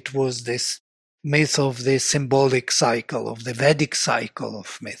that it was this myth of the symbolic cycle, of the Vedic cycle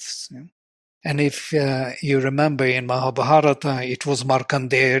of myths. And if you remember in Mahabharata, it was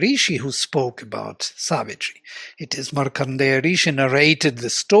Markandeya Rishi who spoke about Savitri. It is Markandeya Rishi narrated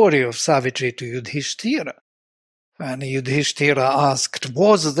the story of Savitri to Yudhishthira. And Yudhishthira asked,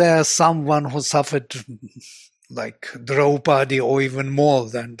 was there someone who suffered like Draupadi or even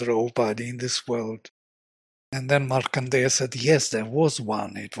more than Draupadi in this world? And then Markandeya said, yes, there was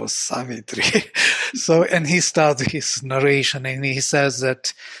one. It was Savitri. And he starts his narration and he says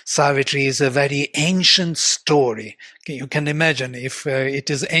that Savitri is a very ancient story. You can imagine if it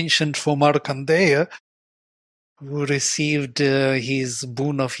is ancient for Markandeya, who received his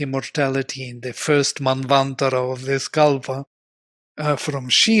boon of immortality in the first Manvantara of this Kalpa from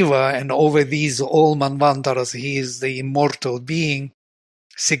Shiva, and over these all Manvantaras he is the immortal being.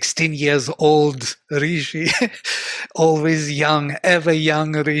 16 years old Rishi, always young, ever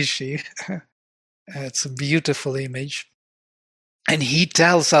young Rishi. It's a beautiful image. And he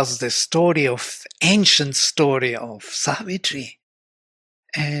tells us the story of, ancient story of Savitri.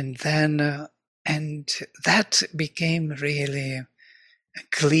 And then, and that became really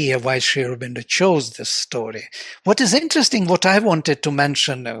clear why Sri Aurobindo chose this story. What is interesting, what I wanted to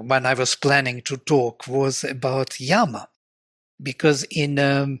mention when I was planning to talk was about Yama. Because in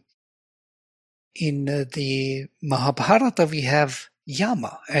the Mahabharata we have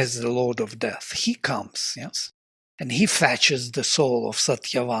Yama as the Lord of Death. He comes, yes, and he fetches the soul of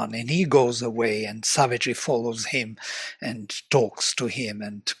Satyavan, and he goes away, and Savitri follows him and talks to him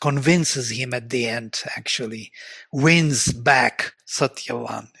and convinces him at the end, actually wins back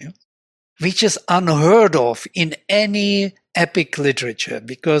Satyavan, which is unheard of in any epic literature,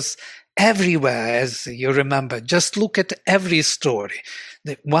 because everywhere, as you remember. Just look at every story.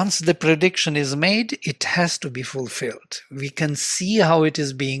 Once the prediction is made, it has to be fulfilled. We can see how it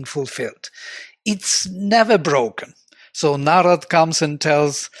is being fulfilled. It's never broken. So Narad comes and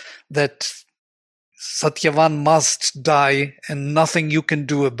tells that Satyavan must die and nothing you can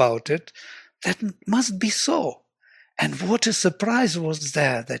do about it. That must be so. And what a surprise was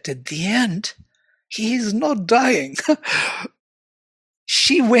there, that at the end, he is not dying.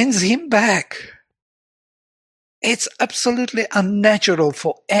 She wins him back. It's absolutely unnatural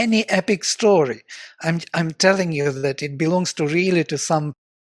for any epic story. I'm telling you that it belongs to some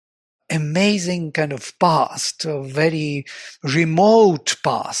amazing kind of past, a very remote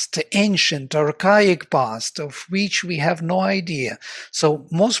past, ancient, archaic past, of which we have no idea. So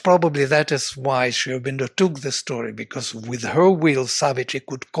most probably that is why Sri Aurobindo took the story, because with her will, Savitri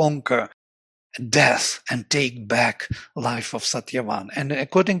could conquer death and take back life of Satyavan. And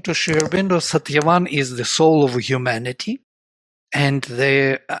according to Sri Aurobindo, Satyavan is the soul of humanity, and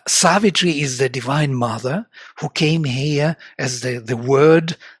the Savitri is the divine mother who came here as the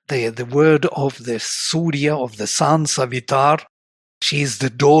word of the Surya, of the sun, Savitar. She is the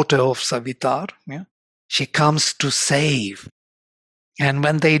daughter of Savitar. Yeah? She comes to save. And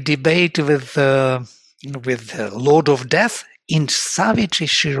when they debate with the Lord of Death, in Savitri,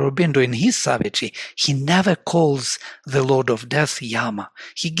 Sri Aurobindo, in his Savitri, he never calls the Lord of Death Yama.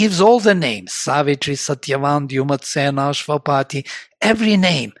 He gives all the names, Savitri, Satyavan, Dyumatsena, Shvapati, every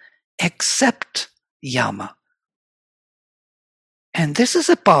name except Yama. And this is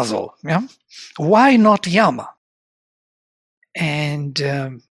a puzzle. Yeah? Why not Yama? And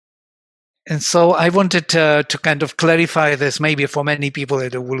so I wanted to kind of clarify this. Maybe for many people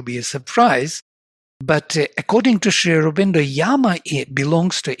it will be a surprise. But according to Sri Aurobindo, Yama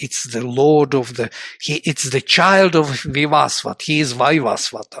belongs to, it's the lord of it's the child of Vivasvat. He is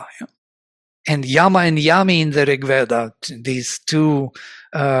Vaivasvata. Yeah? And Yama and Yami in the Rig Veda, these two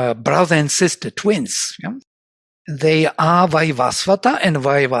brother and sister twins, yeah? They are Vaivasvata and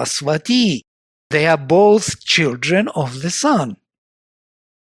Vaivasvati. They are both children of the sun,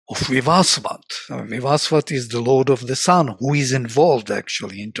 of Vivasvat. Vivasvat is the Lord of the Sun, who is involved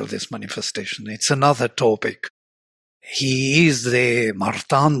actually into this manifestation. It's another topic. He is the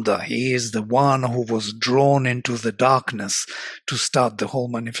Martanda. He is the one who was drawn into the darkness to start the whole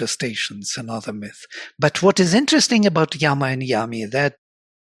manifestation. It's another myth. But what is interesting about Yama and Yami, that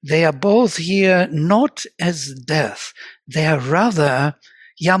they are both here not as death. They are rather,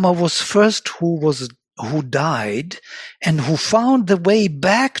 Yama was first who died and who found the way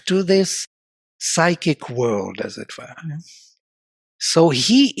back to this psychic world, as it were. So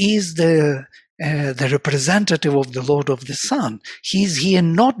he is the representative of the Lord of the Sun. He is here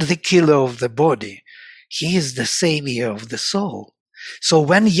not the killer of the body. He is the savior of the soul. So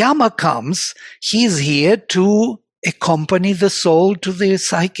when Yama comes, he is here to accompany the soul to the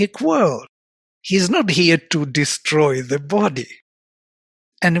psychic world. He is not here to destroy the body.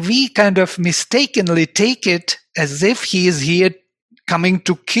 And we kind of mistakenly take it as if he is here coming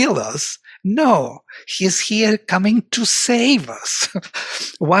to kill us. No, he is here coming to save us.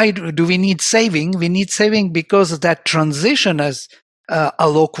 Why do we need saving? We need saving because that transition, as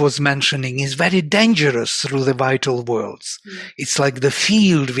Alok was mentioning, is very dangerous through the vital worlds. It's like the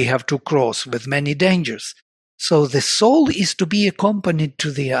field we have to cross with many dangers. So the soul is to be accompanied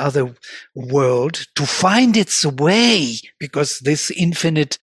to the other world to find its way, because this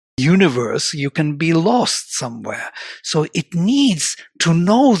infinite universe, you can be lost somewhere. So it needs to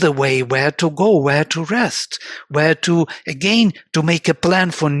know the way, where to go, where to rest, where to, again, to make a plan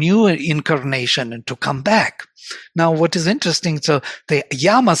for new incarnation and to come back. Now, what is interesting, so the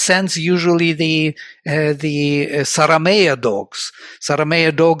Yama sends usually the Sarameya dogs.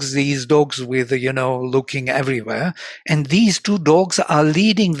 Sarameya dogs, these dogs with, looking everywhere. And these two dogs are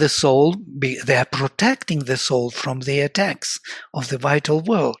leading the soul, they are protecting the soul from the attacks of the vital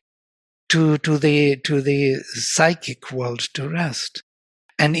world to the psychic world to rest.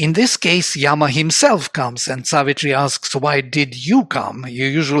 And in this case, Yama himself comes, and Savitri asks, why did you come? You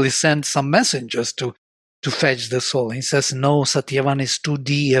usually send some messengers to fetch the soul. He says, no, Satyavan is too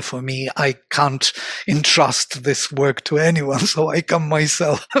dear for me. I can't entrust this work to anyone, so I come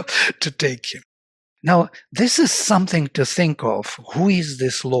myself to take him. Now, this is something to think of. Who is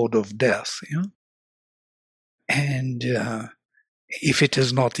this Lord of Death? Yeah? And if it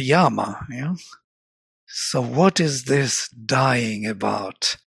is not Yama, yeah? So what is this dying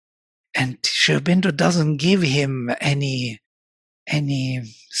about? And Sri Aurobindo doesn't give him any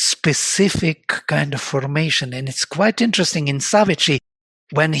specific kind of formation. And it's quite interesting in Savitri,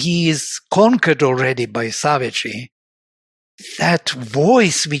 when he is conquered already by Savitri, that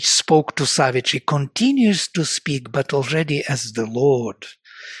voice which spoke to Savitri continues to speak, but already as the Lord,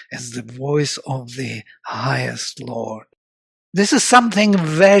 as the voice of the highest Lord. This is something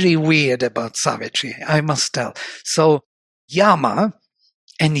very weird about Savitri, I must tell. So Yama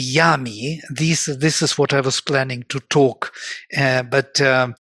and Yami, this is what I was planning to talk, but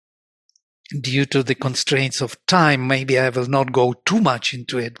due to the constraints of time, maybe I will not go too much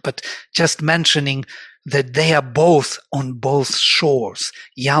into it, but just mentioning that they are both on both shores.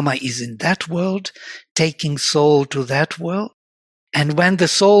 Yama is in that world, taking soul to that world. And when the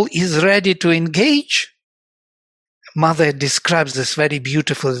soul is ready to engage, Mother describes this very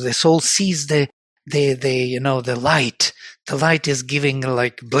beautifully. The soul sees the light. The light is giving,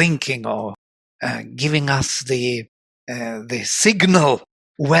 like, blinking or giving us the signal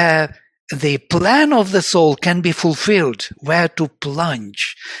where the plan of the soul can be fulfilled, where to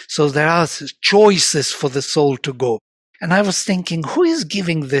plunge. So there are choices for the soul to go. And I was thinking, who is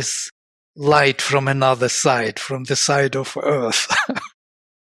giving this light from another side, from the side of earth?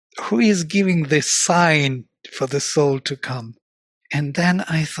 Who is giving this sign for the soul to come? And then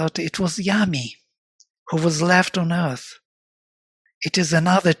I thought it was Yami, who was left on earth. It is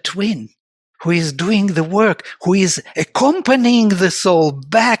another twin who is doing the work, who is accompanying the soul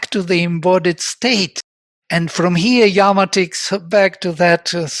back to the embodied state. And from here, Yama takes her back to that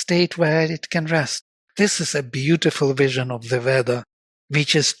state where it can rest. This is a beautiful vision of the Veda,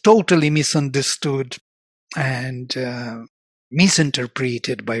 which is totally misunderstood and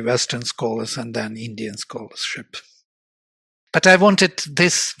misinterpreted by Western scholars and then Indian scholarship. But I wanted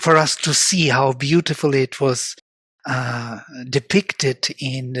this for us to see how beautifully it was depicted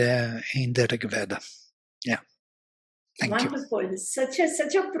in the Rig Veda. Yeah. Thank you. Wonderful. Such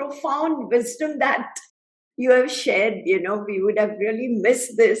a profound wisdom that you have shared. We would have really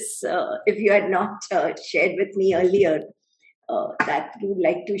missed this if you had not shared with me earlier that you would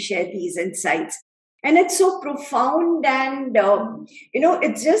like to share these insights. And it's so profound. And,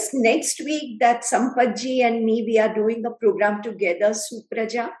 it's just next week that Sampatji and me, we are doing a program together,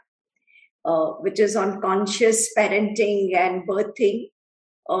 Supraja, which is on conscious parenting and birthing.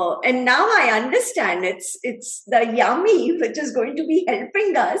 And now I understand it's the Yami which is going to be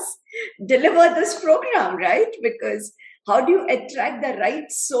helping us deliver this program, right? Because how do you attract the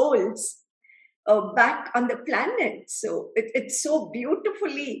right souls back on the planet? So it's so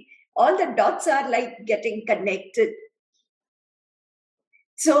beautifully, all the dots are like getting connected.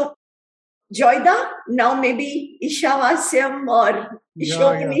 So Joyda, now maybe Ishavasyam or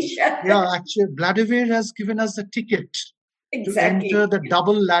Ishopanisha. Yeah, actually, Vladimir has given us the ticket Exactly. to enter the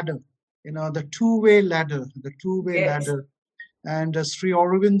double ladder, the two-way ladder, Yes. ladder. And as Sri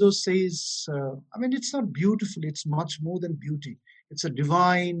Aurobindo says, it's not beautiful, it's much more than beauty. It's a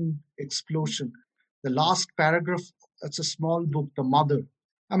divine explosion. The last paragraph, it's a small book, The Mother.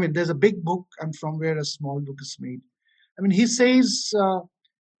 There's a big book and from where a small book is made. He says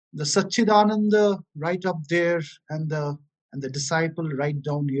the Satchidananda right up there and the disciple right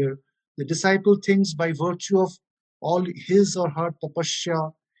down here. The disciple thinks by virtue of all his or her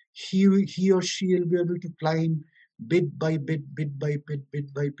tapasya, he or she will be able to climb bit by bit,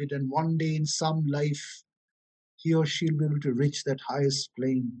 and one day in some life, he or she will be able to reach that highest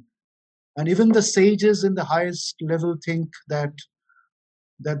plane. And even the sages in the highest level think that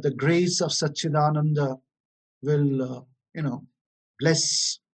the grace of Satchidananda will,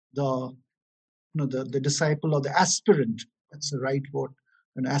 bless the disciple or the aspirant. That's the right word.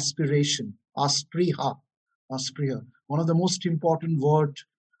 An aspiration, aspriha. One of the most important word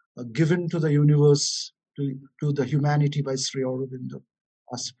given to the universe, to the humanity by Sri Aurobindo.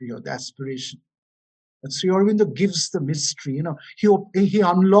 Aspriha, the aspiration. And Sri Aurobindo gives the mystery. He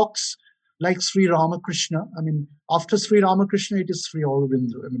unlocks like Sri Ramakrishna. After Sri Ramakrishna, it is Sri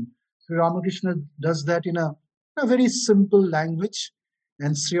Aurobindo. Sri Ramakrishna does that in a very simple language,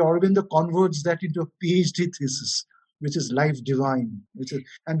 and Sri Aurobindo converts that into a PhD thesis, which is Life Divine.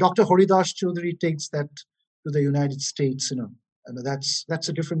 And Dr. Haridas Chaudhary takes that to the United States. And that's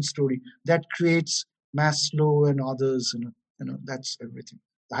a different story. That creates Maslow and others. That's everything.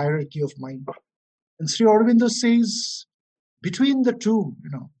 The hierarchy of mind. And Sri Aurobindo says, between the two,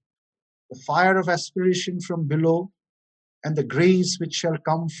 the fire of aspiration from below and the grace which shall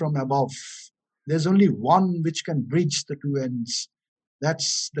come from above, there's only one which can bridge the two ends.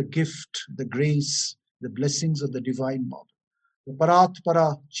 That's the gift, the grace, the blessings of the Divine Mother. The Parat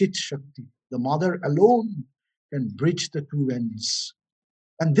Para Chit Shakti, the Mother alone can bridge the two ends.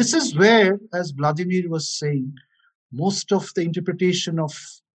 And this is where, as Vladimir was saying, most of the interpretation of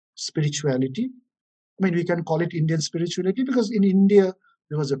spirituality, we can call it Indian spirituality because in India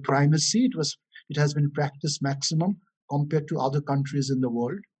there was a primacy. It has been practiced maximum. compared to other countries in the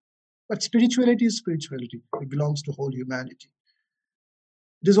world. But spirituality is spirituality. It belongs to whole humanity.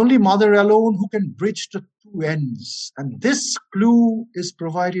 It is only Mother alone who can bridge the two ends. And this clue is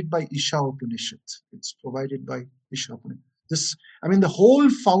provided by Isha Upanishad. It's provided by Isha Upanishad. The whole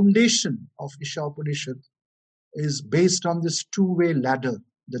foundation of Isha Upanishad is based on this two-way ladder,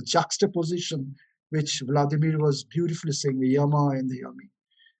 the juxtaposition which Vladimir was beautifully saying, the Yama and the Yami.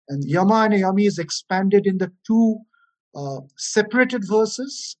 And Yama and Yami is expanded in the two separated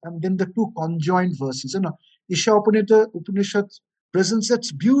verses and then the two conjoined verses. Isha Upanishad presents it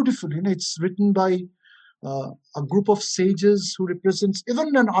beautifully. It's written by a group of sages who represents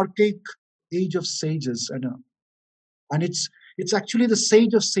even an archaic age of sages. And it's actually the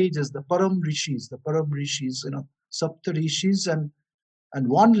sage of sages, the Param Rishis, Sapta Rishis, and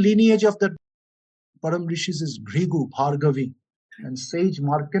one lineage of the Param Rishis is Bhrigu, Bhargavi, and sage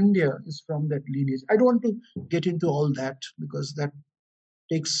Markandeya is from that lineage. I don't want to get into all that because that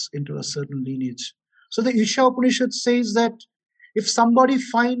takes into a certain lineage. So the Isha Upanishad says that if somebody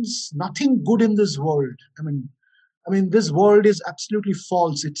finds nothing good in this world, this world is absolutely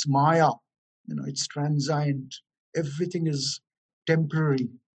false. It's Maya, it's transient. Everything is temporary.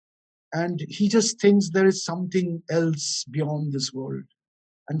 And he just thinks there is something else beyond this world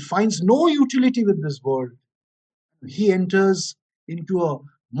and finds no utility with this world. He enters into a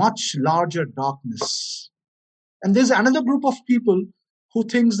much larger darkness. And there's another group of people who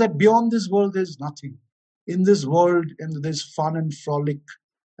thinks that beyond this world there's nothing. In this world, and there's fun and frolic,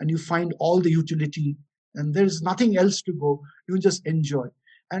 and you find all the utility, and there's nothing else to go. You just enjoy.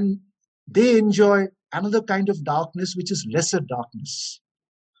 And they enjoy another kind of darkness, which is lesser darkness.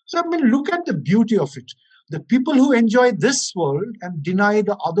 So look at the beauty of it. The people who enjoy this world and deny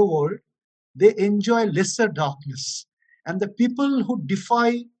the other world, they enjoy lesser darkness. And the people who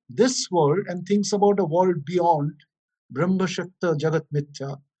defy this world and thinks about a world beyond, Brahma Shakta Jagat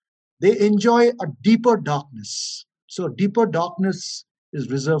Mithya, they enjoy a deeper darkness. So deeper darkness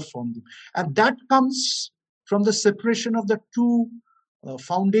is reserved for them. And that comes from the separation of the two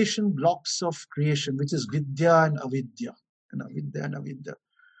foundation blocks of creation, which is Vidya and Avidya.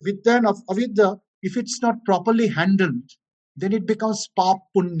 Vidya and Avidya, if it's not properly handled, then it becomes Pap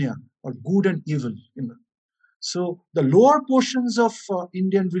Punya, or good and evil. So the lower portions of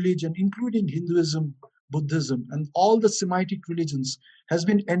Indian religion, including Hinduism, Buddhism, and all the Semitic religions, has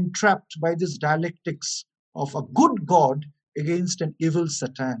been entrapped by this dialectics of a good God against an evil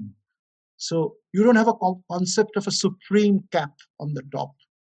Satan. So you don't have a concept of a supreme cap on the top.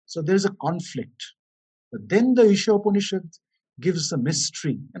 So there's a conflict. But then the Isha Upanishad gives a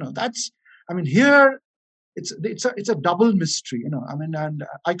mystery. Here it's a double mystery. And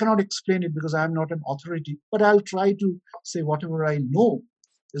I cannot explain it because I am not an authority. But I'll try to say whatever I know.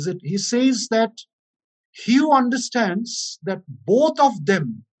 He says that he who understands that both of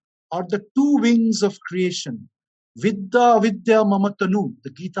them are the two wings of creation. Vidya Vidya Mamatanu,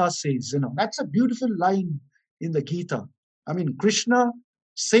 the Gita says. That's a beautiful line in the Gita. Krishna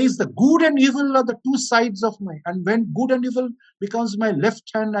says the good and evil are the two sides of and when good and evil becomes my left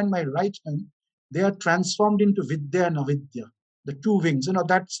hand and my right hand, they are transformed into Vidya and Avidya, the two wings.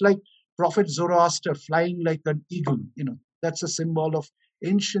 That's like Prophet Zoroaster flying like an eagle. That's a symbol of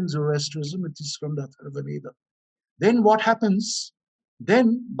ancient Zoroastrianism. It is from the Atharva Veda. Then what happens?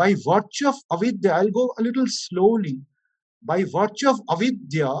 Then by virtue of Avidya, I'll go a little slowly. By virtue of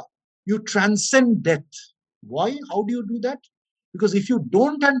Avidya, you transcend death. Why? How do you do that? Because if you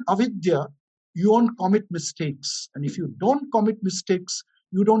don't have Avidya, you won't commit mistakes. And if you don't commit mistakes,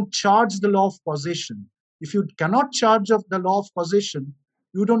 you don't charge the law of causation. If you cannot charge of the law of causation,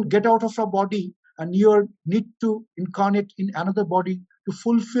 you don't get out of a body and you need to incarnate in another body to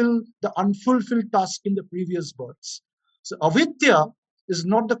fulfill the unfulfilled task in the previous births. So Avidya is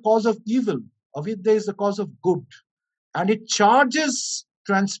not the cause of evil. Avidya is the cause of good. And it charges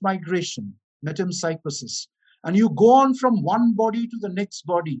transmigration, metempsychosis. And you go on from one body to the next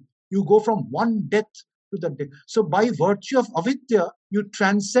body. You go from one death to the death. So by virtue of Avidya, you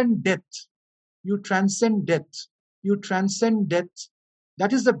transcend death. You transcend death. You transcend death.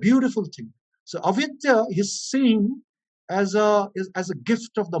 That is the beautiful thing. So Avidya is seen as a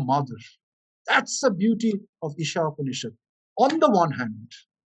gift of the mother. That's the beauty of Isha Upanishad. On the one hand,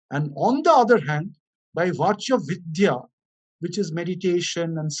 and on the other hand, by virtue of Vidya, which is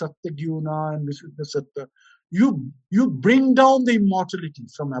meditation and Satyagyuna and Visuddha Sattva, you bring down the immortality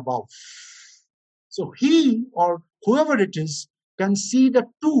from above. So he or whoever it is can see the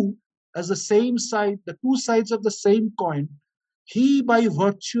two as the same side, the two sides of the same coin. He, by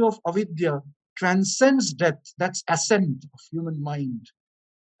virtue of Avidya, transcends death. That's ascent of human mind.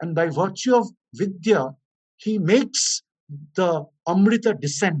 And by virtue of Vidya, he makes the Amrita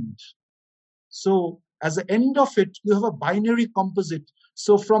descend. So as the end of it, you have a binary composite.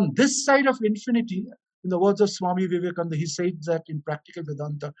 So from this side of infinity, in the words of Swami Vivekananda, he said that in Practical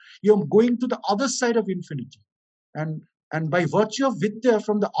Vedanta, you're going to the other side of infinity. And by virtue of Vidya,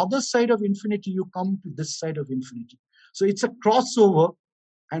 from the other side of infinity, you come to this side of infinity. So it's a crossover.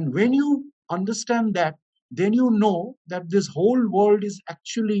 And when you understand that, then you know that this whole world is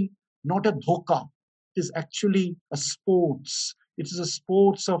actually not a dhoka. It is actually a sports. It is a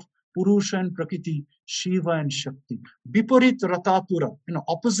sports of Purusha and Prakriti, Shiva and Shakti. Biparit Ratatura,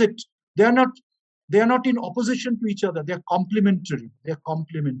 opposite. They are not in opposition to each other. They are complementary. They are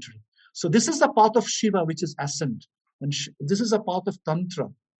complementary. So this is the path of Shiva, which is ascent. And this is a path of Tantra.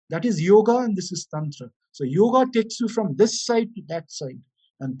 That is yoga and this is Tantra. So yoga takes you from this side to that side.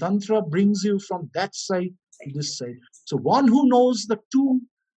 And Tantra brings you from that side to this side. So one who knows the two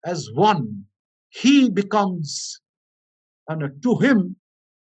as one, he becomes, and to him,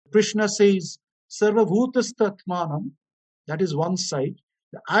 Krishna says, Sarvabhutastatmanam, that is one side.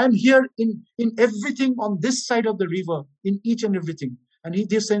 I am here in everything on this side of the river, in each and everything. And he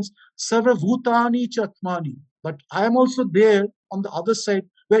says, Sarvabhutani chatmani. But I am also there on the other side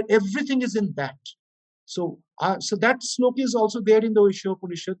where everything is in that. So that sloka is also there in the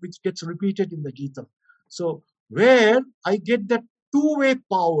Ishopanishad, which gets repeated in the Gita. So where I get that two-way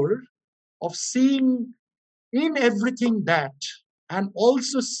power of seeing in everything that, and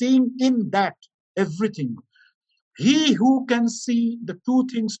also seeing in that everything. He who can see the two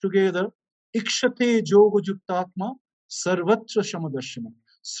things together, ikshate yoga juktatma sarvatra shamadashana.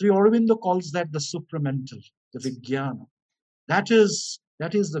 Sri Aurobindo calls that the supramental, the Vijnana. That is the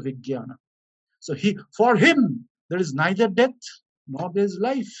Vijnana. So for him, there is neither death nor there is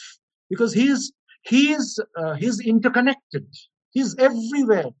life, because he is interconnected. He is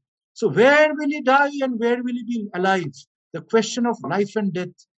everywhere. So where will he die and where will he be alive? The question of life and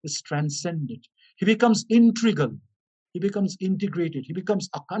death is transcended. He becomes integral. He becomes integrated. He becomes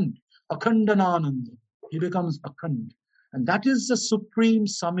akhand, akhandanananda. He becomes akhand. And that is the supreme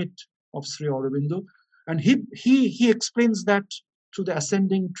summit of Sri Aurobindo. And he explains that through the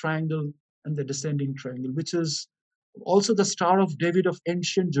ascending triangle and the descending triangle, which is also the Star of David of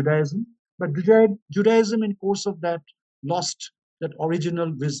ancient Judaism. But Judaism, in course of that, lost that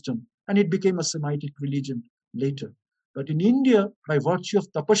original wisdom, and it became a Semitic religion later. But in India, by virtue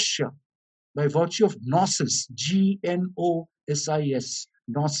of tapasya, by virtue of gnosis, Gnosis,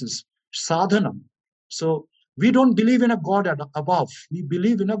 gnosis, sadhana. So we don't believe in a God above. We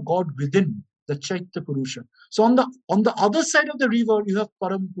believe in a God within, the Chaitya Purusha. So on the other side of the river, you have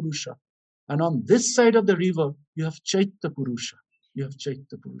Param Purusha. And on this side of the river, you have Chaitya Purusha. You have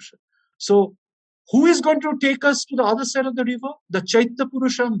Chaitya Purusha. So who is going to take us to the other side of the river? The Chaitya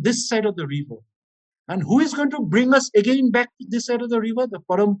Purusha on this side of the river. And who is going to bring us again back to this side of the river? The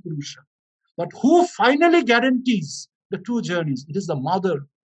Param Purusha. But who finally guarantees the two journeys? It is the mother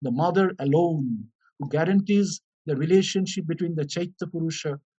alone, who guarantees the relationship between the Chaitya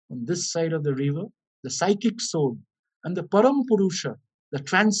Purusha on this side of the river, the psychic soul, and the Param Purusha, the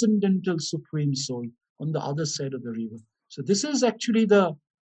transcendental supreme soul, on the other side of the river. So this is actually the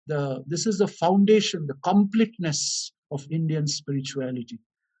foundation, the completeness of Indian spirituality.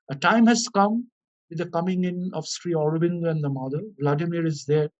 A time has come with the coming in of Sri Aurobindo and the Mother. Vladimir is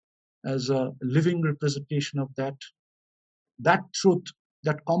there as a living representation of that truth,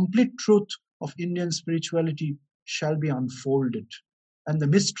 that complete truth of Indian spirituality shall be unfolded. And the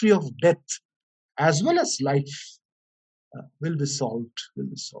mystery of death as well as life will be solved.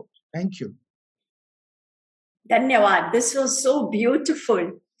 Thank you. Dhanyavad. This was so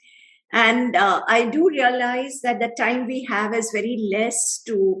beautiful. And I do realize that the time we have is very less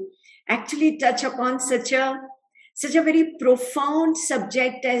to actually touch upon such a very profound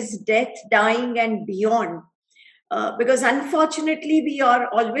subject as death, dying, and beyond. Because unfortunately, we are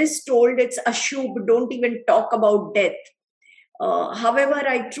always told it's ashubh, don't even talk about death. However,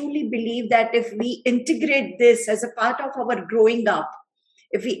 I truly believe that if we integrate this as a part of our growing up,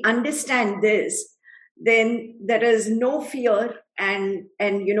 if we understand this, then there is no fear, and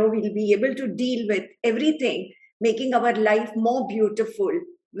we'll be able to deal with everything, making our life more beautiful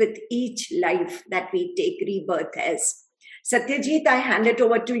with each life that we take rebirth as. Satyajit, I hand it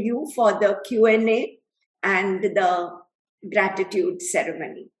over to you for the Q&A and the gratitude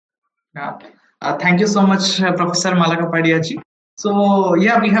ceremony. Thank you so much, Professor Malakapadia-ji. So we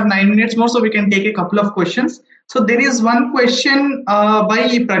have 9 minutes more, so we can take a couple of questions. So there is one question by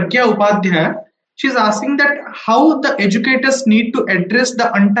Pragya Upadhyaya. She's asking that how the educators need to address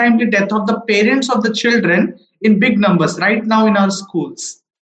the untimely death of the parents of the children in big numbers right now in our schools.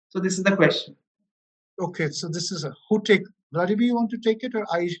 So this is the question. Okay, so this is who take Vladimir, you want to take it or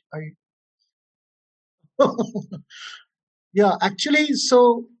I yeah, actually,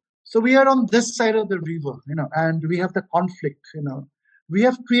 so we are on this side of the river, and we have the conflict, we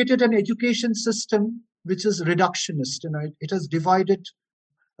have created an education system which is reductionist, it has divided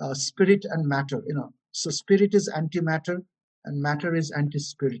spirit and matter, so spirit is antimatter and matter is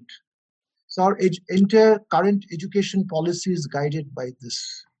anti-spirit. So our entire current education policy is guided by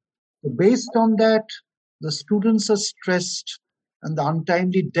this. So based on that, the students are stressed, and the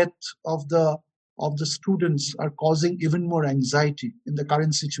untimely death of the students are causing even more anxiety in the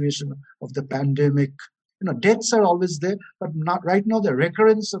current situation of the pandemic. Deaths are always there, but not right now. The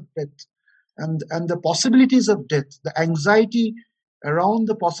recurrence of death and the possibilities of death, the anxiety around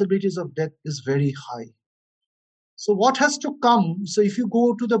the possibilities of death is very high. So what has to come? So if you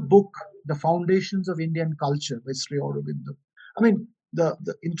go to the book, The Foundations of Indian Culture by Sri Aurobindo, I mean, the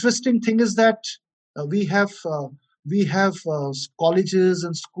interesting thing is that we have colleges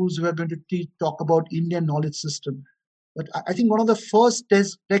and schools who are going to talk about Indian knowledge system. But I think one of the first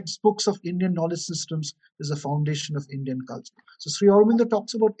textbooks of Indian knowledge systems is The Foundation of Indian Culture. So Sri Aurobindo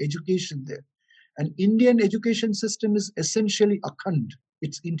talks about education there. And Indian education system is essentially akhand.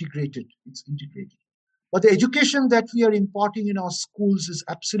 It's integrated. But the education that we are imparting in our schools is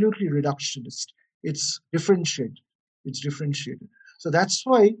absolutely reductionist. It's differentiated. So that's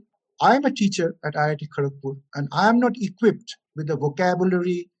why I'm a teacher at IIT Kharagpur, and I am not equipped with the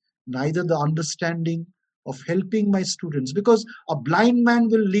vocabulary, neither the understanding of helping my students, because a blind man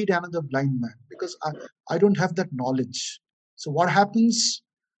will lead another blind man, because I don't have that knowledge. So what happens?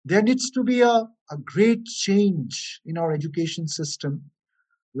 There needs to be a great change in our education system,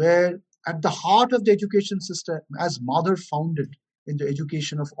 where at the heart of the education system, as Mother founded in the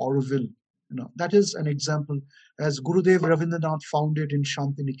education of Auroville, that is an example, as Gurudev Rabindranath founded in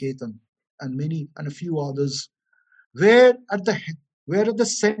Shantiniketan, and a few others, where at the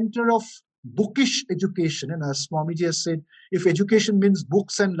center of bookish education, and as Swamiji has said, if education means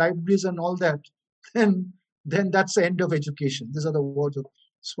books and libraries and all that, then that's the end of education. These are the words of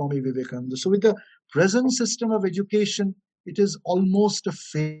Swami Vivekananda. So with the present system of education, it is almost a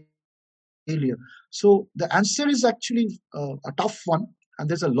failure. So the answer is actually a tough one, and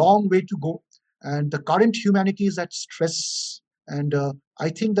there's a long way to go. And the current humanity is at stress. And I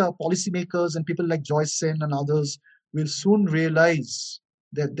think the policymakers and people like Joyce Sen and others will soon realize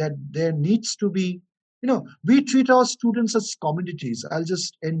that there needs to be, we treat our students as commodities. I'll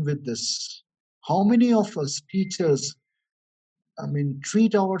just end with this. How many of us teachers,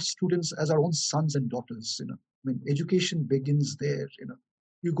 treat our students as our own sons and daughters? Education begins there.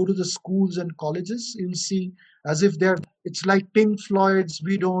 You go to the schools and colleges, you'll see as if it's like Pink Floyd's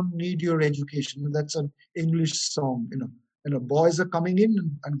 "We Don't Need Your Education." That's an English song. Boys are coming in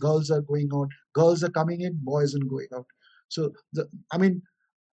and girls are going out. Girls are coming in, boys are going out. So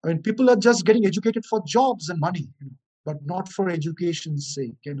people are just getting educated for jobs and money, but not for education's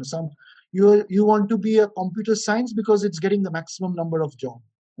sake. You want to be a computer science because it's getting the maximum number of jobs.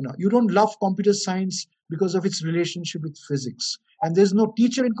 You don't love computer science because of its relationship with physics. And there's no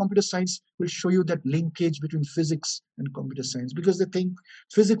teacher in computer science will show you that linkage between physics and computer science, because they think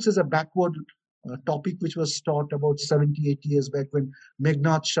physics is a backward topic which was taught about 70, 80 years back when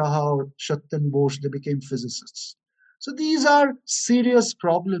Meghnad Shah or Shatyan Bose, they became physicists. So these are serious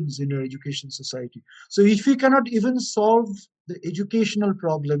problems in our education society. So if we cannot even solve the educational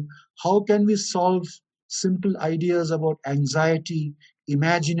problem, how can we solve simple ideas about anxiety,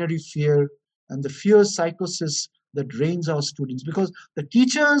 imaginary fear, and the fear psychosis that drains our students? Because the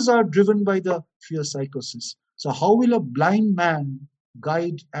teachers are driven by the fear psychosis. So how will a blind man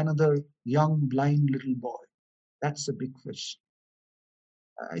guide another young blind little boy? That's a big question.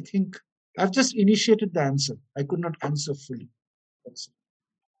 I think I've just initiated the answer. I could not answer fully. That's it.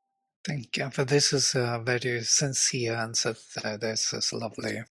 Thank you. For this is a very sincere answer. This is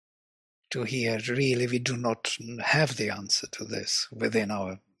lovely to hear. Really, we do not have the answer to this within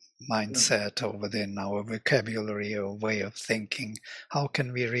our mindset or within our vocabulary or way of thinking. How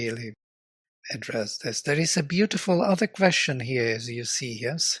can we really address this? There is a beautiful other question here, as you see,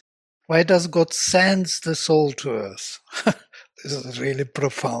 yes? Why does God send the soul to earth? This is a really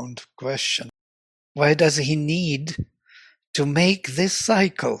profound question. Why does he need to make this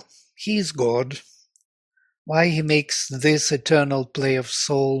cycle? He is God. Why he makes this eternal play of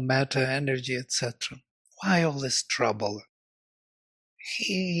soul, matter, energy, etc.? Why all this trouble?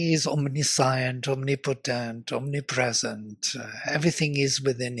 He is omniscient, omnipotent, omnipresent. Everything is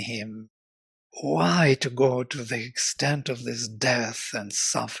within him. Why to go to the extent of this death and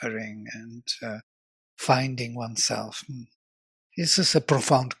suffering and finding oneself? This is a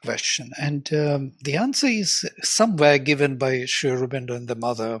profound question, and the answer is somewhere given by Sri Aurobindo and the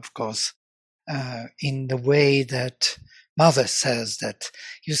mother, of course, in the way that mother says that,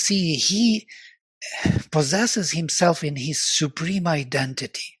 you see, he possesses himself in his supreme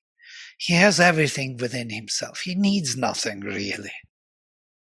identity. He has everything within himself. He needs nothing really.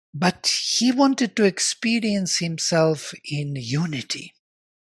 But he wanted to experience himself in unity,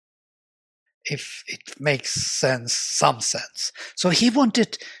 if it makes sense, some sense. So he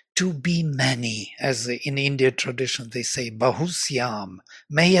wanted to be many, as in Indian tradition they say, Bahusyam,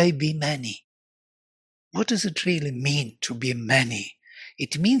 may I be many. What does it really mean to be many?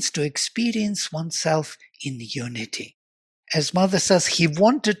 It means to experience oneself in unity. As mother says, he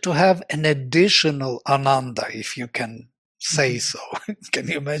wanted to have an additional Ananda, if you can say so. Can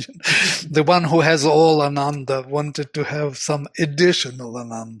you imagine? The one who has all Ananda wanted to have some additional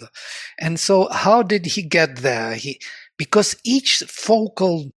Ananda. And so how did he get there? Because each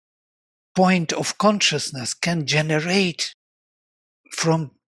focal point of consciousness can generate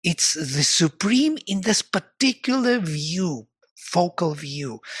from it's the supreme in this particular view, focal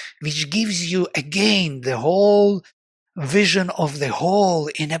view, which gives you again the whole vision of the whole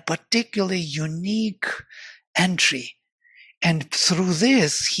in a particularly unique entry. And through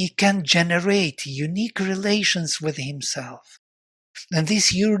this, he can generate unique relations with himself. And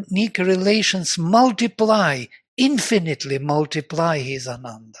these unique relations multiply, infinitely multiply his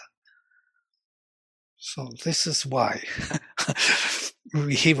Ananda. So this is why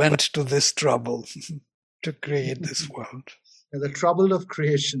he went to this trouble to create this world. The trouble of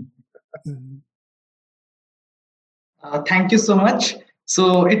creation. Thank you so much.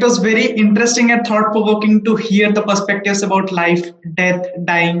 So it was very interesting and thought-provoking to hear the perspectives about life, death,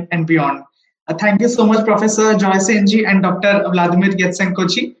 dying, and beyond. Thank you so much, Professor Joy Senji and Dr. Vladimir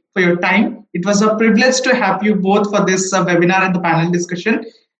Yatsenko-ji, for your time. It was a privilege to have you both for this webinar and the panel discussion.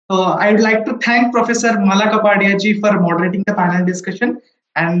 So I would like to thank Professor Mala Kapadia-ji for moderating the panel discussion.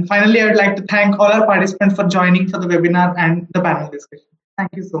 And finally, I would like to thank all our participants for joining for the webinar and the panel discussion.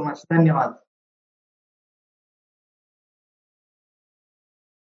 Thank you so much. Dhanyawad.